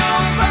ain't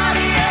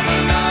nobody ever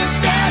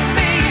looked at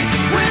me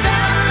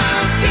without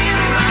looking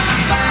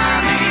right by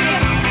me.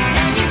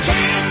 And you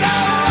can't go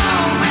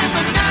on with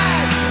a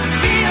knife,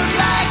 feels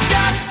like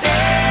justice.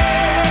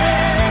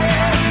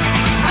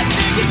 I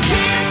think you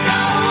can't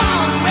go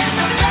on with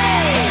the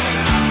blade,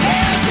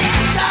 tears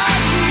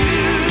inside you.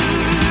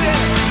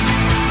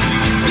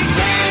 You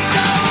can't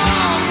go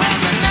on with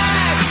the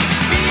knife,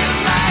 feels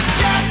like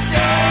justice.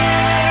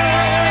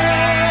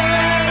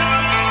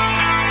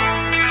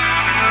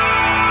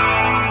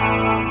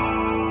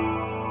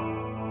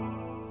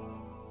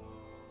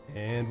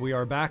 And we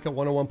are back at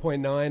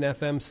 101.9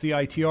 FM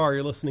CITR.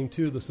 You're listening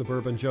to the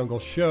Suburban Jungle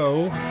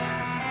Show.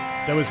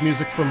 That was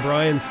music from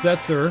Brian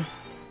Setzer,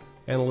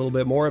 and a little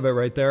bit more of it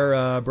right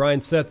there. Brian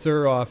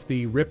Setzer off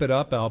the Rip It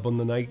Up album,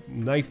 The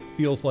Knife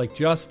Feels Like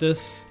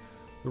Justice.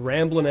 The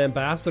Ramblin'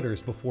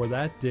 Ambassadors before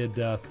that did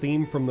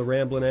Theme from the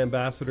Ramblin'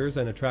 Ambassadors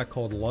and a track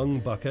called Lung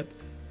Bucket.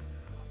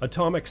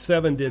 Atomic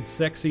 7 did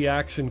Sexy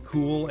Action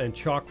Cool and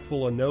Chock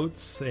Full of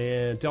Notes,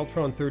 and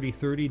Deltron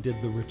 3030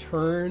 did The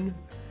Return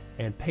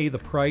and Pay the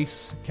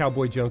Price.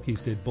 Cowboy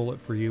Junkies did Bullet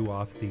for You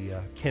off the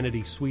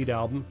Kennedy Suite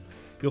album.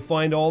 You'll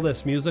find all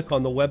this music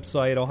on the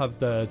website. I'll have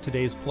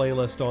today's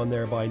playlist on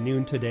there by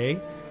noon today,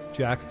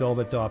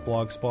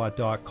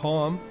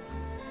 jackvelvet.blogspot.com.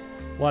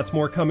 Lots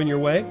more coming your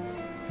way.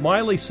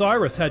 Miley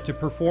Cyrus had to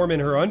perform in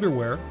her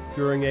underwear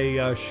during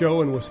a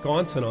show in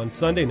Wisconsin on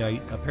Sunday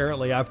night,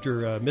 apparently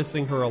after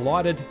missing her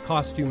allotted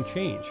costume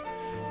change.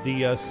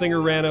 The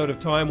singer ran out of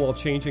time while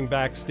changing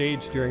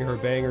backstage during her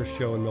Bangers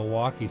show in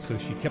Milwaukee, so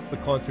she kept the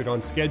concert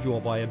on schedule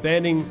by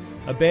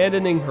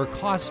abandoning her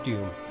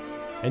costume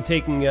and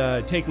taking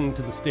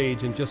to the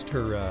stage in just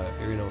her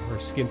her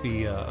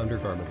skimpy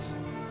undergarments.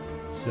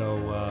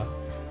 So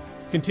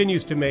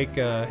continues to make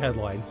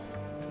headlines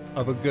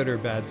of a good or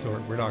bad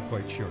sort. We're not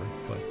quite sure,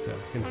 but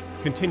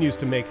continues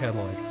to make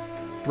headlines,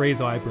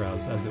 raise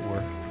eyebrows, as it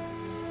were.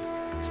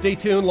 Stay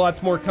tuned.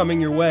 Lots more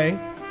coming your way.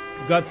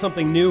 We've got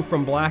something new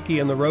from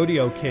Blackie and the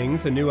Rodeo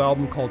Kings, a new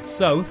album called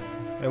South,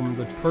 and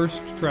the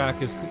first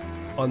track is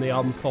on the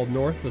album's called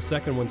North. The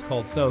second one's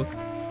called South.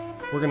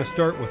 We're going to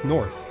start with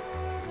North.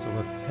 So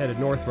we're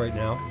headed north right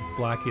now with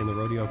Blackie and the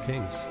Rodeo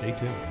Kings. Stay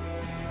tuned.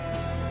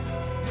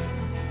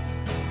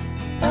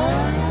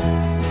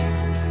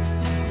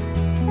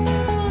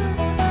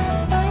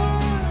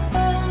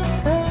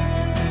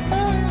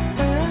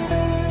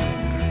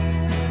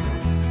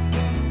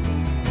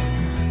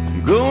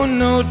 I'm going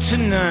north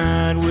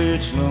tonight where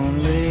it's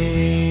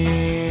lonely.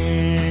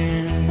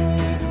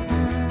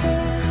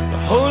 The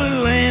holy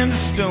land of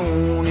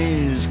stone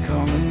is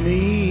calling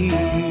me.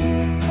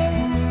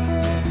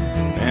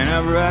 And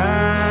I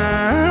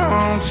ride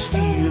on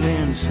steel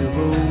and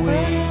silver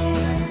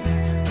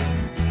wings,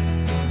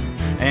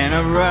 and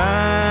I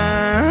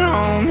ride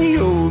on the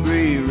old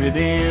gray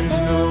ridden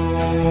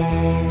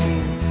snow.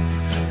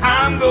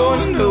 I'm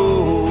going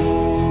north.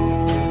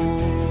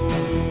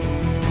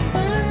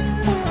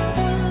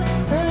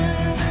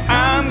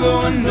 I'm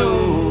going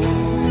north.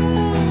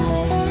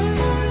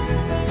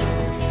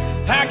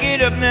 Pack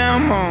it up now,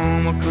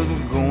 mama, 'cause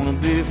we're gonna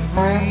be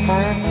free.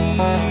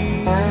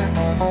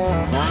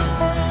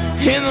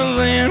 In the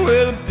land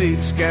where the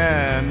big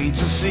sky meets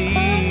the sea.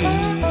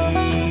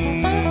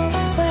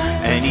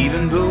 And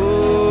even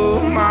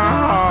though my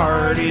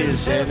heart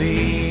is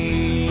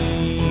heavy,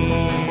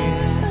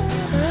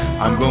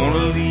 I'm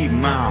gonna leave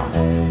my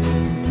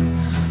home.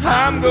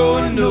 I'm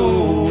going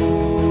north.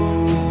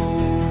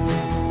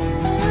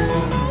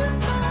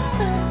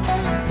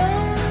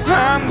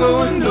 I'm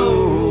going north.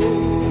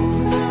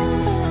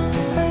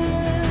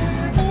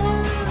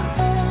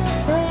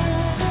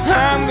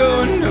 I'm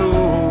going north.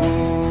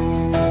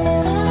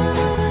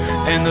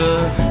 And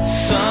the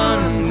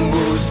sun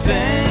goes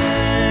down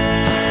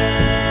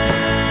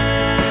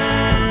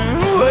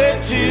way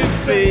too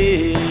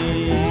fast,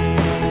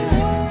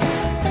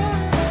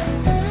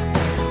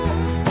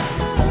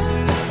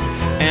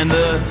 and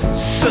the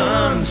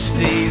sun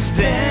stays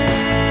down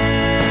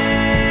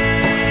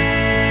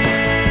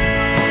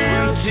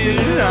too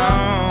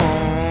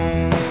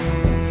long.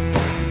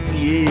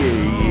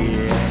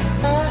 Yeah.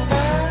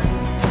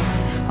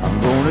 I'm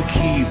gonna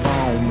keep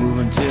on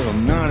moving till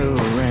I'm not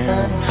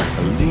around.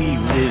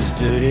 Leave this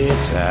dirty,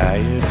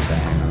 tired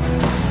town.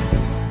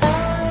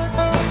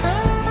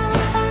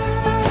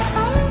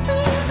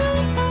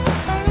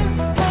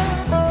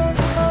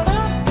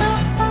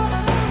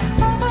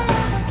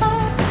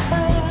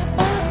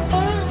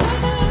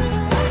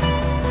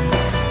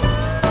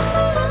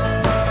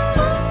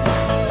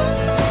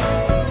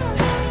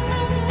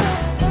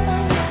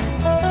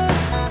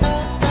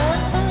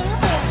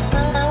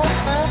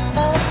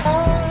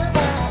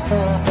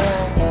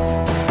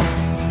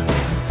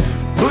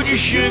 Put your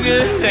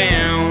sugar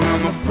down,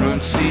 I'm afraid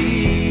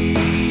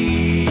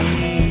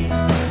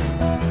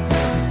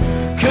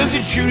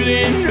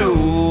truly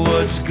know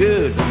what's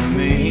good for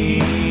me.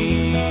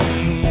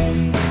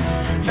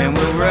 And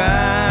we'll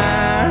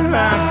ride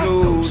like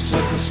ghosts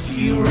up the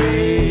steel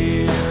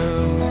rail,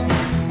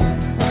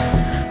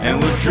 and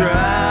we'll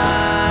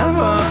drive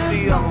up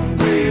the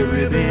ombre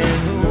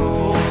ribbon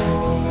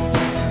road.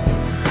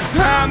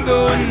 I'm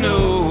going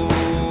no.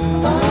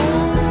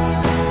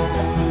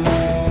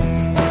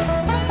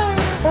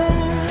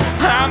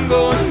 I'm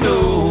going no.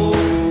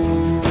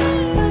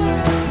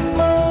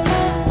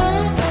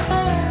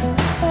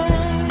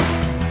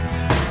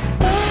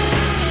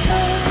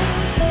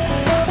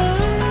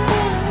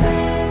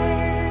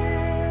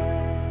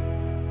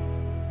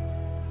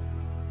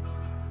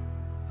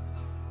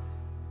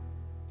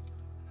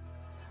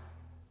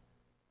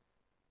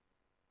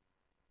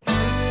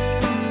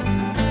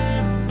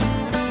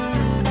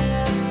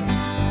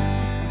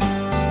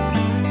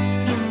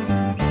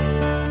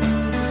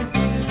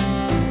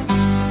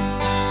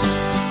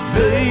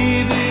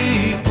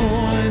 Baby,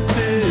 point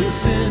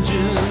this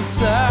engine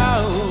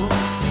south.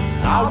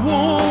 I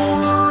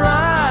wanna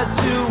ride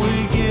till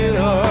we get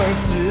our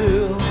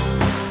fill.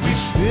 We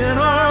spend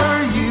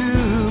our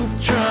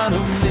youth trying to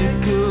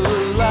make a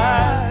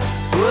life,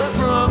 but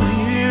from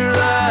here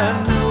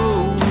I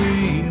know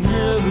we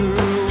never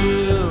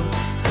will.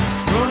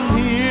 From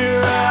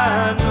here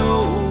I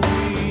know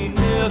we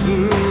never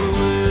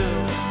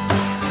will.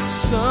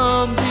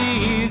 Some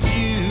deeds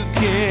you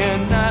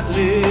cannot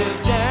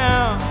live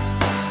down.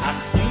 I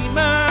see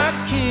my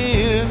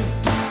kin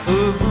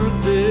avert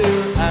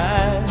their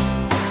eyes.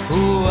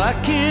 Oh, I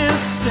can't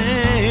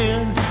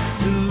stand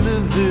to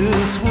live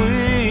this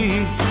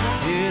way,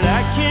 and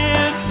I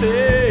can't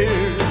bear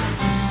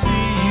to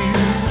see you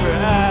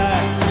cry.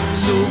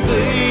 So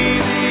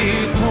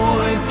baby,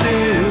 point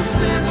this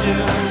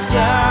engine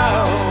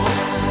south.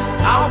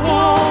 I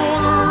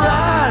wanna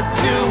ride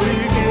till we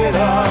get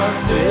our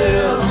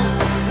fill.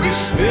 We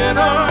spend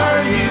our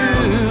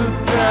youth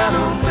trying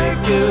to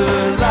make a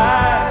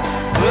life,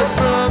 but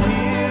from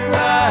here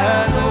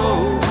I know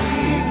we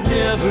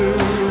never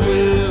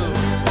will.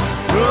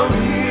 From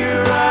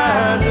here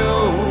I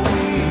know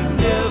we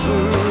never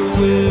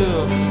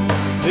will.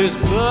 There's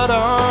blood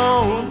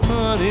on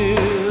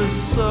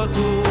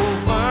honeysuckle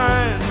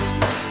vines,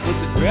 but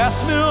the grass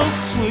smells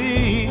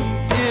sweet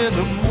in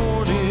the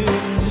morning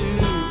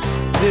dew.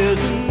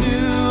 There's a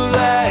new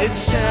light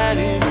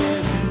shining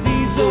in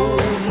these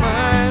old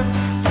minds,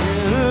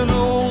 and an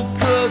old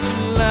crutch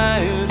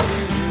lying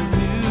in a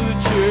new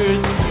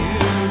church pew.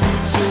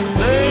 So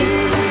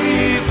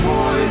baby,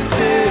 point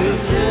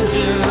this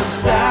engine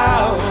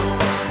south.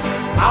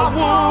 I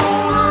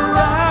wanna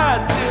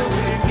ride till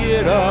we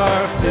get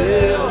our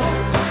fill.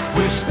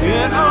 We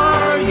spend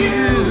our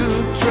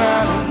youth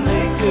trying to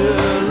make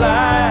a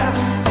life,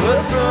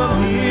 but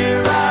from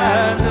here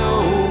I know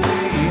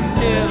we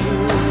never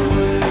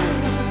will.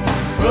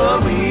 From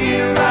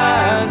here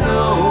I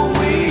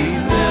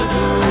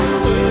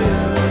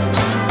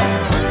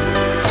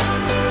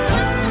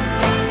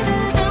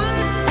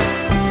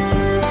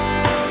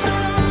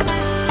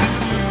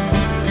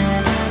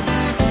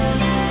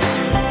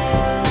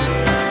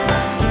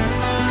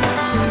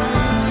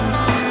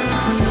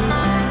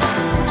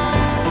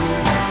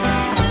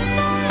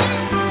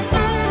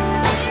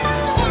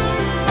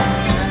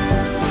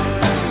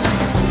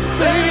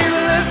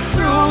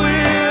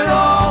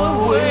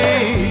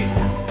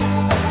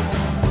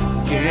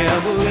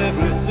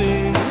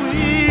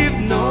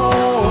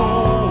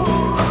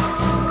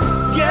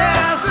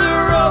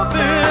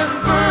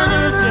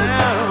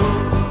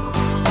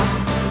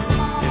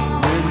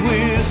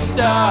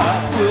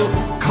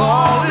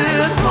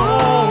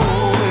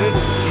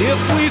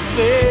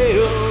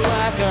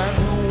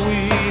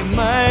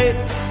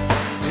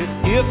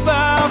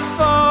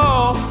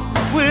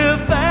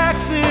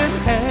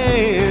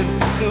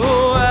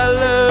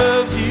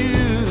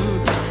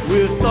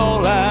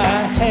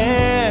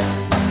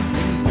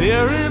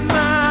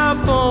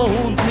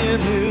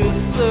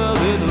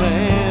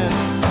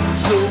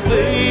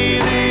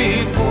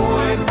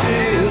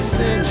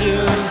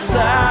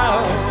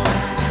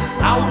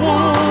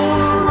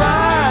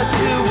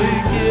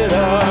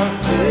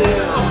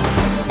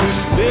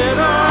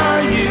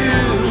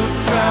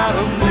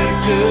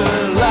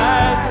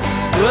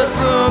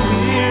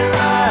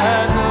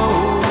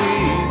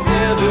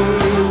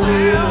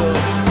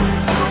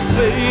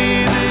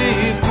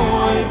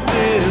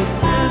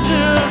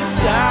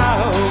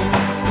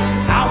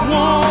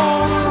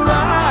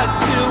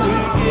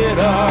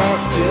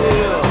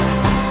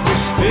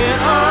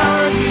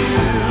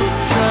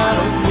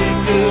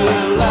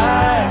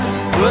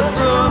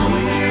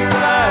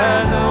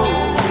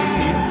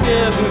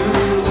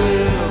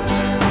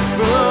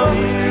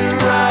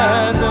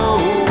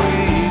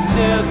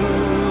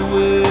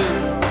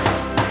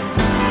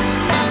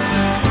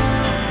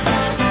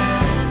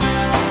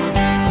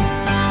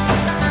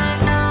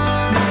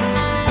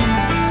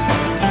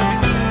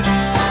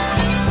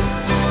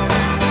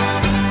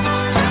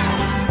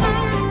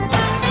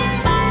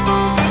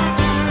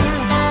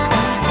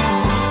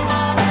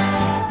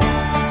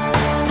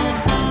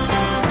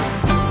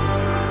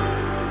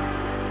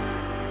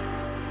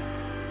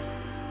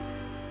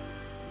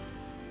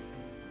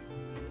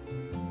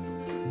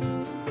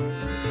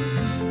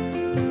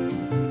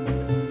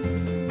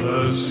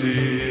The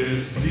sea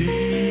is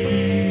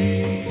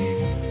deep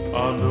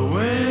on the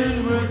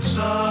windward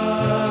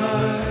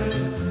side.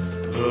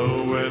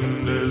 The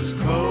wind is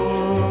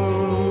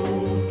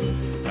cold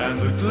and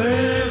the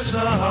cliffs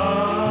are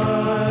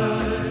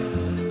high,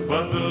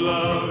 but the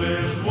love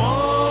is warm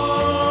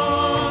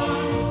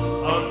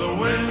on the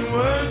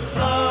windward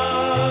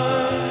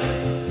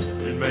side.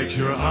 It makes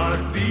your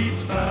heart beat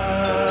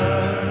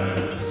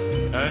fast,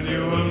 and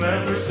you will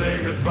never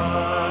say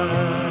goodbye.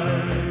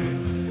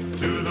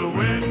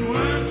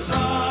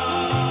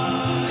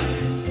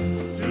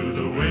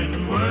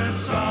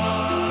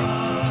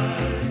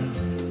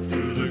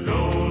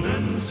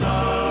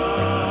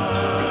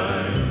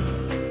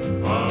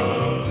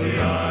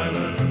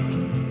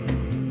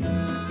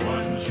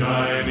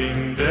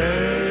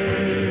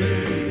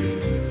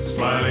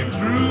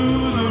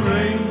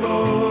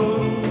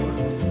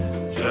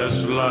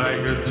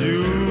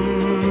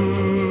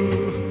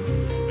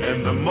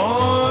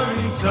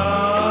 Morning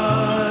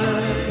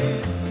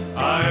time,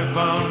 I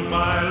found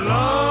my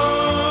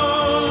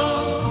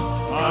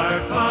love, I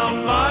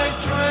found my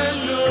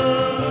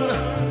treasure,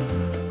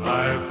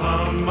 I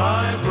found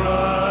my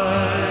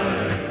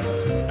bride,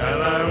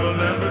 and I will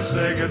never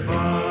say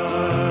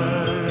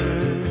goodbye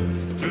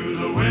to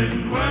the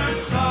windward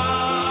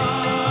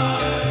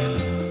side,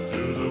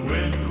 to the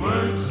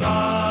windward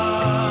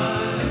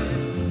side,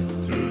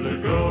 to the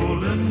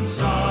golden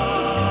side.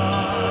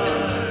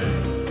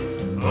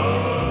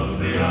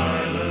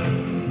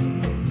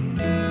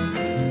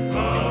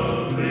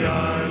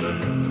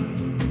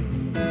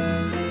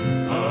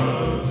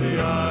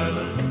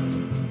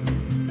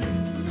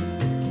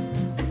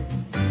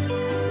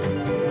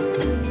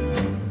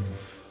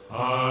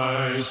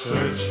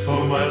 Search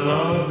for my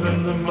love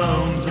in the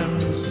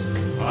mountains,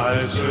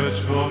 I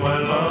search for my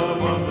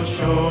love on the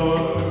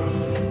shore,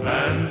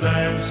 and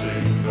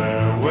dancing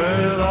there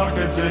with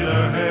orchids in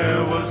her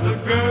hair was the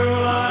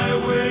girl I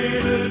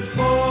waited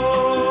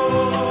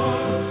for.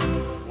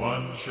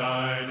 One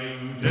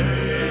shining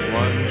day,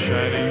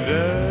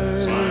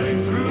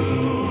 sliding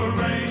through a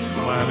rainbow,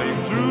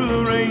 sliding through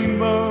the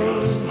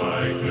rainbow, just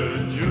like a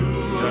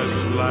jewel, just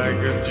like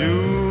a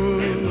jewel.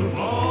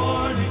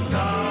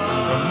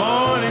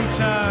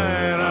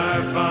 Tide,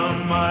 I found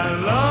my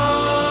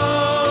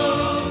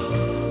love,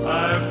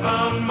 I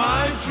found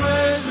my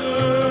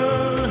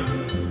treasure,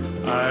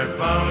 I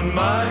found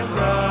my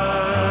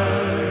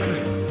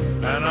bride,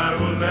 and I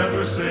will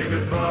never say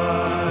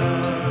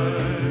goodbye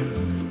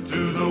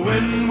to the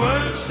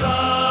windward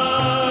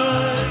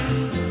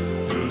side,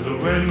 to the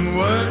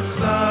windward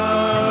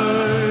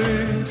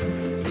side,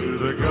 to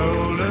the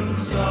golden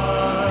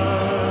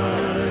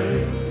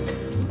side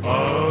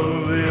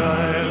of the island.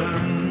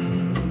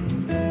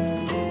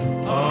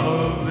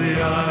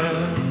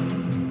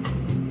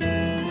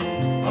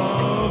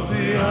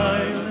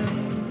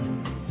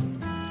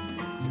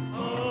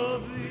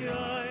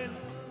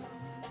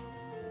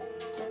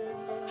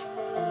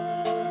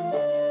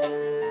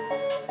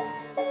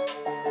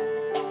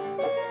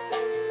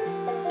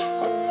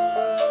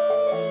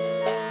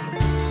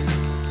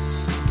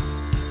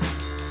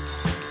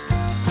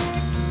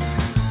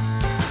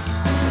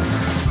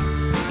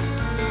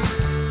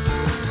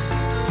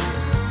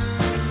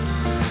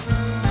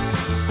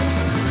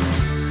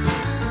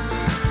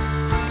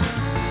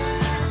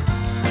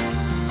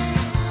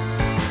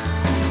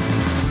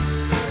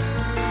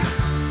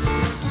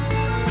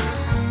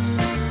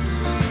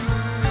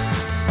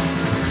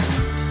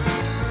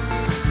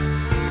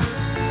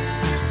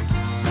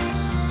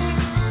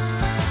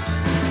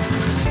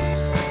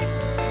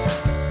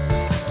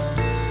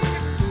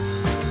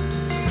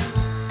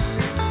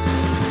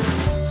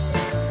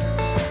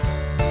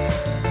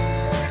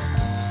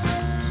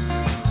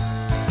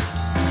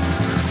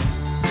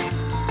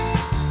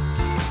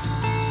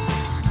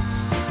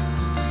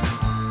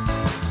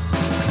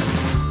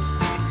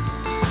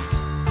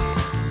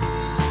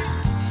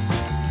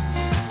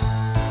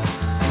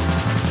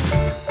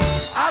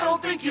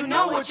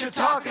 You're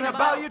talking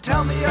about, you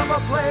tell me of a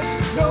place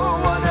no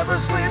one ever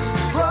sleeps,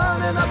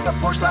 running up the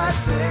porch light,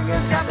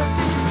 singing tap the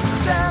feet,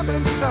 sand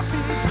beneath the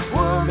feet,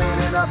 woman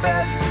in a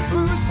bed,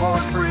 booze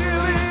pours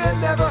freely, it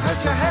never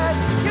hurts your head,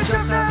 you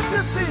just have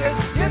to see it,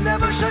 you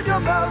never shut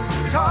your mouth,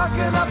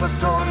 talking up a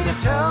storm, you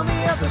tell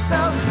me of the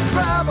south,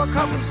 grab a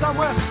cup from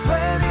somewhere,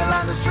 plenty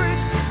along the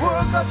streets,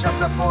 work up, jump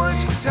the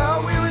porch,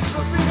 till we reach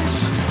the beach.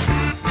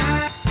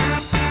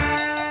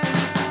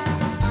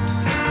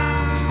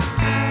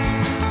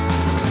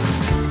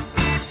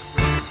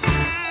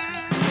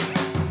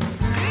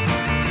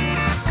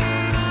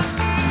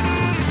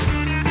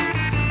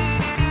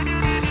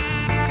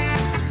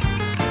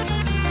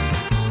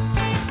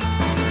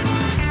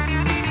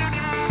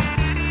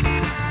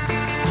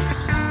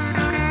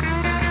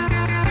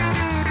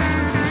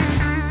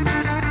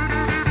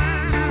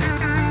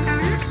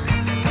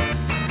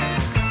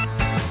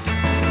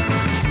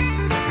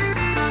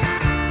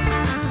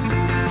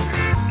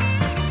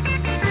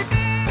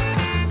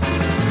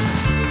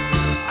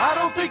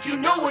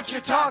 what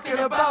you're talking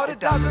about. It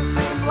doesn't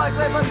seem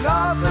likely, but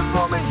nothing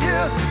for me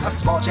here. A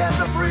small chance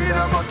of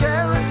freedom or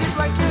guaranteed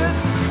blank years.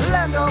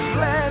 Land of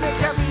planet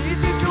can't be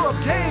easy to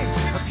obtain.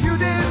 A few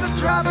days of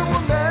driving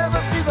will never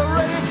see the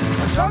rain.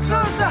 A dog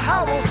starts to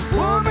howl,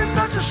 women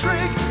start to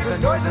shriek. The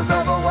noise is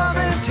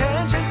overwhelming,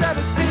 tensions at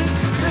its peak.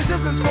 This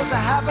isn't supposed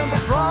to happen, but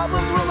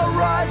problems will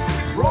arise.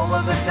 Roll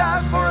of the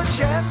dice for a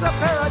chance of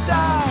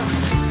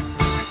paradise.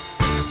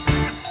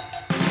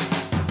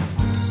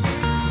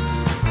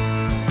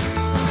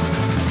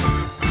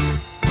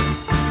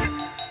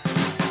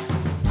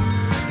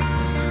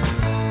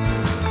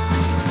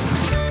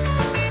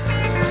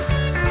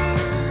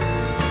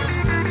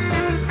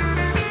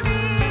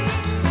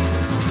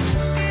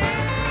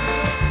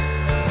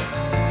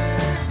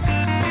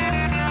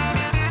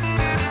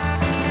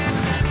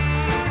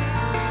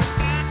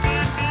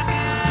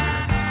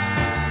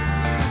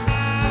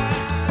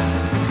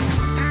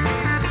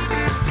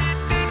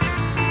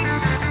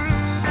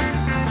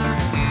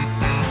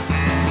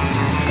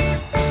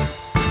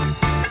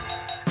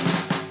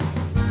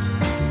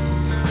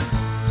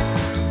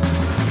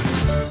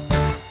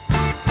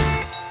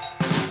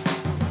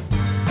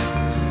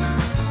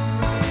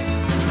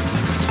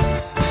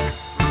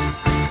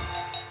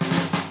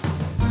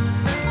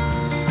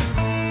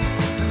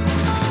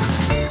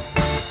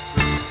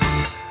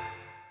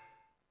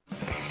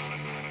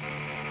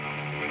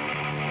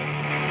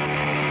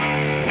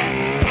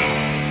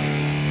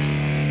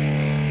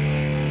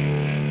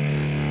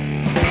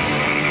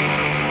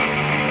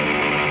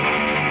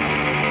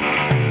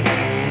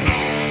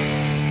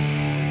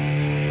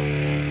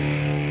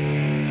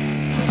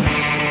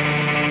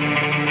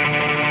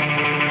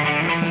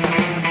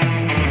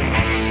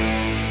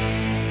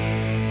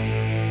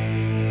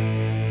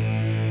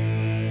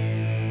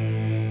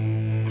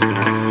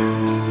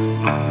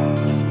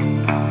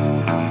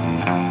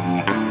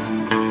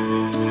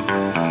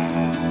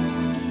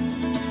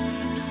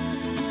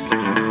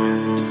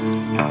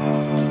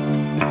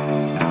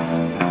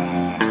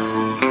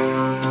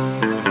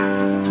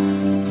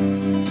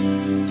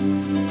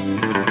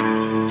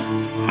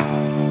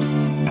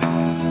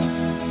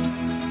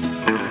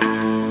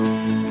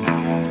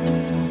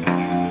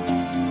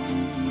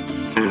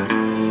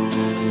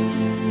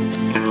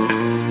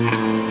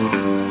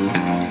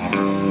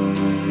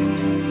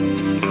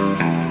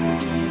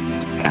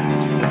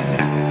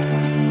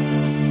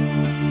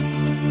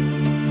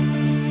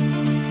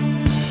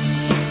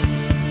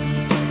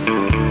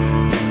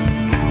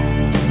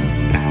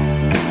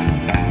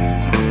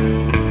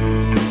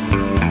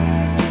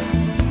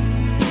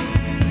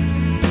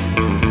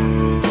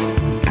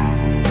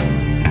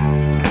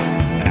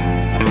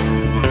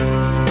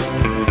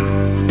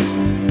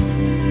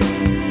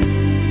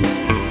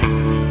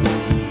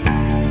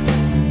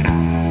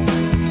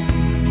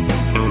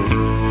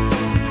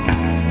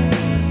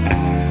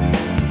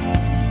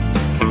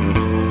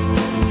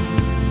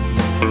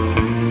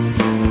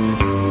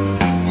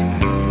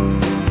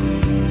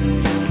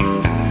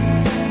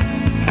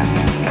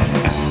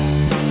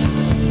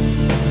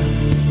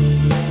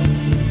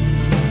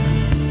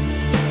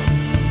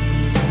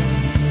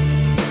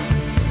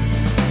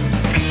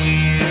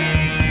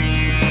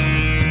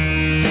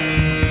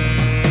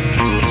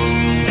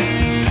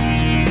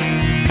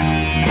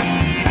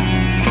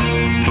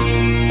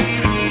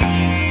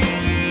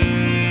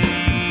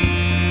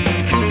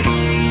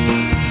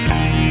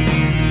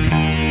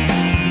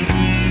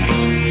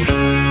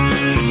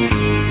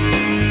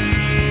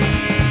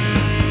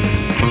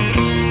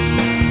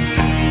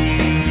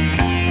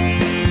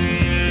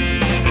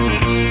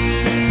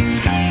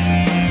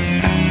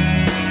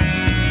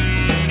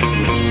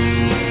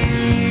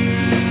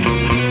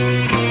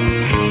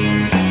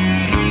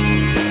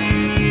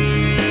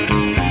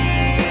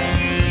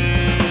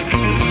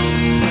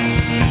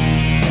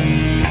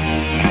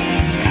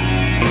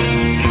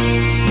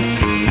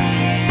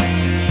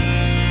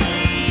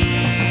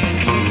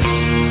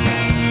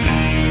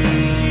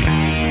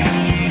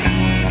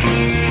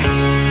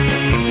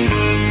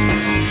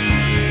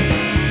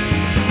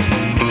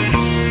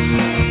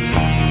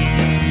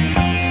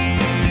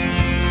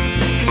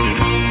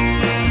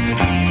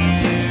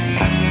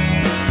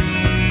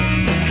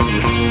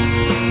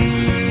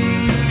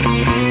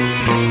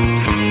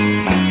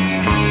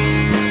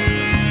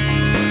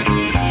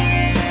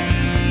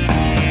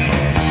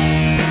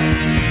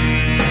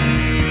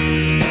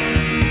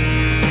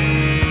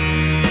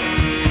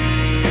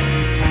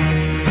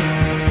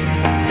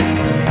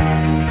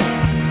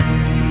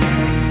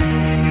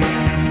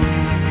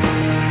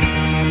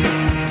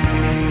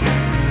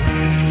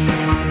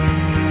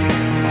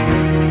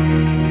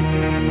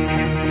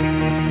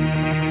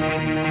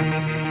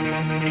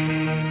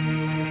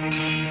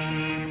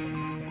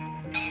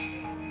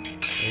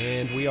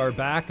 are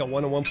back at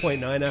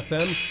 101.9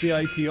 FM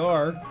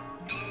CITR.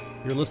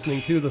 You're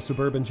listening to the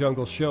Suburban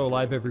Jungle Show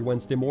live every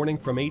Wednesday morning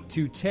from 8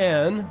 to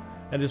 10.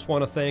 I just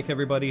want to thank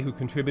everybody who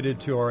contributed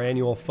to our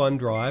annual fund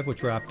drive,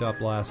 which wrapped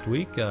up last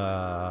week.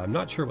 I'm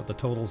not sure what the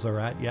totals are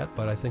at yet,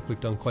 but I think we've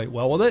done quite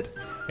well with it.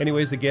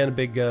 Anyways, again, a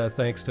big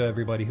thanks to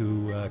everybody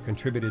who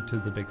contributed to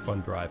the big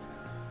fund drive.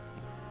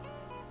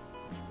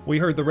 We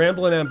heard the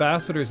Ramblin'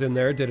 Ambassadors in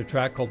there, did a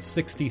track called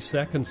 60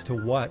 Seconds to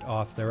What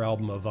off their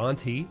album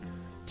Avanti.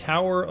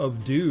 Tower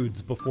of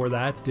Dudes before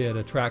that did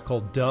a track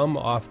called Dumb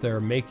off their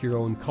Make Your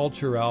Own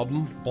Culture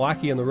album.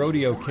 Blackie and the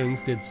Rodeo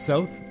Kings did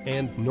South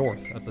and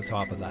North at the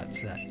top of that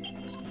set.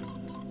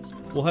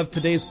 We'll have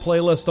today's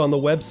playlist on the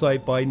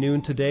website by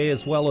noon today,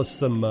 as well as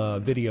some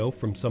video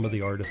from some of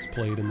the artists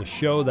played in the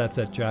show. That's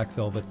at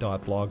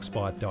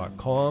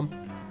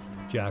jackvelvet.blogspot.com.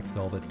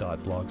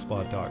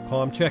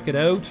 jackvelvet.blogspot.com. Check it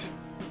out.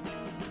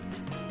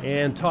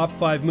 And top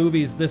 5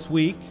 movies this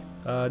week.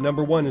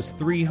 Number 1 is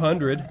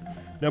 300.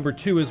 Number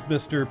 2 is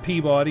Mr.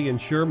 Peabody and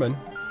Sherman.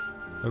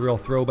 A real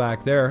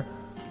throwback there.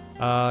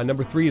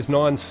 Number 3 is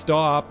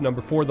Non-Stop.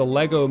 Number 4, The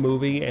Lego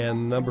Movie.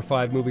 And number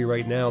 5 movie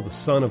right now, The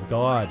Son of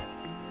God.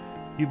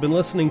 You've been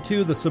listening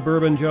to The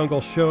Suburban Jungle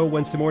Show,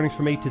 Wednesday mornings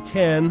from 8 to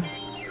 10.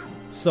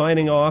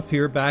 Signing off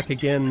here, back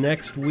again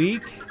next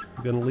week.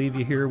 I'm going to leave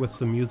you here with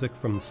some music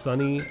from The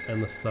Sunny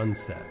and the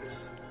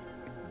Sunsets.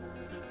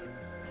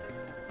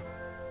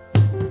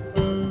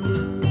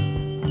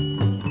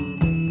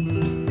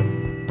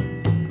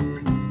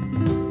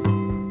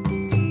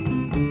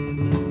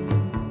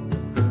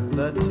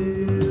 The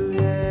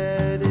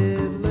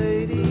two-headed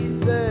lady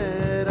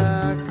said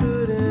I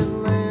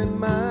couldn't lend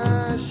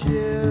my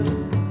ship.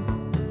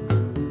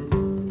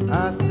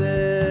 I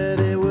said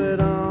it would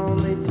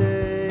only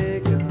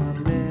take a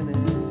minute.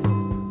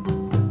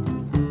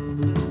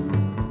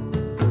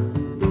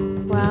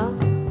 Well?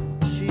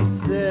 She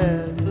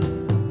said,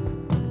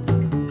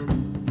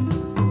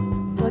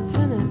 What's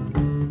in it?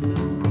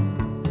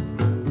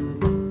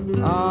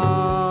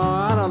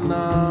 oh, I don't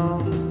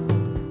know.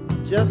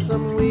 Just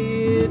some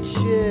weird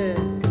shit.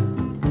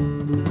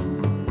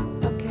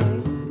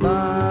 Okay.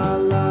 La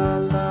la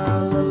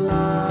la la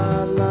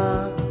la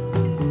la.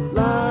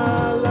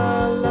 La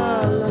la la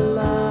la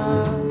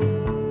la.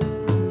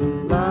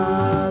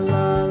 La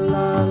la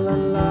la la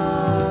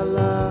la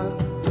la.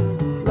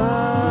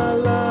 La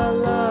la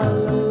la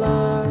la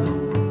la.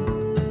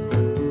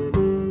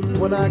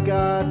 When I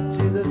got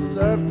to the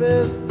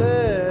surface,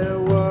 there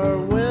were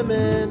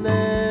women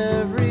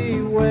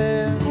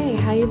everywhere. Hey,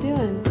 how you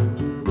doing?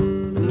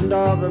 And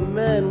all the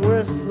men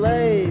were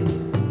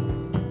slaves.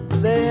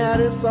 They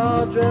had us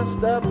all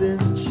dressed up in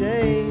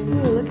chains.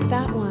 Ooh, look at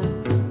that one.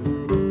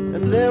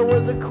 And there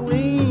was a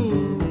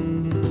queen.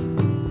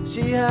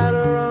 She had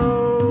her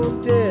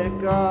own dick,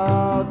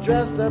 all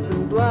dressed up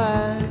in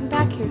black. Come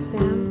back here,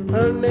 Sam.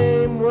 Her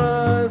name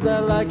was I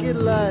Like It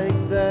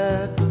Like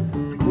That.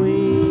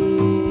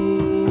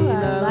 Queen, Ooh,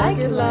 I like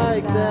it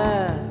like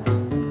that.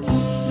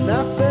 And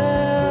I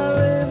fell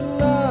in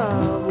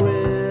love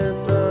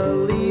with a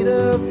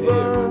leader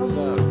from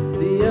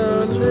the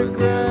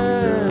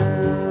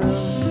underground.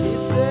 He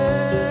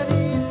said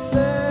he'd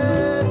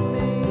set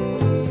me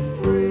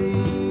free.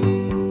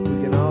 We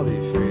can all be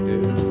free,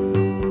 dude.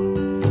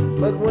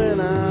 But when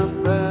I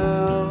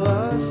fell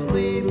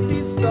asleep,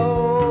 he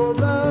stole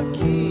the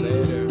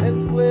keys and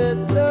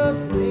split the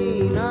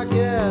scene. I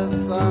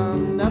guess I'll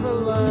never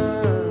learn.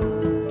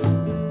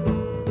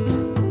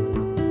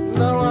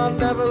 No, I'll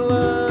never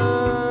learn.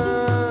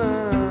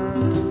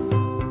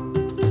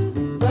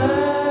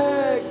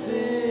 Bags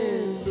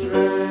in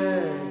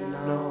drag,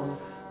 no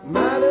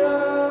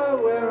matter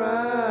where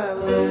I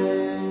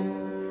lay,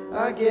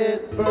 I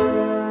get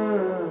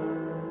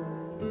burned,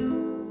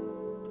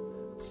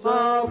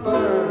 so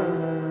burned.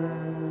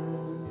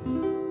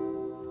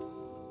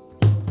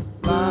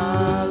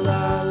 La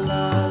la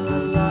la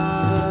la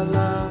la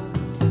la.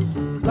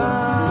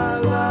 La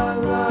la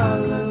la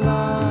la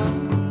la.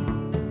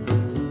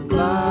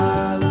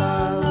 La la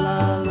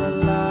la la la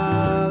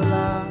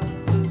la.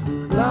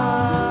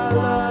 La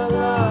la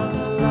la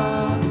la la.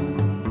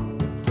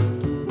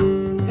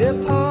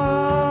 It's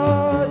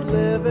hard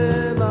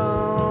living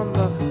on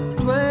the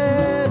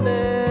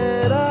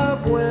planet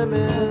of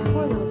women.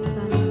 Poor little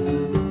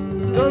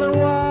Sonny. Gonna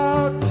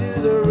walk to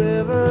the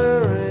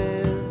river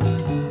and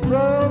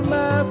throw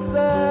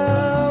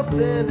myself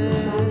in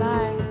it.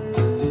 Bye-bye.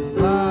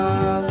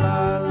 La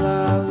la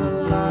la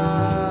la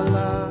la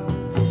la.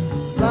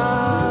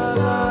 La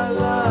la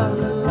la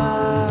la la.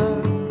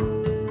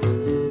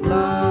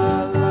 La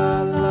la la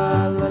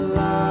la la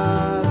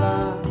la.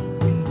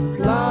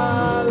 La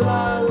la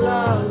la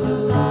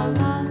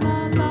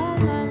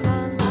la la.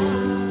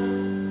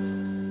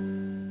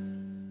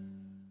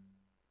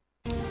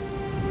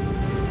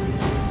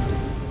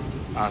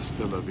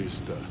 Hasta la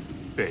vista,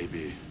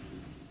 baby.